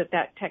believe that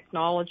that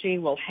technology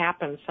will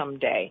happen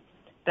someday,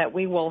 that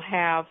we will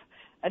have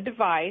a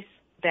device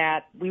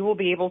that we will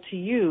be able to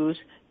use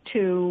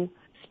to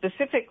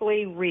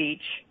specifically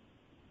reach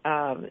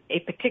a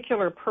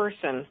particular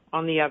person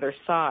on the other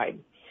side.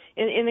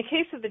 In the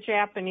case of the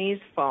Japanese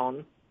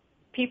phone,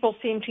 people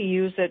seem to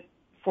use it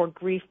for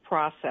grief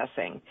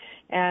processing.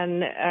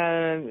 And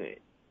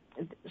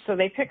so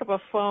they pick up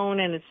a phone,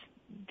 and it's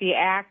the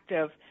act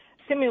of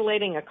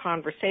simulating a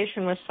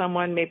conversation with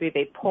someone. Maybe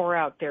they pour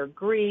out their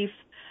grief.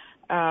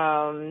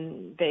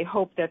 They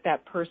hope that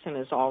that person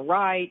is all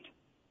right.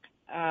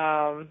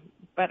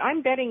 But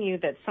I'm betting you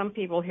that some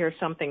people hear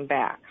something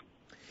back.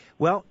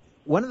 Well,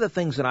 One of the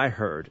things that I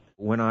heard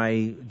when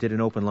I did an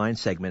open line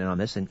segment on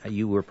this, and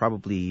you were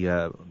probably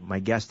my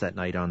guest that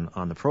night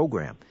on the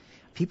program,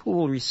 people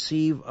will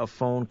receive a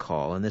phone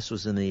call, and this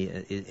was in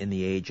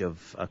the age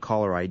of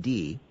caller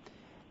ID,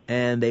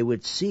 and they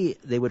would see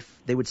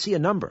a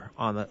number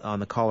on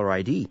the caller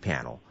ID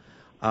panel,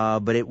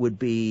 but it would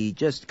be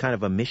just kind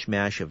of a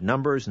mishmash of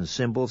numbers and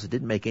symbols. It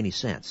didn't make any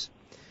sense.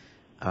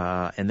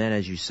 And then,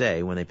 as you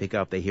say, when they pick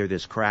up, they hear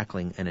this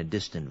crackling and a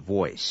distant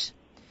voice.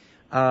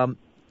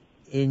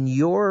 In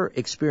your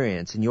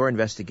experience, in your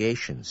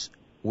investigations,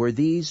 were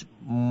these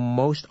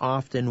most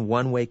often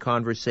one-way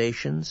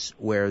conversations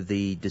where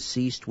the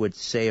deceased would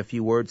say a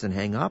few words and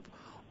hang up,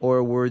 or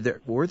are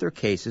there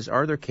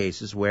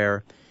cases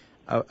where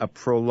a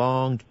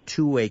prolonged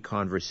two-way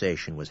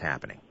conversation was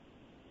happening?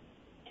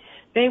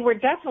 They were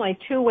definitely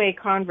two-way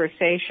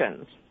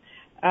conversations.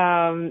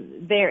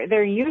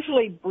 They're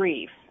usually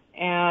brief,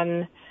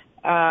 and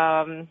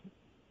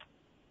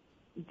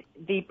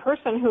the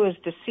person who is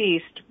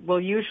deceased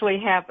will usually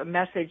have a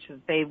message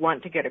that they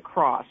want to get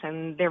across,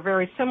 and they're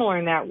very similar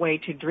in that way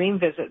to dream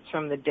visits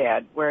from the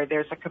dead, where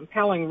there's a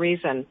compelling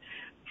reason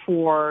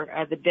for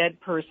the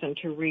dead person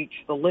to reach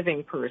the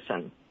living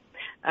person.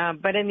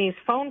 But in these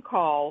phone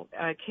call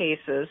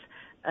cases,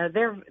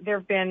 there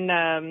have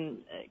been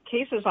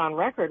cases on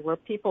record where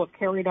people have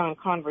carried on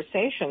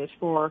conversations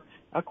for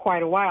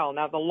quite a while.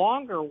 Now, the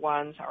longer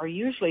ones are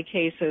usually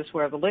cases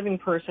where the living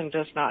person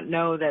does not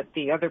know that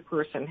the other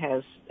person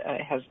has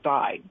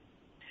died.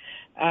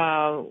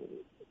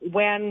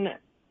 When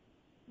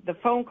the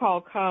phone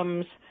call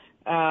comes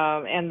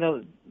and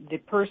the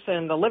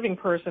living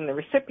person, the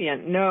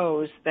recipient,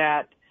 knows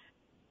that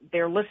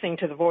they're listening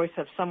to the voice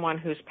of someone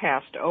who's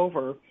passed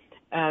over,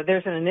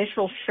 there's an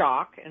initial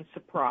shock and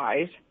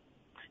surprise,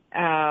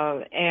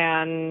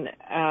 and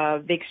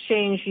the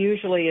exchange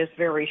usually is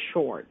very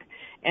short.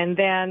 And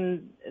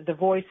then the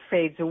voice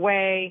fades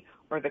away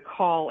or the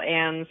call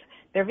ends.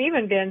 There have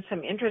even been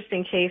some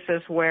interesting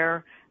cases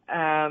where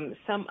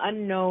some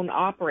unknown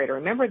operator,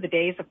 remember the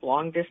days of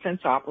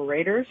long-distance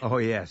operators? Oh,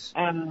 yes.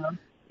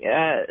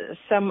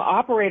 Some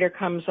operator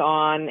comes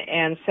on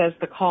and says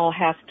the call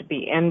has to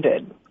be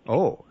ended.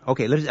 Oh,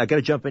 okay. I got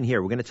to jump in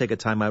here. We're going to take a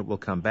time out. We'll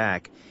come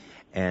back,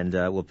 and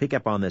we'll pick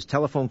up on this.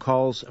 Telephone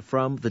calls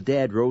from the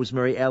dead,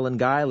 Rosemary Ellen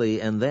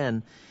Guiley, and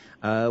then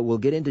we'll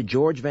get into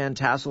George Van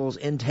Tassel's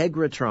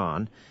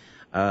Integratron,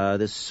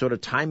 this sort of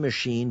time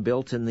machine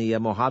built in the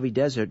Mojave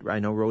Desert. I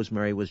know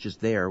Rosemary was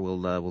just there.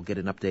 We'll get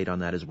an update on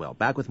that as well.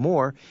 Back with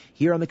more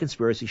here on The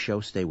Conspiracy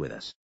Show. Stay with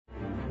us.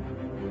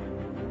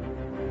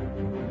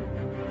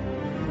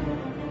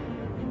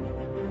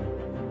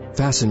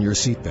 Fasten your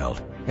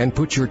seatbelt and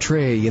put your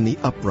tray in the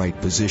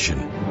upright position.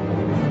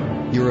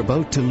 You're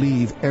about to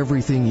leave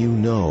everything you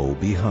know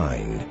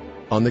behind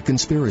on The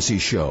Conspiracy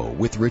Show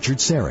with Richard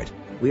Syrett.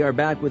 We are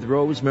back with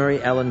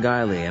Rosemary Ellen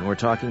Guiley, and we're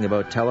talking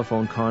about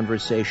telephone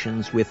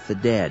conversations with the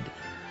dead.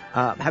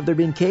 Have there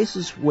been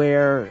cases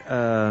where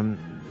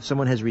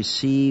someone has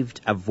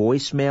received a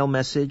voicemail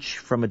message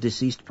from a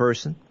deceased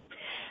person?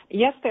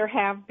 Yes, there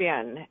have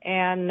been.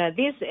 And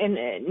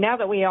now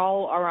that we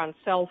all are on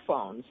cell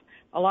phones,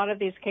 a lot of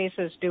these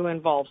cases do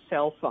involve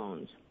cell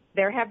phones.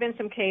 There have been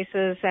some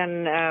cases,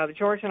 and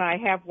George and I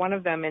have one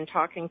of them in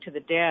Talking to the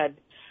Dead,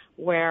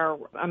 where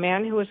a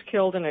man who was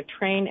killed in a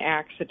train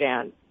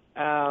accident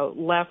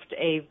left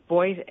a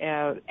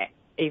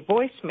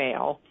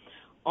voicemail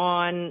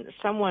on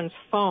someone's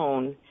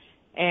phone,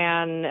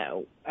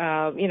 and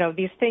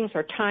these things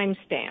are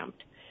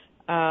time-stamped.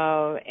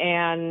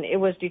 And it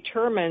was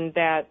determined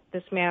that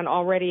this man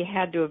already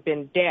had to have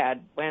been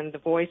dead when the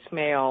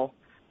voicemail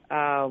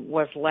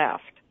was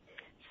left.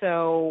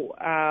 So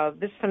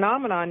this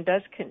phenomenon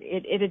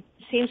it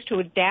seems to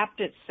adapt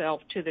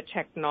itself to the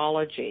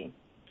technology.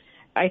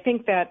 I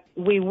think that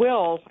we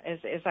will, as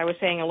I was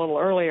saying a little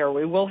earlier,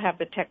 we will have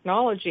the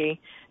technology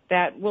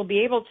that will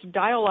be able to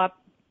dial up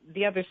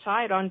the other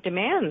side on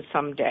demand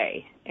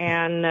someday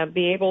and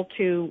be able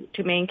to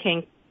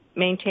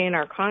maintain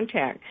our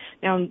contact.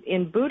 Now,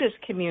 in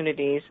Buddhist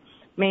communities,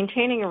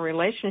 maintaining a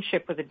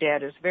relationship with the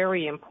dead is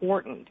very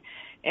important.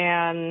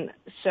 And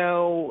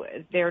so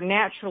they're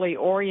naturally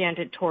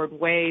oriented toward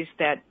ways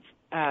that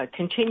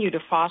continue to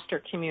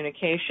foster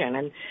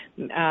communication.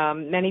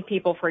 And many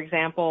people, for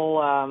example,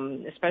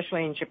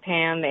 especially in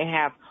Japan, they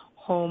have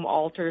home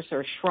altars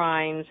or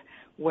shrines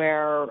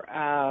where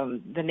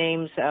the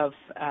names of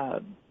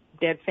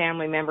dead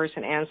family members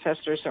and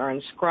ancestors are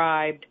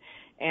inscribed,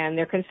 and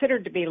they're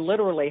considered to be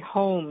literally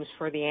homes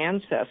for the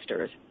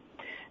ancestors.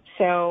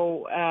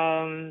 So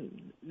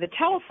the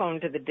telephone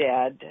to the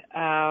dead,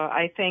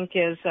 I think,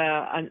 is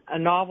a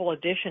novel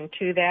addition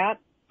to that.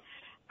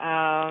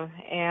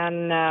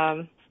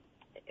 And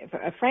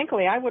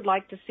frankly, I would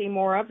like to see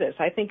more of this.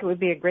 I think it would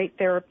be a great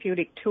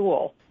therapeutic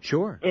tool.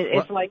 Sure.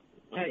 It's like,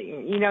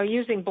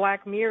 using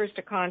black mirrors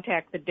to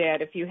contact the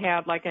dead. If you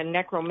had like a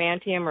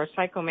necromantium or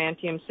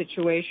psychomantium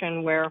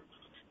situation where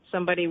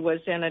somebody was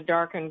in a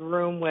darkened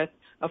room with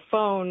a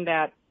phone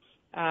that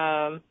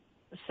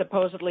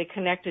supposedly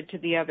connected to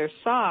the other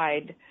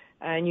side,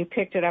 and you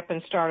picked it up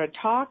and started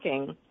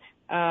talking,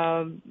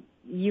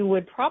 you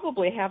would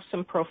probably have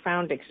some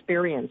profound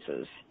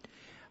experiences.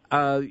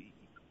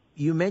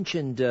 You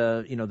mentioned,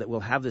 that we'll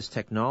have this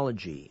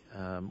technology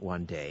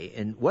one day,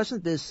 and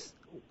wasn't this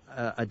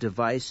a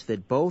device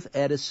that both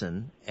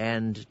Edison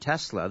and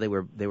Tesla, they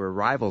were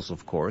rivals,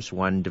 of course.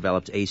 One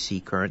developed AC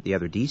current, the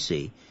other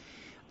DC.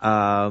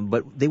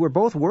 But they were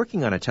both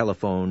working on a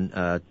telephone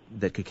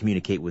that could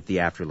communicate with the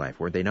afterlife,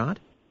 were they not?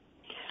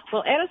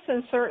 Well,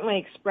 Edison certainly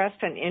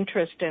expressed an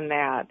interest in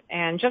that,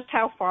 and just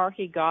how far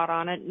he got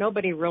on it,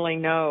 nobody really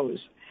knows.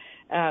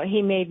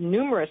 He made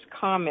numerous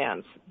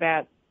comments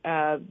that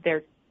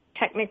there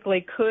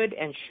technically could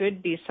and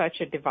should be such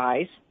a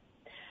device.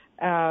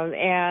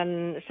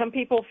 And some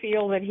people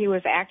feel that he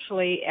was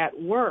actually at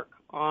work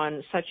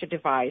on such a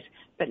device,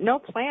 but no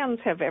plans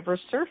have ever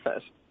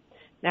surfaced.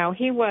 Now,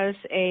 he was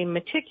a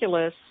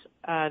meticulous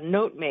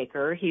note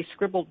maker. He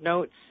scribbled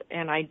notes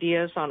and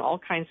ideas on all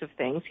kinds of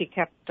things. He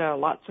kept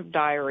lots of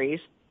diaries.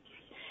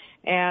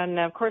 And,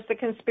 of course, the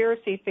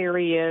conspiracy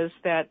theory is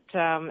that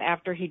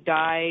after he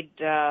died,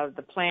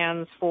 the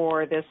plans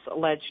for this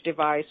alleged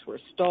device were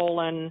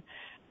stolen,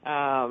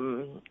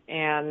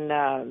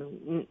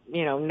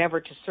 never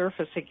to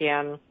surface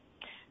again.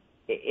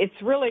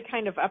 It's really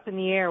kind of up in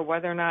the air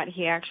whether or not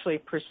he actually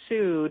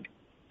pursued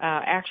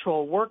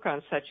actual work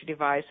on such a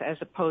device as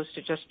opposed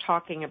to just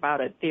talking about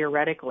it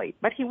theoretically.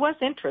 But he was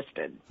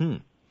interested.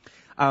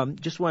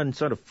 Just one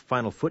sort of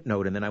final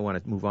footnote, and then I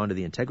want to move on to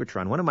the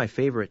Integratron. One of my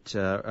favorite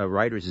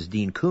writers is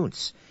Dean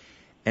Koontz.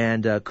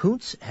 And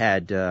Koontz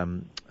had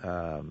an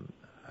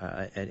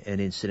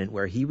incident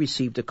where he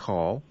received a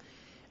call.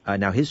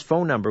 Now, his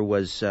phone number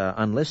was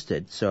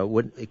unlisted, so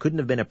it couldn't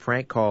have been a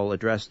prank call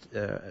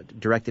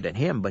directed at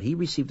him, but he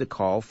received a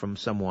call from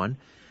someone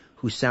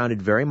who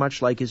sounded very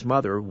much like his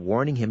mother,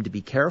 warning him to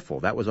be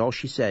careful. That was all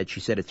she said. She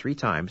said it 3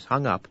 times,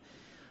 hung up,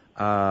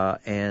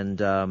 and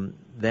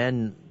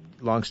then,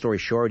 long story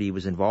short, he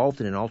was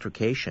involved in an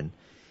altercation,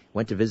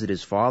 went to visit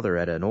his father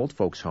at an old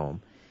folks'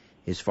 home.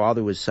 His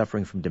father was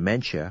suffering from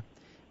dementia,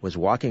 was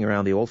walking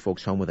around the old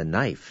folks' home with a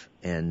knife,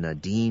 and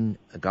Dean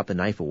got the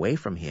knife away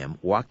from him,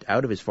 walked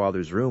out of his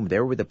father's room.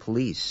 There were the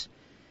police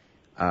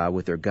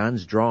with their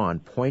guns drawn,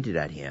 pointed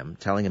at him,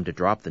 telling him to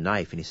drop the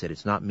knife. And he said,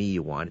 "It's not me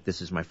you want.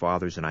 This is my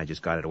father's, and I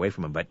just got it away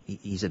from him." But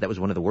he said that was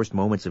one of the worst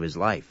moments of his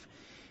life.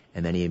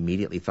 And then he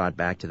immediately thought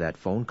back to that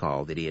phone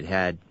call that he had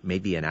had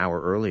maybe an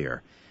hour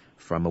earlier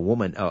from a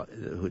woman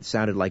who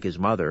sounded like his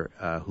mother,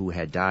 who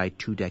had died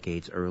 2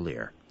 decades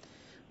earlier.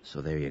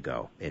 So there you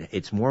go.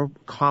 It's more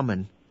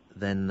common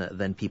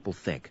than people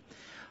think.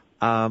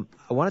 I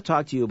want to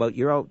talk to you about,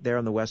 you're out there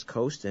on the West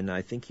Coast, and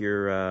I think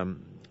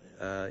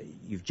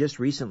you've just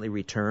recently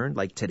returned,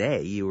 like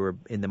today. You were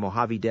in the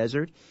Mojave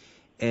Desert,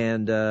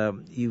 and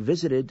you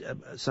visited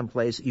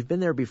someplace. You've been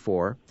there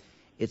before.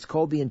 It's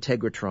called the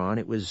Integratron.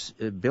 It was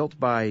built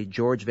by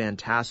George Van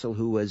Tassel,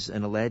 who was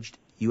an alleged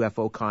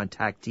UFO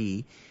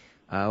contactee.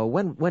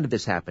 When did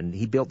this happen?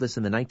 He built this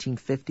in the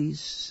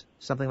 1950s,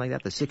 something like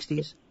that, the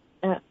 60s?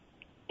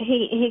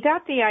 He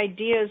got the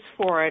ideas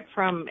for it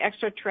from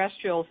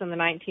extraterrestrials in the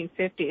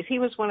 1950s. He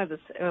was one of the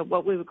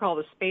what we would call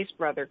the Space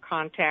Brother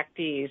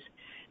contactees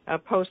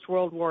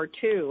post-World War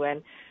II,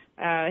 and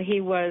he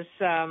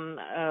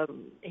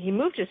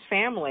moved his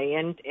family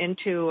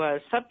into a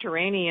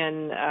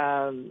subterranean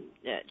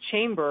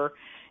chamber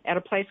at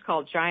a place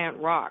called Giant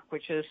Rock,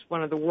 which is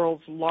one of the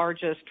world's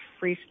largest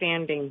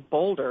freestanding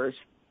boulders,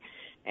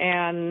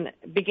 and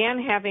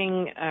began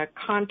having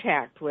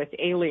contact with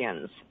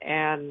aliens.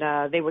 And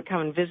they would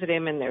come and visit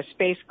him in their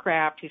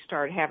spacecraft. He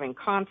started having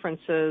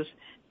conferences.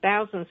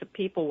 Thousands of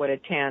people would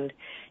attend.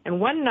 And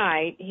one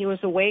night, he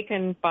was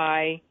awakened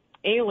by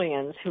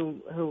aliens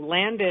who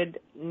landed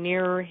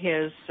near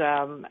his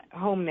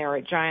home there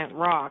at Giant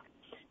Rock.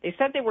 They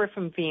said they were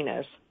from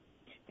Venus,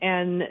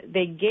 and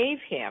they gave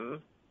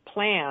him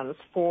plans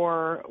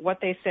for what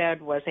they said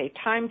was a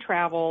time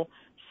travel /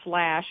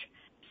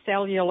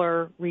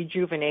 cellular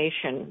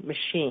rejuvenation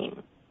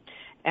machine,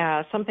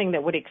 something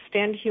that would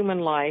extend human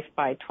life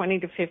by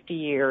 20 to 50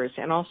 years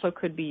and also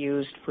could be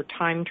used for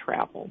time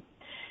travel.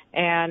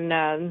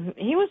 And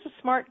he was a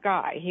smart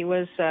guy. He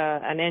was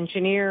an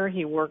engineer.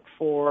 He worked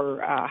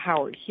for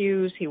Howard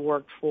Hughes. He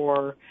worked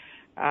for,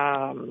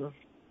 I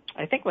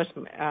think it was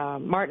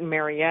Martin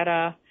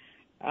Marietta.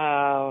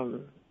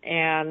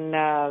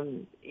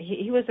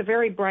 He was a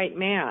very bright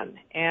man.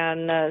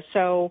 And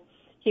so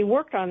he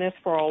worked on this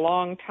for a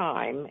long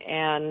time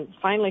and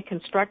finally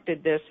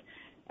constructed this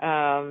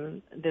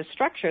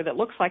structure that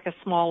looks like a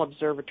small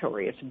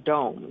observatory. It's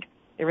domed.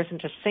 There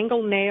isn't a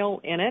single nail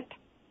in it.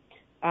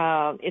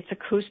 It's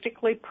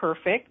acoustically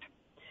perfect.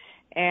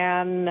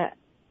 And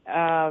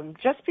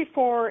just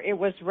before it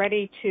was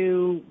ready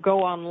to go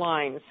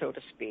online, so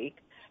to speak,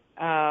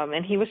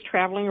 and he was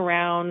traveling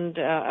around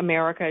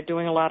America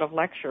doing a lot of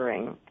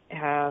lecturing,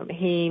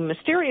 he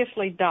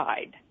mysteriously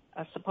died,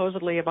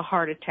 supposedly of a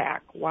heart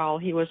attack, while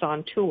he was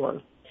on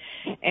tour.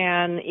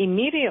 And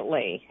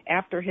immediately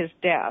after his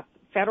death,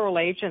 federal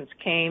agents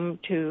came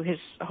to his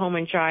home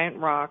in Giant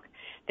Rock.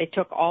 They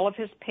took all of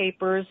his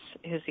papers,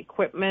 his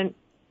equipment,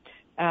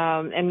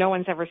 and no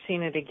one's ever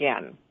seen it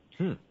again.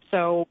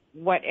 So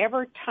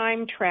whatever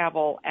time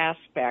travel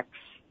aspects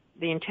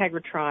the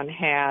Integratron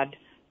had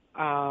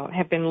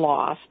have been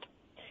lost,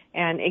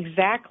 and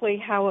exactly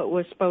how it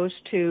was supposed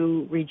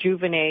to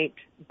rejuvenate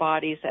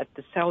bodies at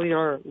the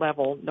cellular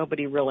level,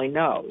 nobody really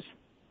knows.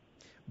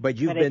 But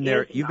you've been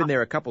there. You've been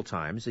there a couple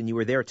times, and you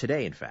were there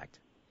today, in fact.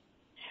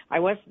 I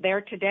was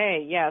there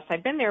today. Yes,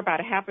 I've been there about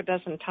a half a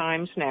dozen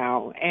times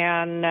now,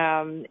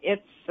 and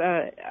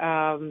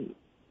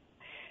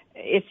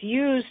it's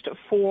used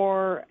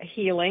for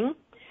healing.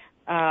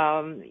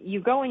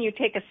 You go and you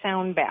take a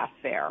sound bath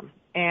there,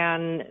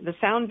 and the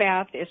sound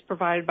bath is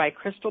provided by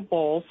crystal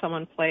bowls.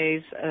 Someone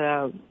plays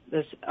a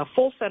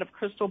full set of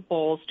crystal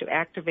bowls to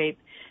activate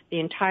the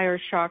entire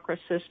chakra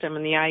system,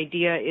 and the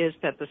idea is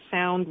that the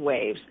sound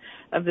waves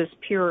of this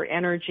pure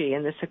energy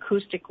in this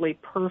acoustically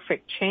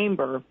perfect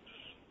chamber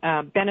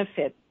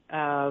benefit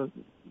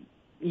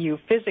you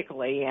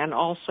physically and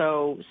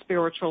also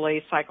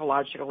spiritually,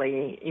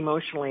 psychologically,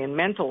 emotionally, and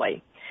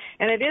mentally.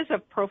 And it is a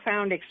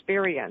profound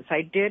experience.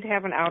 I did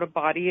have an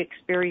out-of-body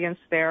experience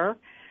there,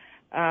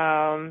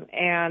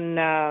 and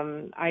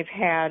I've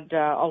had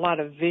a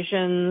lot of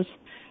visions.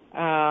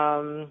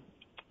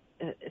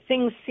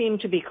 Things seem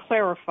to be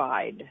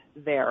clarified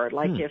there,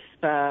 like if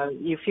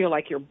you feel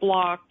like you're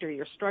blocked or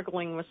you're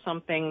struggling with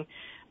something,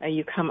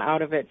 you come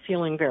out of it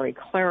feeling very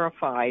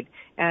clarified.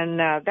 And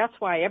that's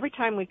why every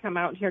time we come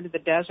out here to the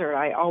desert,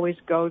 I always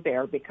go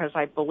there, because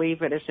I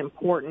believe it is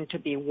important to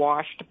be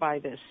washed by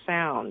this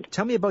sound.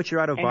 Tell me about your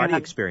out-of-body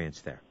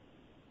experience there.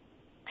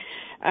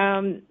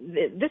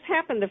 This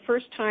happened the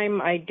first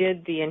time I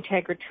did the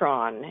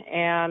Integratron,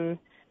 and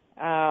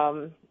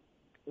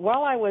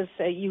while I was,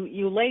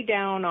 you lay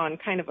down on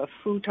kind of a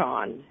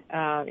futon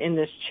in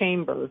this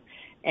chamber,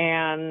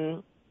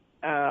 and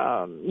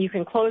you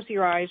can close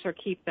your eyes or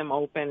keep them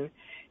open.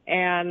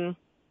 And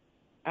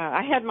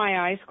I had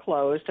my eyes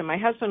closed, and my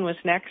husband was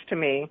next to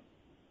me.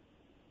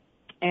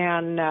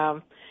 And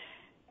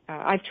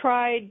I've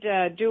tried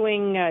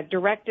doing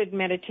directed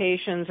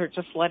meditations or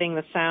just letting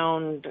the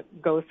sound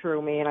go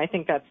through me, and I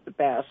think that's the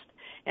best.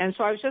 And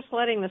so I was just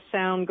letting the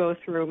sound go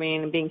through me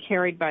and being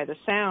carried by the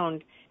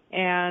sound.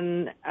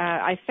 And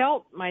I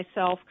felt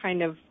myself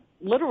kind of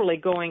literally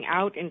going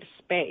out into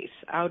space,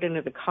 out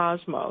into the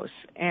cosmos.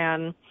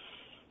 And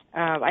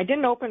I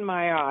didn't open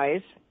my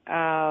eyes.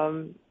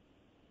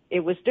 It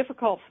was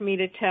difficult for me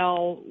to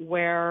tell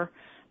whether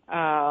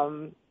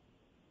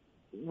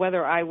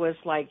I was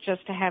like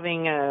just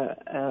having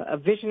a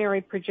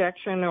visionary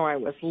projection or I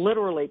was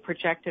literally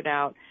projected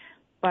out.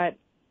 But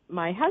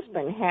my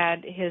husband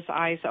had his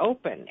eyes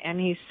open, and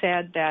he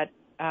said that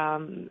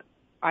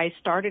I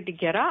started to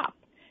get up.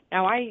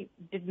 Now, I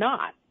did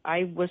not.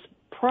 I was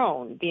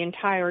prone the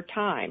entire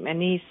time,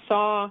 and he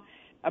saw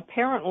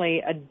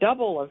apparently a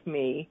double of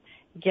me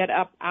get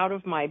up out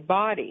of my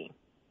body.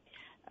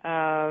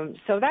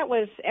 So that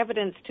was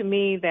evidence to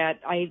me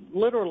that I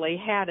literally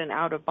had an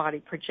out-of-body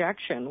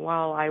projection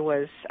while I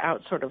was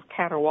out sort of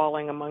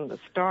caterwauling among the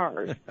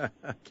stars.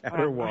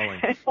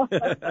 Caterwauling.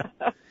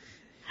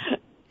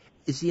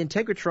 Is the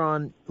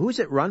Integratron, who is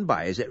it run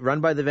by? Is it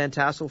run by the Van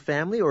Tassel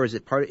family, or is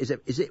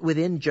it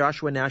within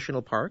Joshua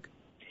National Park?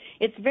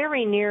 It's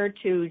very near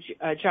to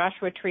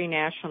Joshua Tree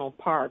National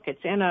Park.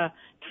 It's in a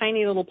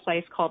tiny little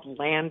place called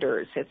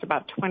Landers. It's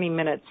about 20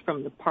 minutes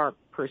from the park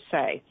per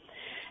se.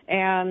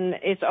 And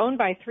it's owned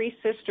by three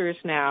sisters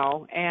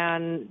now,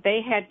 and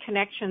they had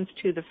connections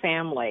to the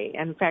family.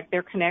 In fact,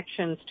 their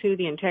connections to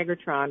the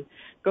Integratron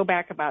go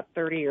back about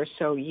 30 or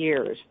so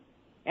years.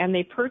 And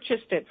they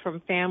purchased it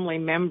from family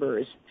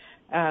members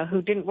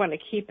who didn't want to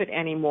keep it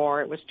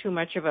anymore. It was too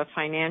much of a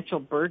financial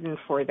burden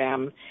for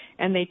them.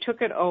 And they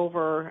took it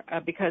over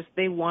because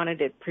they wanted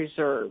it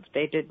preserved.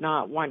 They did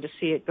not want to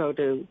see it go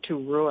to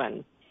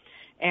ruin.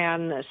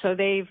 And so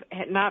they've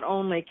not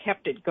only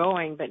kept it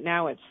going, but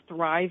now it's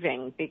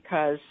thriving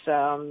because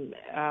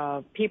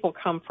people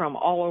come from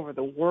all over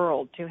the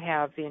world to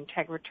have the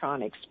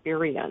Integratron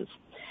experience.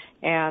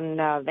 And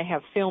they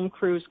have film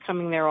crews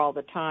coming there all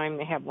the time.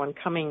 They have one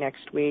coming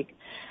next week.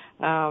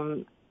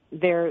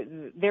 They're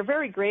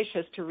very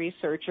gracious to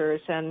researchers,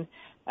 and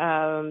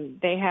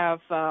they have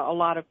a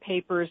lot of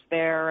papers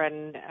there,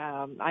 and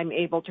I'm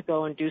able to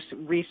go and do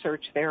some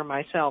research there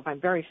myself. I'm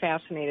very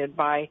fascinated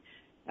by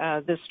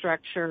this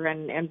structure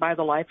and by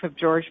the life of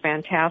George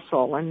Van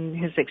Tassel and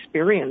his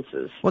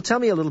experiences. Well, tell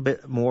me a little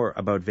bit more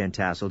about Van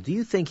Tassel. Do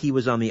you think he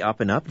was on the up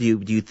and up? Do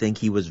you think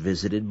he was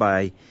visited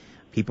by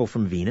people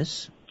from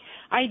Venus?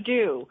 I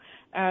do.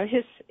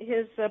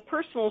 His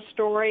personal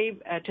story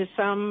to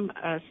some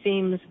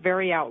seems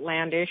very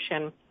outlandish,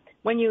 and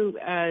when you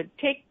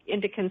take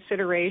into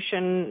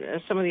consideration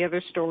some of the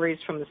other stories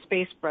from the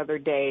Space Brother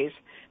days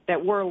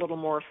that were a little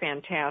more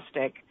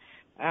fantastic,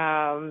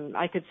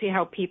 I could see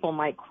how people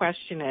might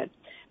question it.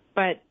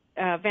 But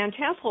Van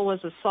Tassel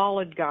was a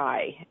solid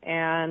guy,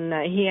 and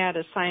he had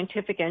a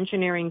scientific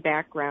engineering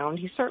background.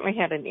 He certainly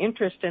had an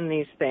interest in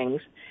these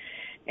things,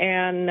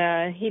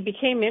 and he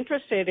became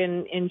interested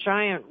in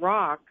giant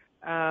rock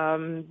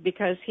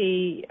because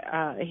he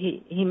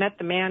met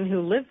the man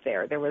who lived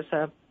there. There was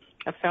a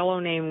fellow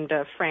named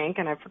Frank,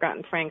 and I've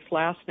forgotten Frank's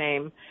last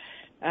name,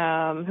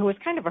 who was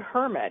kind of a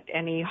hermit,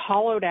 and he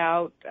hollowed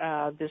out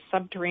this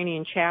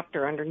subterranean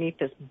chapter underneath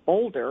this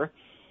boulder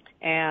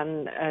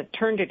and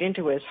turned it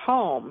into his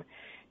home.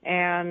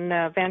 And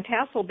Van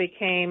Tassel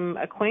became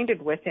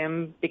acquainted with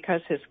him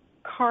because his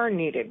car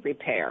needed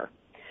repair.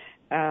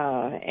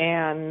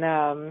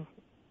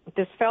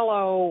 This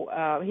fellow,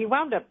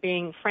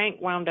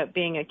 Frank wound up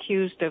being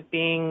accused of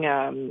being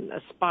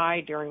a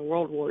spy during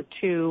World War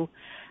II.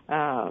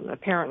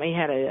 Apparently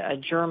had a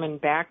German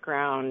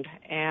background,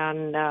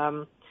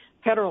 and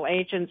federal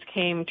agents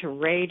came to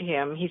raid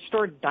him. He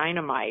stored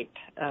dynamite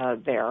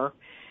there,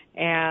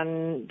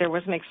 and there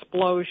was an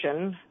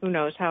explosion. Who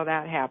knows how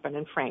that happened,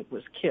 and Frank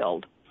was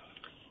killed.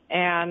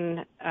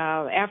 And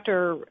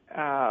after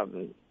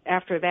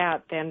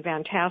that, then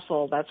Van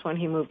Tassel, that's when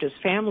he moved his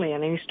family,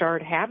 and he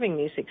started having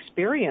these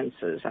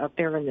experiences out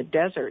there in the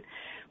desert.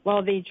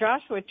 Well, the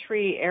Joshua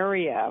Tree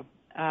area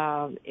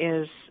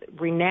is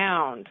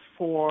renowned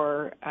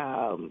for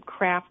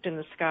craft in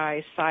the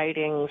sky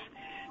sightings,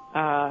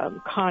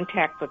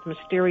 contact with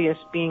mysterious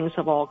beings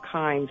of all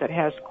kinds. It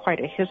has quite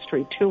a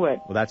history to it.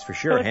 Well, that's for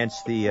sure.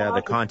 Hence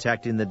the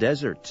Contact in the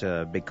Desert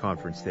big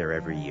conference there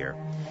every year.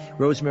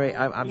 Rosemary,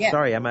 I'm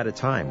sorry, I'm out of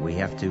time. We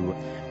have to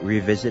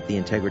revisit the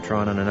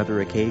Integratron on another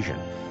occasion.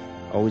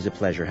 Always a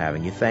pleasure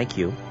having you. Thank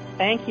you.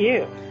 Thank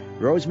you.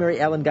 Rosemary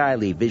Ellen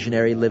Guiley,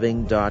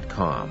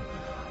 visionaryliving.com.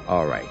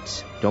 All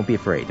right. Don't be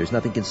afraid. There's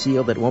nothing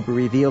concealed that won't be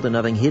revealed and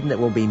nothing hidden that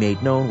won't be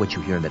made known. What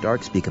you hear in the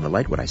dark, speak in the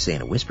light. What I say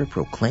in a whisper,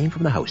 proclaim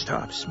from the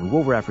housetops. Move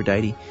over,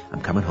 Aphrodite.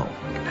 I'm coming home.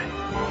 Good night.